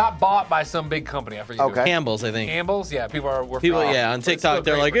for? Sure. Got bought by some big company. I forget. Okay. Campbell's, I think. Campbell's, yeah. People are. Yeah, on TikTok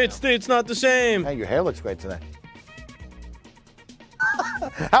they're like, it's not the same. Hey, your hair looks great today.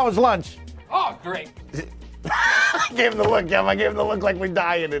 How was lunch? Oh, great. I gave him the look, Kevin. I gave him the look like we're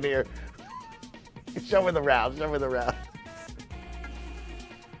dying in here. Show me the route. Show me the route.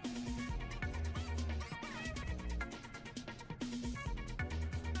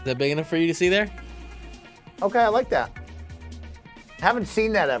 Is that big enough for you to see there? Okay, I like that. Haven't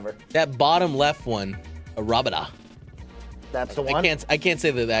seen that ever. That bottom left one, a rabada. That's the one? I can't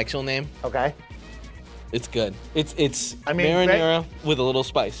say the actual name. Okay. It's good. It's I mean, marinara with a little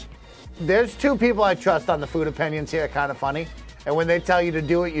spice. There's two people I trust on the food opinions here, Kind of Funny. And when they tell you to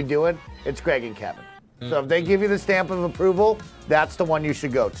do it, you do it. It's Greg and Kevin. So if they give you the stamp of approval, that's the one you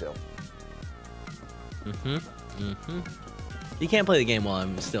should go to. You can't play the game while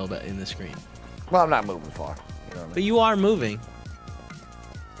I'm still in the screen. Well, I'm not moving far. You know what I mean? But you are moving.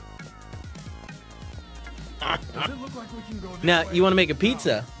 Now, you want to make a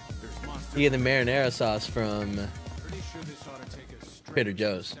pizza? You get the marinara sauce from Trader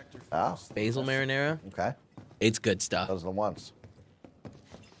Joe's. Oh. Basil marinara. Okay. It's good stuff. Those are the ones.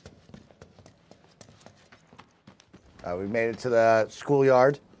 We made it to the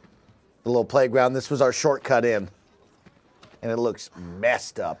schoolyard, the little playground. This was our shortcut in. And it looks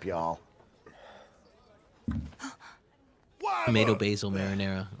messed up, y'all. Tomato basil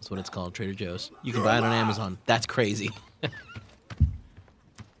marinara. That's what it's called, Trader Joe's. You can buy it on Amazon. That's crazy.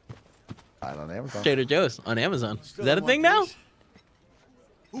 Buy it on Amazon. Trader Joe's on Amazon. Is that a thing now?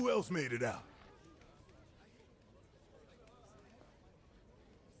 Who else made it out?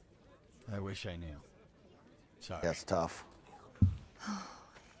 I wish I knew. Sorry. That's tough.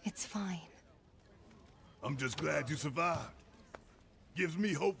 It's fine. I'm just glad you survived. Gives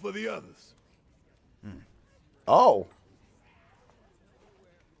me hope for the others. Oh.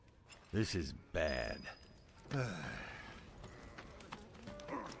 This is bad.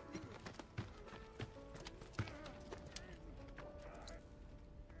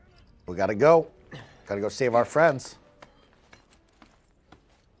 We gotta go. Gotta go save our friends.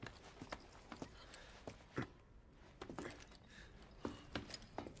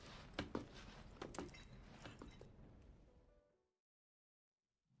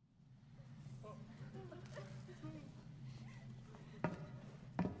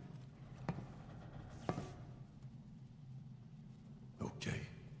 Okay.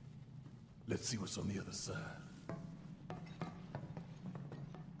 Let's see what's on the other side.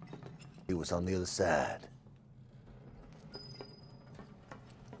 He was on the other side.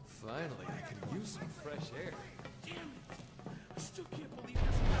 Finally, I could use some fresh air. Damn it! I still can't believe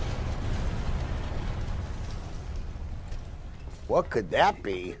this. What could that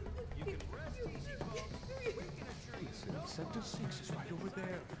be? Sector 6 is right over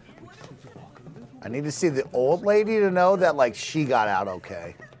there. We just need to walk a little. I need to see the old lady to know that, like, she got out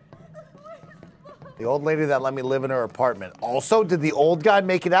okay. The old lady that let me live in her apartment. Also, did the old guy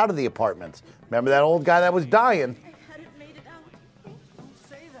make it out of the apartment? Remember that old guy that was dying?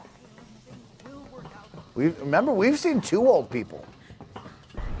 We've seen two old people.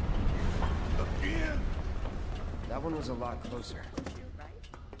 That one was a lot closer.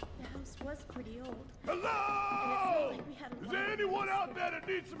 The house was pretty old. Hello! Is there anyone out there that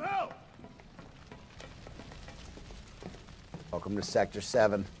needs some help? Welcome to Sector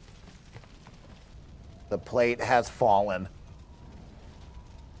 7. The plate has fallen.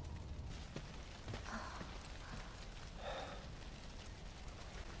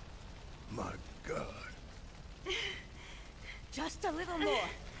 My God. Just a little more.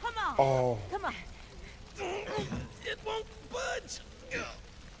 Come on. Oh. Come on. It won't budge.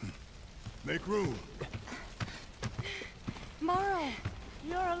 Make room. Morrow,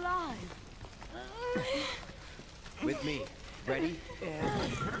 you're alive. With me. Ready?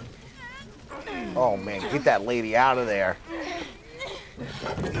 Oh, man, get that lady out of there.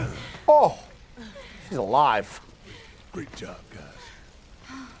 Oh, she's alive. Great job, guys.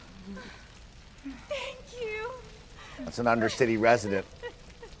 Thank you. That's an Undercity resident.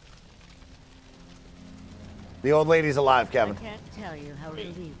 The old lady's alive, Kevin. I can't tell you how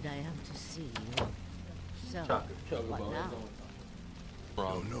relieved I am to see you. So, what now?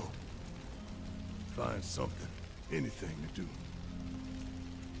 Don't know. Find something, anything to do.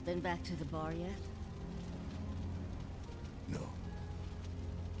 Been back to the bar yet? No.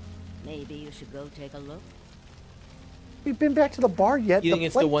 Maybe you should go take a look. We've been back to the bar yet? You think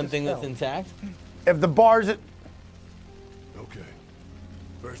it's the one thing that's intact? If the bar's Okay.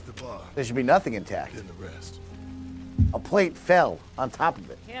 First the bar. there should be nothing intact. Then the rest. A plate fell on top of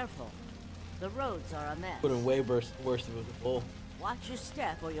it. Careful. The roads are a mess. Would have way worse if it was a bull. Watch your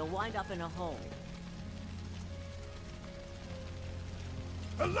step or you'll wind up in a hole.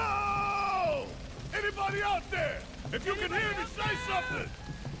 Hello! Anybody out there? If you can hear me, say something!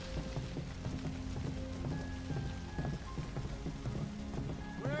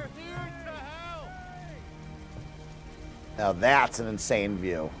 We're here to help! Now that's an insane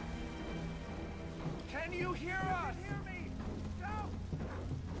view. Can you hear us?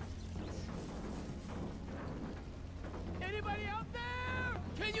 Anybody out there?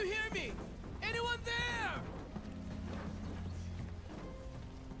 Can you hear me? Anyone there?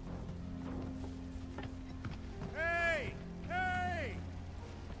 Hey! Hey!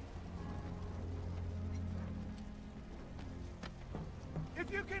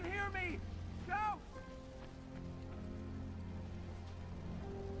 If you can hear me, shout!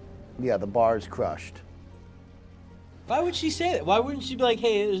 Yeah, the bar's crushed. Why would she say that? Why wouldn't she be like,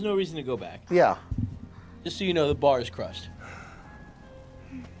 hey, there's no reason to go back? Yeah. Just so you know, the bar is crushed.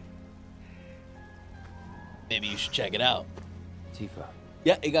 Maybe you should check it out. Tifa.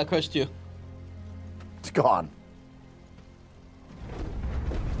 Yeah, it got crushed too. It's gone.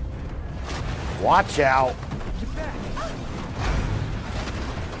 Watch out.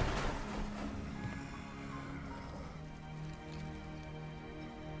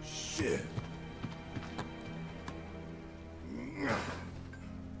 Shit.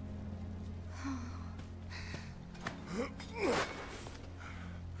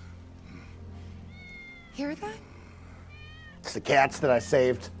 Hear that? It's the cats that I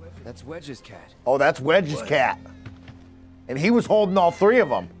saved. That's Wedge's cat. Oh, that's Wedge's cat. And he was holding all three of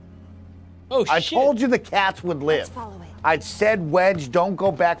them. Oh, I shit. told you the cats would live. Follow it. I said, Wedge, don't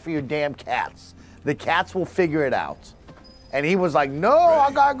go back for your damn cats. The cats will figure it out. And he was like, no, I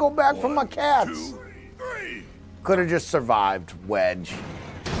gotta go back for my cats. Could have just survived, Wedge.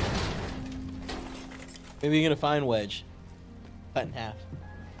 Maybe you're gonna find Wedge. Cut in half.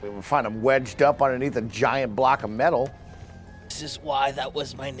 We will find him wedged up underneath a giant block of metal. This is why that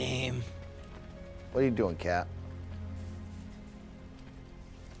was my name. What are you doing, cat?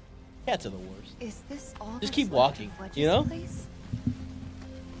 Cats are the worst. Is this all? Just keep walking, you know?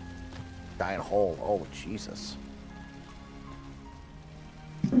 Giant hole. Oh, Jesus.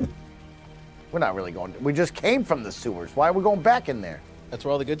 We're not really going. We just came from the sewers. Why are we going back in there? That's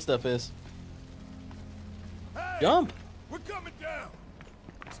where all the good stuff is. Jump. We're coming down.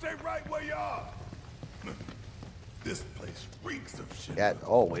 Stay right where you are. This place reeks of shit. Yeah.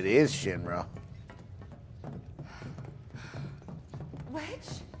 Oh, it is Shinra. Wedge?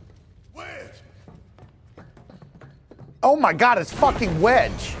 Wedge! Oh my God, it's fucking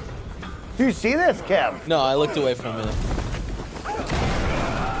Wedge. Do you see this, Kev? No, I looked away from it.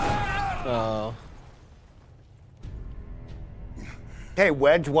 Oh. Hey,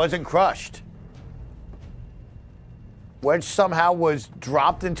 Wedge wasn't crushed. Wedge somehow was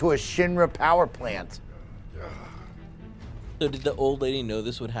dropped into a Shinra power plant. So did the old lady know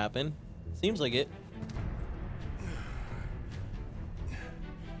this would happen? Seems like it.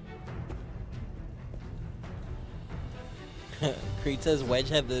 Creed says Wedge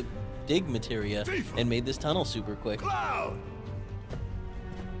had the dig materia and made this tunnel super quick. Cloud!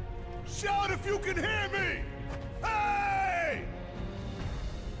 Shout if you can hear me! Hey!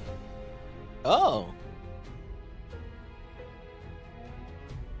 Oh.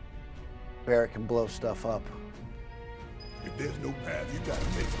 Barrett can blow stuff up. If there's no path, you gotta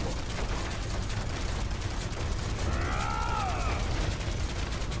make one.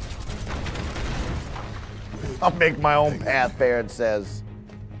 I'll make my own path, Barrett says.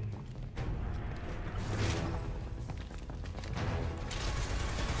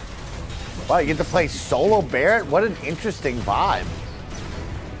 Wow, you get to play solo Barrett? What an interesting vibe.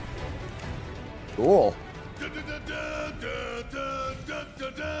 Cool.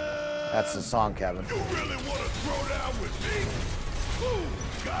 That's the song, Kevin. You really want to throw down with me? Ooh,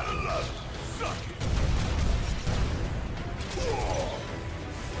 gotta love it. Suck it. Whoa.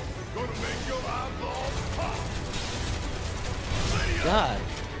 Gonna make your eyeballs pop. God,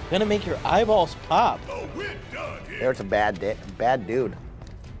 gonna make your eyeballs pop. Oh, we're done here. Barrett's a bad dude.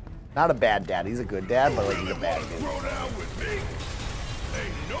 Not a bad dad. He's a good dad, but like he's a bad dude. Throw down with me?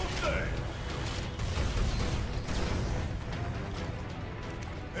 Ain't no thing.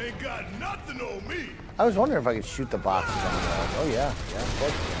 Ain't got nothing on me. I was wondering if I could shoot the boxes on the wall. Oh yeah, yeah, of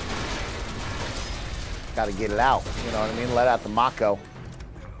course. Got to get it out. You know what I mean? Let out the Mako.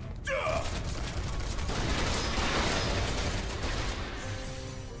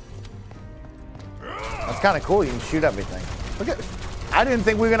 That's kind of cool. You can shoot everything. Look at. I didn't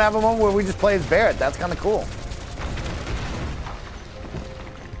think we were gonna have a moment where we just play as Barrett. That's kind of cool.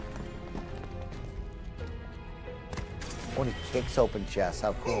 When he kicks open chests,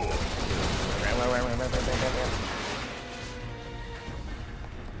 how cool.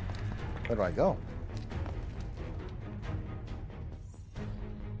 Where do I go?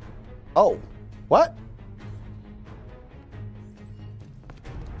 Oh, what?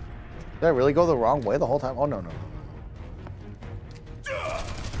 Did I really go the wrong way the whole time? Oh, no, no, no.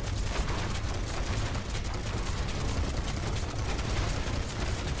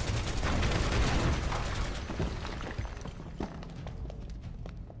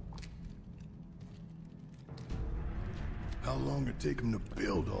 How long it take him to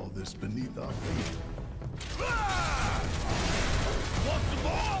build all this beneath our feet? What's the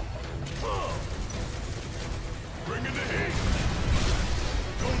ball? Bringing the heat.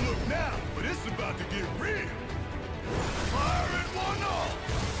 Don't look now, but it's about to get real. Fire it one off.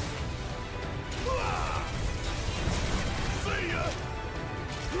 See ya.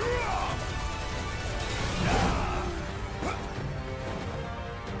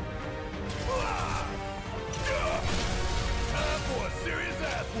 Time for a serious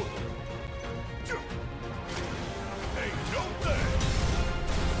ass whooping. Ain't no thing.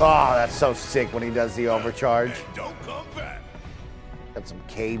 Oh, that's so sick when he does the overcharge. Don't come back. Got some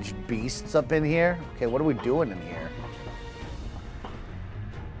caged beasts up in here. Okay, what are we doing in here?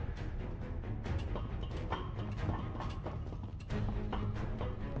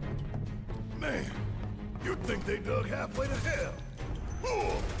 Man, you'd think they dug halfway to hell.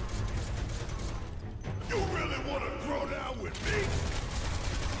 Ooh. You really want to throw down with me?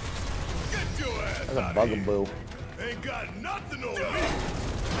 Get your ass That's a out of bugaboo. here. Ain't got nothing on me.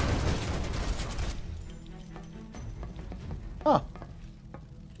 Huh.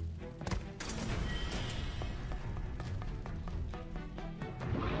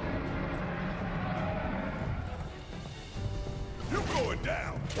 You're going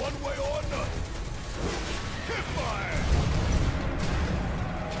down, one way or another. Hit my ass.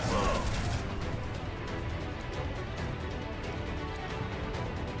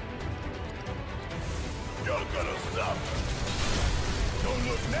 You're gonna suffer. Don't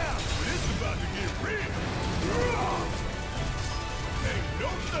look now, but it's about to get real. Ain't no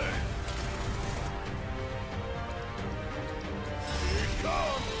thing. Here it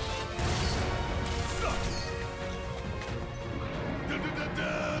comes. Suck. Da da da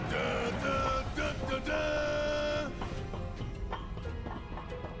da da da da da.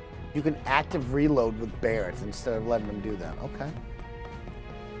 You can active reload with Barrett instead of letting him do that. Okay.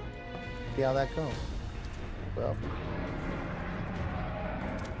 See how that goes. Well.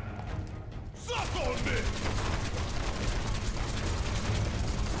 Suck on me.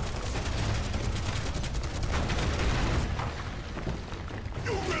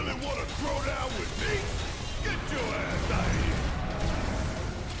 You really want to throw down with me? Get your ass out of here.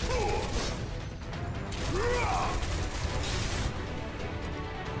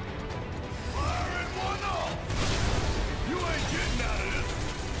 Fire it one off. You ain't getting out of this.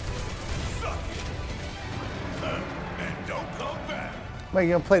 Suck it. And don't come back. Wait,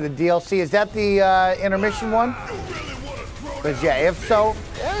 you gonna play the DLC? Is that the intermission one? Because yeah, if so,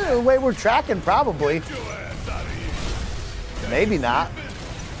 the way we're tracking, probably. Maybe not.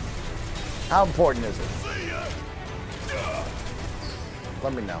 How important is it?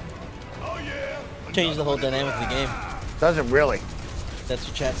 Let me know. Change the whole dynamic of the game. Does it really? That's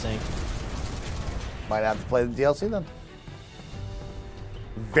what chat's saying. Might have to play the DLC then.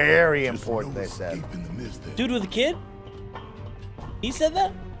 Very important, they said. Dude with a kid? He said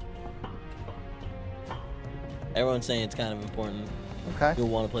that? Everyone's saying it's kind of important. Okay. You'll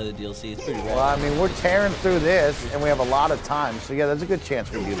want to play the DLC. It's pretty rad. Well, I mean, we're tearing through this, and we have a lot of time, so yeah, there's a good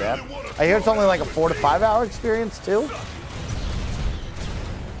chance we do that. I hear it's only like a 4 to 5 hour experience, too.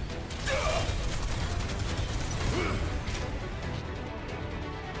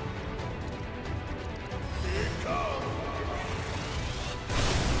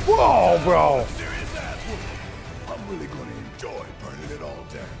 Whoa, bro! I'm really gonna enjoy burning it all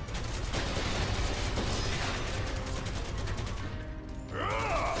down.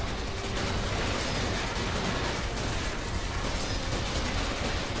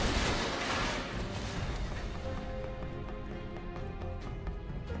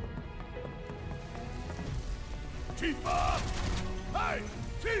 Tifa! Hey!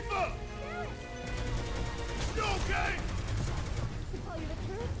 Tifa! You okay? To tell you the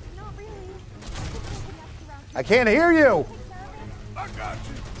truth, not really. I can't hear you. I got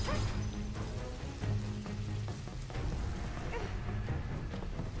you.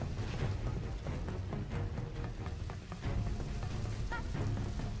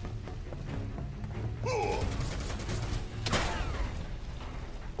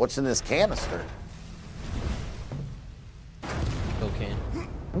 What's in this canister? Cocaine.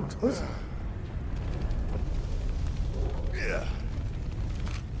 Yeah.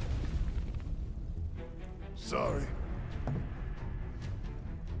 Sorry.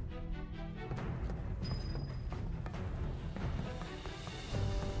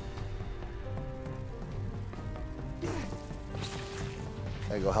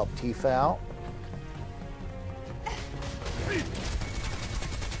 Gotta go help Tifa out.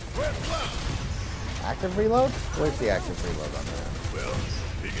 Active reload? Where's the active reload on there? Well,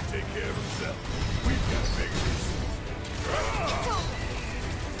 he can take care of himself. We've got bigger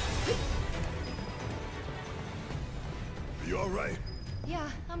issues. You all right? Yeah,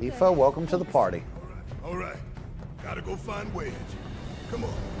 I'm good. Tifa, welcome to the party. All right. Gotta go find Wedge. Come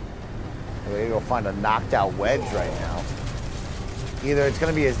on. We're gonna go find a knocked out Wedge right now. Either it's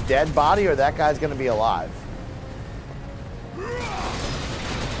gonna be his dead body or that guy's gonna be alive.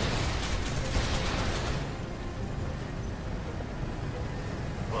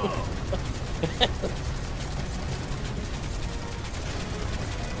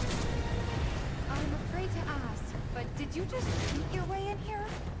 I'm afraid to ask, but did you just eat your way in here?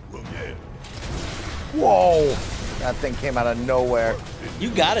 Well, yeah. Whoa! That thing came out of nowhere.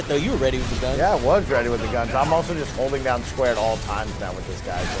 You got it though. You were ready with the gun. Yeah, I was ready with the guns. I'm also just holding down square at all times now with this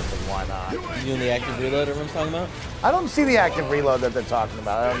guy. So it's like, why not? You doing the active reload everyone's talking about? I don't see the active reload that they're talking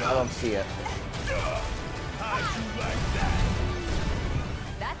about. I don't see it.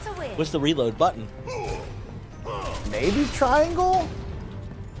 That's a win. What's the reload button? Maybe triangle?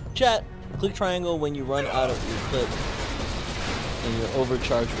 Chat, click triangle when you run out of your clip, and your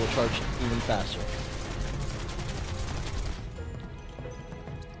overcharge will charge even faster.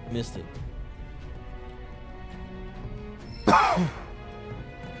 Missed it.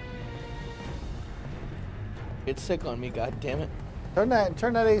 It's sick on me, god damn it. Turn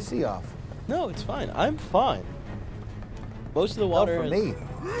that AC off. No, it's fine. I'm fine. Most of the water for me.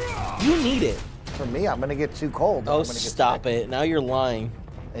 You need it. For me, I'm gonna get too cold. Oh, I'm gonna get stop sick. it. Now you're lying.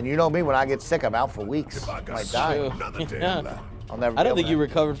 And you know me, when I get sick, I'm out for weeks. I might die. Yeah. I'll never I be don't think able you to-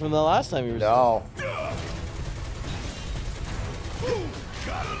 recovered from the last time you were sick. No.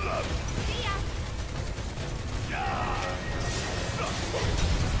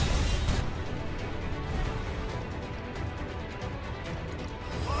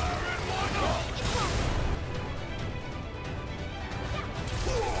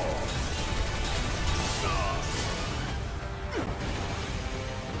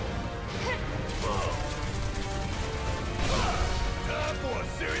 Time for a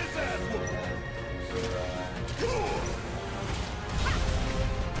serious ass whooping.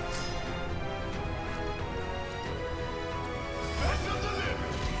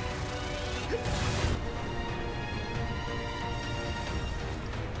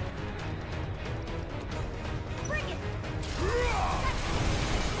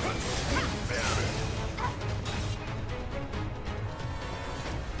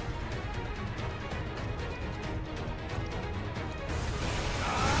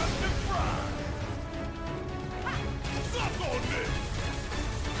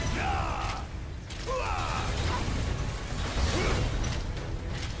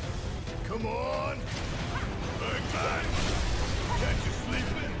 Come on! Bang, bang! Catch you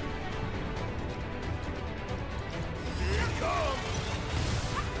sleeping! Here it comes!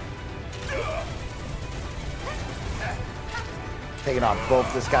 Taking off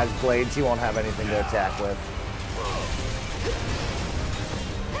both this guy's blades, he won't have anything to attack with.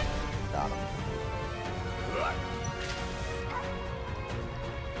 Got him.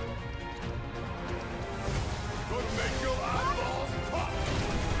 Gonna make your eyeballs pop!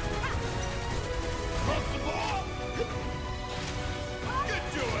 Cross the ball! Get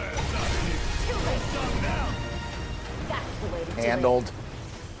your ass out of here! You ain't done now! That's the way to do it. Handled.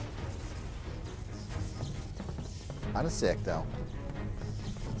 Kinda sick, though.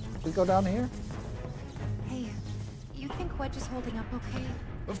 We go down here? Hey, you think Wedge is holding up okay?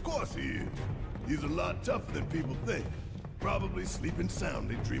 Of course he is. He's a lot tougher than people think. Probably sleeping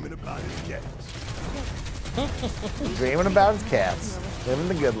soundly, dreaming about his cats. Dreaming about his cats. Living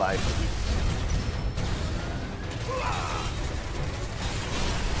the good life.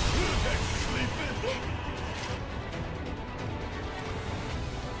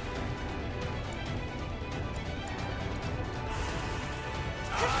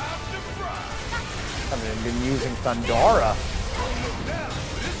 and been using Thundara.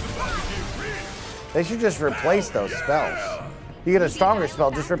 They should just replace those spells. You get a stronger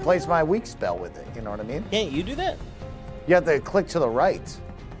spell, just replace my weak spell with it. You know what I mean? Can't you do that? You have to click to the right.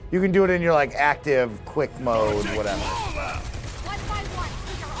 You can do it in your like active, quick mode, whatever. How'd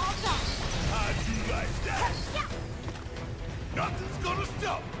you like that? Nothing's gonna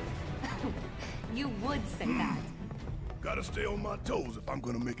stop. You would say that. Gotta stay on my toes if I'm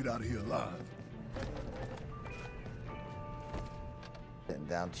gonna make it out of here alive. Sitting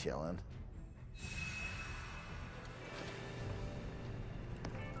down, chilling.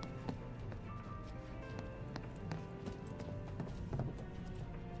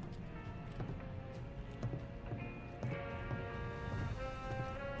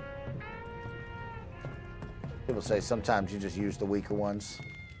 People say sometimes you just use the weaker ones.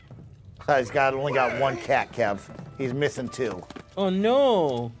 He's only got one cat, Kev. He's missing 2. Oh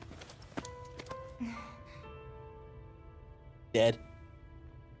no. Dead.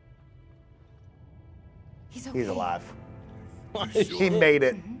 He's okay. He's alive. He made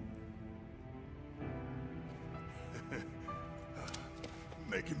it.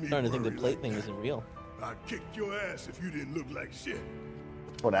 Making me Starting to think the worry plate like thing that. isn't real. I'd kick your ass if you didn't look like shit.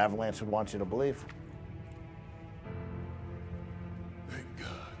 That's what Avalanche would want you to believe. Thank God.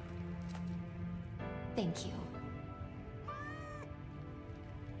 Thank you.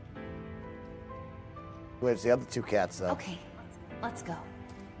 Where's the other 2 cats, though? Okay, let's go.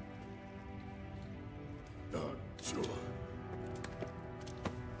 Sure.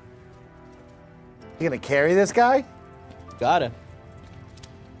 You gonna carry this guy? Gotta.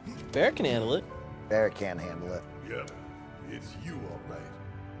 Bear can handle it. Bear can't handle it. Yep, it's you, all right.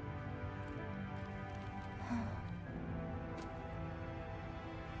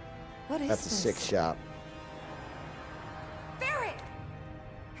 What is That's a this? 6 shot. Barret!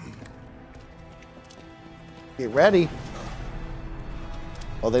 Get ready.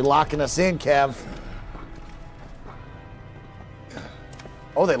 Oh, they locking us in, Kev.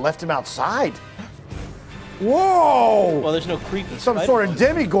 Oh, they left him outside. Whoa! Well, there's no creepy. Some sort of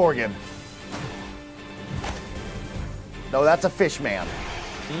demigorgon. No, that's a fish man.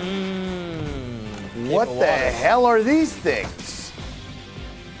 What the hell are these things?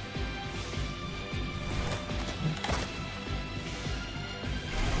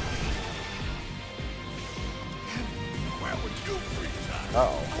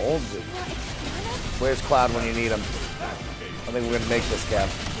 Uh-oh, hold it. Where's Cloud when you need him? I think we're gonna make this, Kev.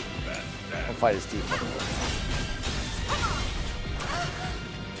 I'll fight his teeth.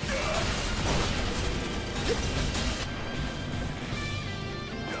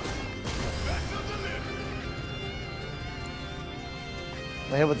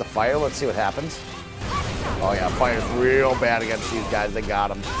 I hit with the fire. Let's see what happens. Oh yeah, fire's real bad against these guys. They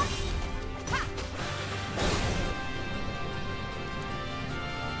got him.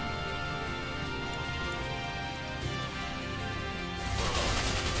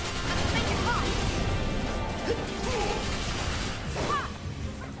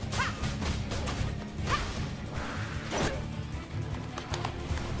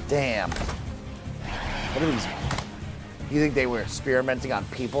 Damn. What are these? You think they were experimenting on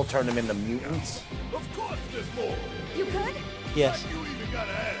people, turned them into mutants? Of course there's more. You good? Yes. You even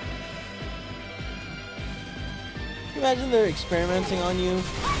gotta ask. Can you imagine they're experimenting on you,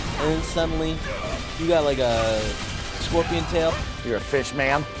 and then suddenly you got like a scorpion tail? You're a fish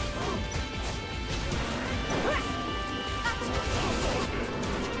man.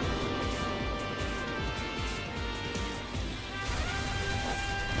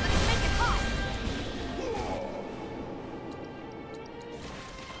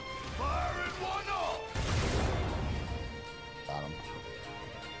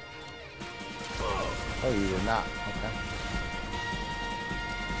 Oh, you did not. Okay.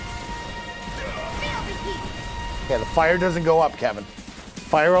 Okay, the fire doesn't go up, Kevin.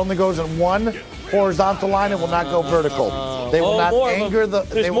 Fire only goes in one horizontal line. It will not go vertical. They will not anger the.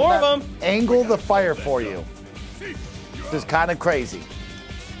 There's they will more not of them. Angle the fire for you. This is kind of crazy.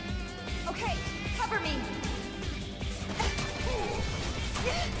 Okay, cover me.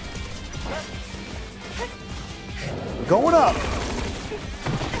 Going up.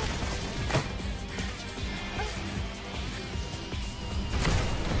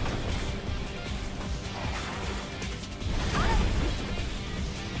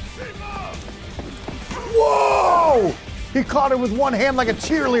 Whoa! He caught it with one hand like a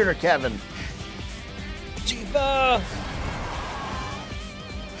cheerleader, Kevin. Tifa!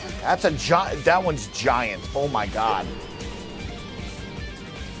 That's a giant. That one's giant. Oh my god.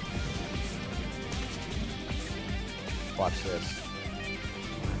 Watch this.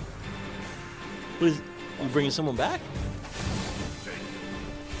 You bringing someone back?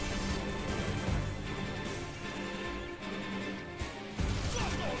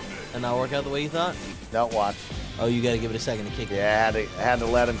 And not work out the way you thought? Don't watch. Oh, you got to give it a second to kick in. Yeah, I had to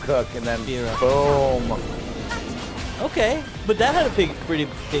let him cook, and then boom. Okay, but that had a pretty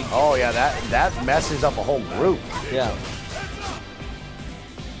big. Oh yeah, that messes up a whole group. Yeah.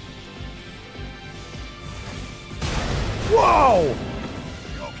 Whoa!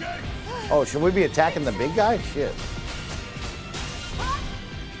 Oh, should we be attacking the big guy? Shit.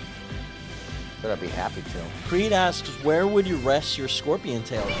 Should I be happy to? Creed asks, where would you rest your scorpion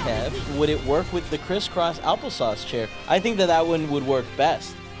tail, Kev? Would it work with the crisscross applesauce chair? I think that one would work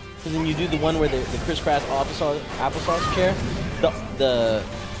best. Because then you do the one where the crisscross applesauce chair, the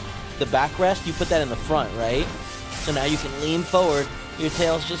backrest, you put that in the front, right? So now you can lean forward, your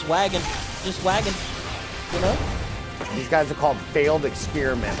tail's just wagging, you know? These guys are called failed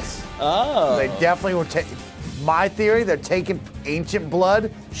experiments. Oh. They definitely were taking, my theory, they're taking ancient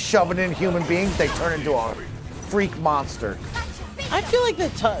blood, shoving it in human beings, they turn into a freak monster. I feel like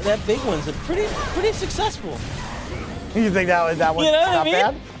that big one's a pretty successful. You think that one's not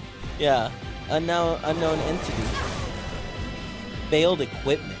bad? Yeah. Unknown entity. Failed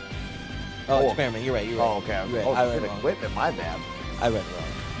equipment. Oh, experiment. You're right. Oh, okay. You're right. Oh, I read good wrong. equipment. My bad. I read wrong.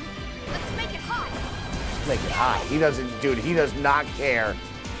 Let's make it hot. Make it hot. He doesn't, dude. He does not care.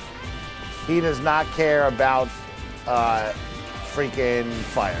 He does not care about freaking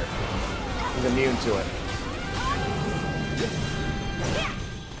fire. He's immune to it.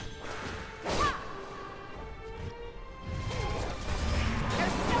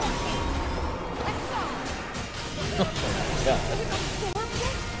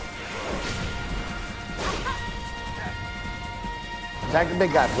 Attack the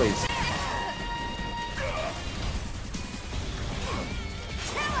big guy, please.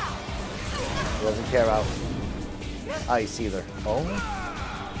 He doesn't care about ice either. Oh,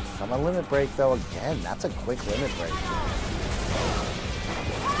 I'm a limit break though again. That's a quick limit break.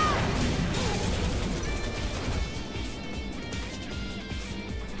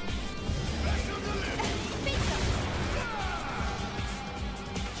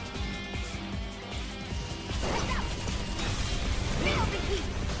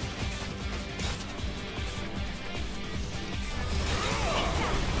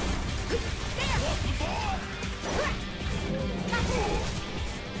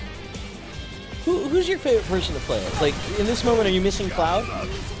 Who's your favorite person to play as? Like, in this moment, are you missing Cloud?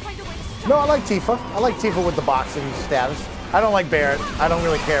 No, I like Tifa. I like Tifa with the boxing status. I don't like Barret. I don't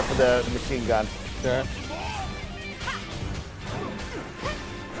really care for the machine gun. Sure.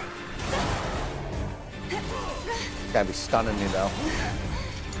 Gotta be stunning me though.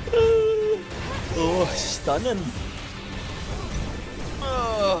 Oh, stunning.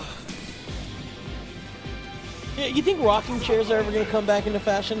 Yeah, you think rocking chairs are ever gonna come back into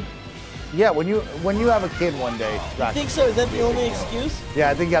fashion? Yeah, when you have a kid one day. You think so? Is that the only excuse? Yeah,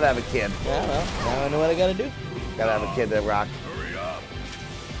 I think you gotta have a kid. Yeah, well, now I know what I gotta do. Gotta have a kid that rock.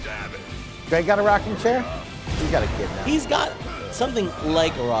 Greg got a rocking chair? He's got a kid now. He's got something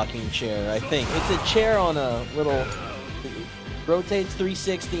like a rocking chair, I think. It's a chair on a little, it rotates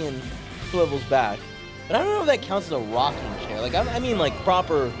 360 and swivels back. But I don't know if that counts as a rocking chair. Like, I mean like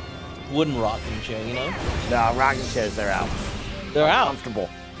proper wooden rocking chair, you know? No, rocking chairs, they're out. They're out? Comfortable.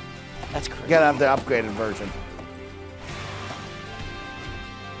 That's crazy. You gotta have the upgraded version.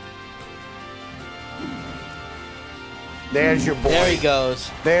 There's your boy. There he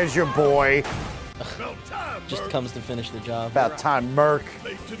goes. There's your boy. Just comes to finish the job. About time, Merc.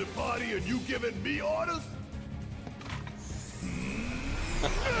 Late to the party and you giving me orders?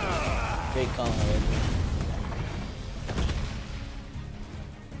 Great call.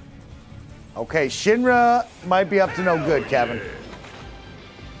 Okay, Shinra might be up to no good, Kevin.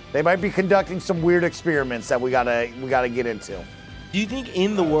 They might be conducting some weird experiments that we gotta get into. Do you think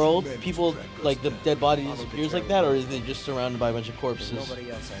in the world people like the dead body disappears like that, or is it just surrounded by a bunch of corpses?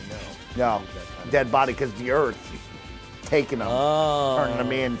 Nobody else I know. No, dead body because the Earth taking them, turning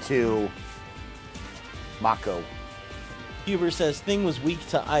them into Mako. Huber says Thing was weak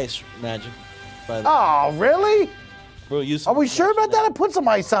to ice magic. By the Oh, really? Bro, Are we sure about that? I put some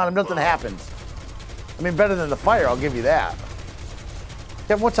ice on him, nothing happens. I mean, better than the fire, I'll give you that.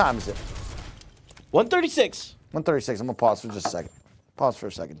 Kevin, what time is it? 1:36. 1:36. I'm gonna pause for just a second. Pause for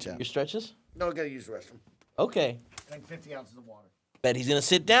a second, chat. Your stretches? No, I gotta use the restroom. Okay. I think 50 ounces of water. Bet he's gonna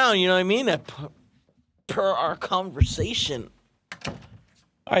sit down. You know what I mean? Per our conversation. All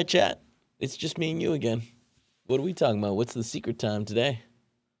right, chat. It's just me and you again. What are we talking about? What's the secret time today?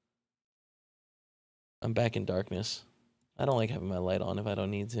 I'm back in darkness. I don't like having my light on if I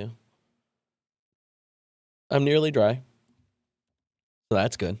don't need to. I'm nearly dry. So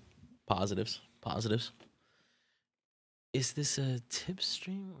that's good. Positives. Positives. Is this a tip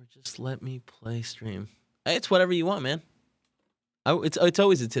stream or just let me play stream? It's whatever you want, man. It's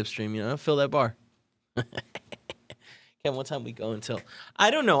always a tip stream, you know? Fill that bar. Kevin, what time we go until? I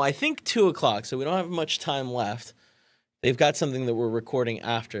don't know. I think 2 o'clock, so we don't have much time left. They've got something that we're recording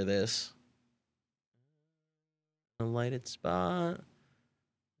after this. A lighted spot.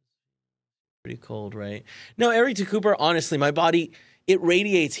 Pretty cold, right? No, Eric to Cooper, honestly, my body, it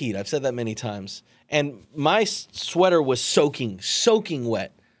radiates heat. I've said that many times. And my sweater was soaking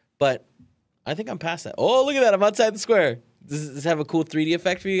wet. But I think I'm past that. Oh, look at that. I'm outside the square. Does this have a cool 3D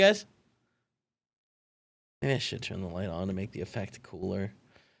effect for you guys? Maybe I should turn the light on to make the effect cooler.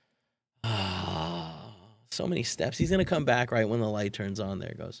 Ah, so many steps. He's going to come back right when the light turns on. There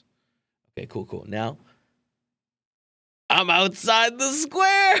it goes. Okay, cool, cool. Now, I'm outside the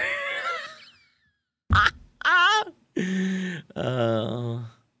square.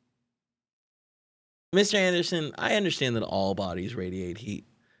 Mr. Anderson, I understand that all bodies radiate heat,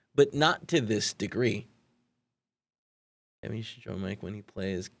 but not to this degree. I mean, you should show Mike when he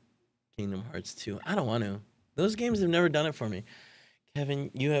plays Kingdom Hearts 2. I don't want to. Those games have never done it for me.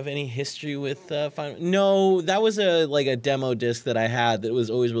 Kevin, you have any history with Final? No, that was like a demo disc that I had that was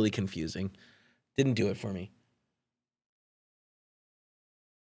always really confusing. Didn't do it for me.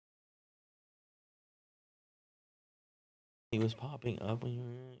 He was popping up when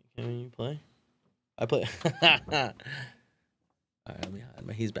you play. I play. All right, let me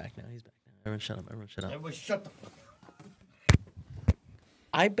hide. He's back now. He's back now. Everyone shut up. Everyone shut up. Everyone shut the fuck up.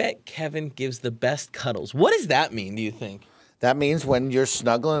 I bet Kevin gives the best cuddles. What does that mean, do you think? That means when you're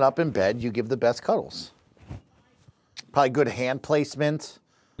snuggling up in bed, you give the best cuddles. Probably good hand placement,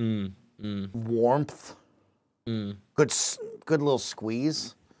 warmth, good little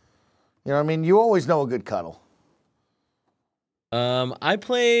squeeze. You know what I mean? You always know a good cuddle. I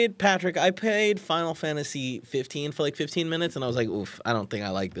played Final Fantasy 15 for like 15 minutes, and I was like, oof, I don't think I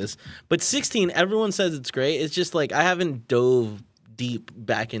like this. But 16, everyone says it's great. It's just like I haven't dove deep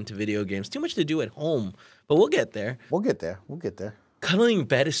back into video games. Too much to do at home, but we'll get there. We'll get there. We'll get there. Cuddling in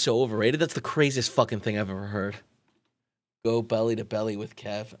bed is so overrated. That's the craziest fucking thing I've ever heard. Go belly to belly with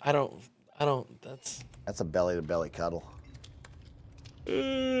Kev. I don't, That's a belly to belly cuddle.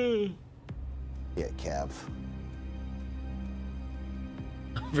 Yeah, Kev.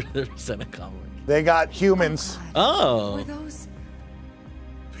 They got humans. Oh. Were those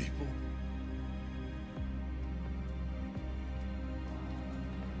people?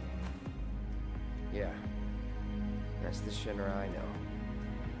 Yeah. That's the Shinra I know.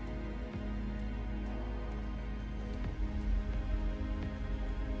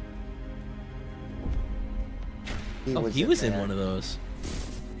 He was in one of those.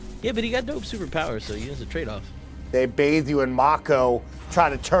 Yeah, but he got dope superpowers, so he has a trade-off. They bathe you in Mako, try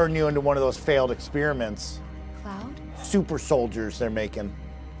to turn you into one of those failed experiments. Cloud? Super soldiers they're making.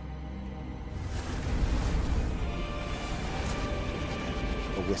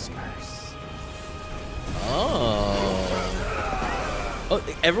 The Whispers. Oh,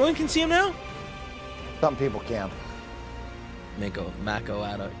 everyone can see him now? Some people can. Mako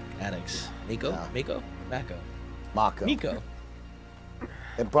addicts. Mako? Mako.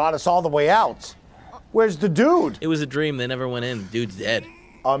 It brought us all the way out. Where's the dude? It was a dream. They never went in. Dude's dead.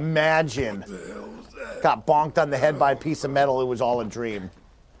 Imagine. Got bonked on the head by a piece of metal. It was all a dream.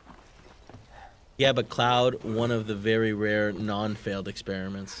 Yeah, but Cloud, one of the very rare non-failed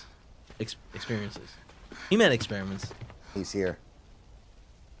experiences. He meant experiments. He's here.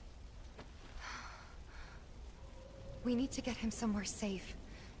 We need to get him somewhere safe.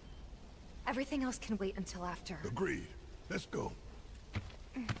 Everything else can wait until after. Agreed. Let's go.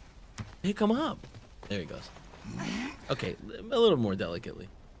 Hey, come up. There he goes. Okay, a little more delicately.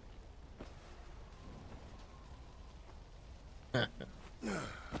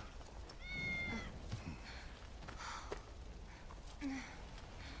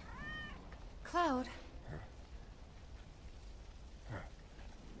 Cloud.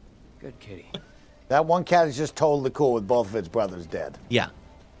 Good kitty. That one cat is just totally cool with both of its brothers dead. Yeah.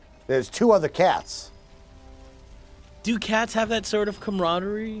 There's 2 other cats. Do cats have that sort of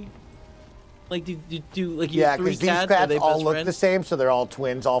camaraderie? Like, do like you yeah, have 3 because these cats? cats Are they all best look friends? the same, so they're all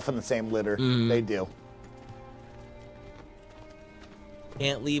twins, all from the same litter. They do.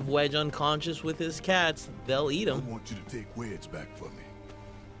 Can't leave Wedge unconscious with his cats. They'll eat him. I want you to take Wedge back for me.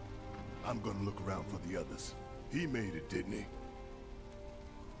 I'm gonna look around for the others. He made it, didn't he?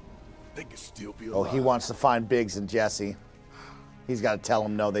 They could still be alive. Oh, he wants to find Biggs and Jesse. He's got to tell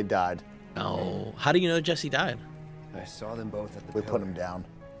them no, they died. No. How do you know Jesse died? I saw them both at the We put him down.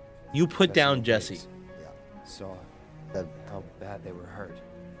 You put down Jesse. Yeah. saw how bad they were hurt.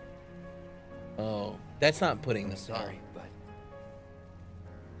 Oh, that's not putting them sorry, down. but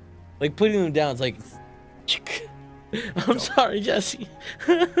Like putting them down, it's like, I'm sorry, Jesse.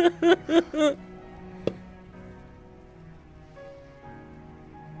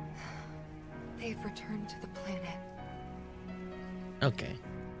 They've returned to the planet. Okay.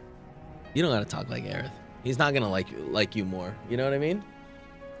 You don't gotta talk like Aerith. He's not gonna like you more. You know what I mean?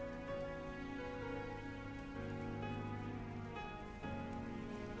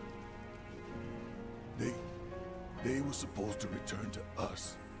 They were supposed to return to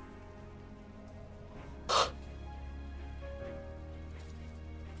us.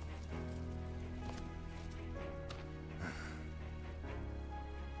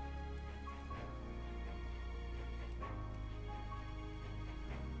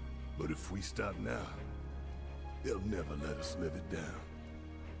 But if we stop now, they'll never let us live it down.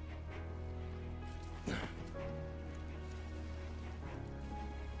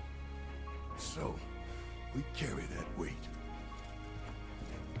 So, we carry that weight.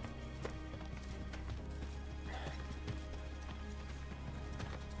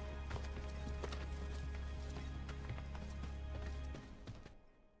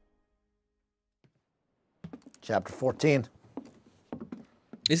 Chapter 14.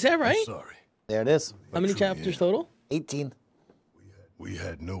 Is that right? I'm sorry. There it is. How many chapters total? 18. We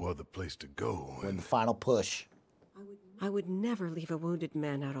had no other place to go. We're in the final push. I would never leave a wounded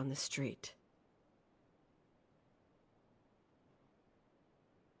man out on the street.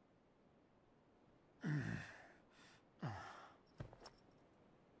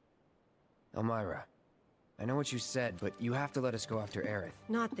 Elmira, I know what you said, but you have to let us go after Aerith.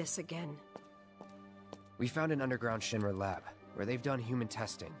 Not this again. We found an underground Shinra lab, where they've done human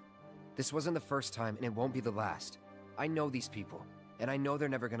testing. This wasn't the first time, and it won't be the last. I know these people, and I know they're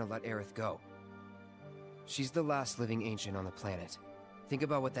never gonna let Aerith go. She's the last living ancient on the planet. Think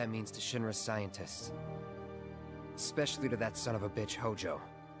about what that means to Shinra's scientists. Especially to that son of a bitch, Hojo.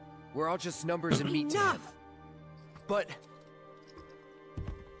 We're all just numbers and meat to him. But...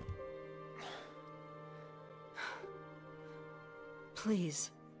 Please,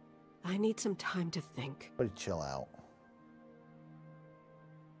 I need some time to think. Buddy, chill out.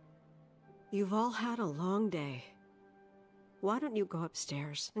 You've all had a long day. Why don't you go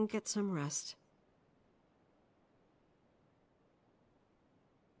upstairs and get some rest?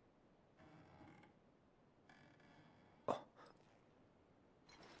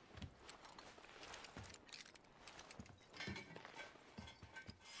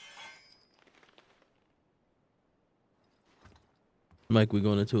 Mike, we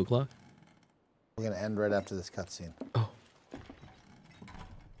going at 2 o'clock? We're going to end right after this cutscene. Oh.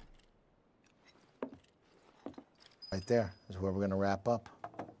 Right there is where we're going to wrap up.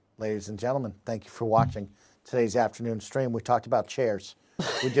 Ladies and gentlemen, thank you for watching today's afternoon stream. We talked about chairs.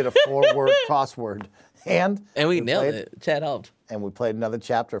 We did a 4-word crossword. And we nailed it. Chad helped. And we played another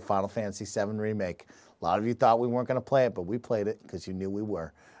chapter of Final Fantasy VII Remake. A lot of you thought we weren't going to play it, but we played it because you knew we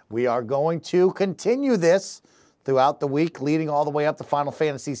were. We are going to continue this throughout the week, leading all the way up to Final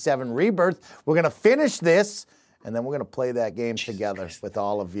Fantasy VII Rebirth. We're going to finish this, and then we're going to play that game together with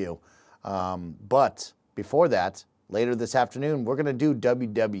all of you. But before that, later this afternoon, we're going to do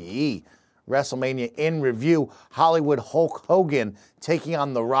WWE WrestleMania in review. Hollywood Hulk Hogan taking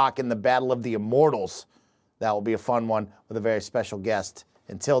on The Rock in the Battle of the Immortals. That will be a fun one with a very special guest.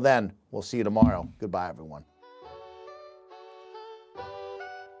 Until then, we'll see you tomorrow. Goodbye, everyone.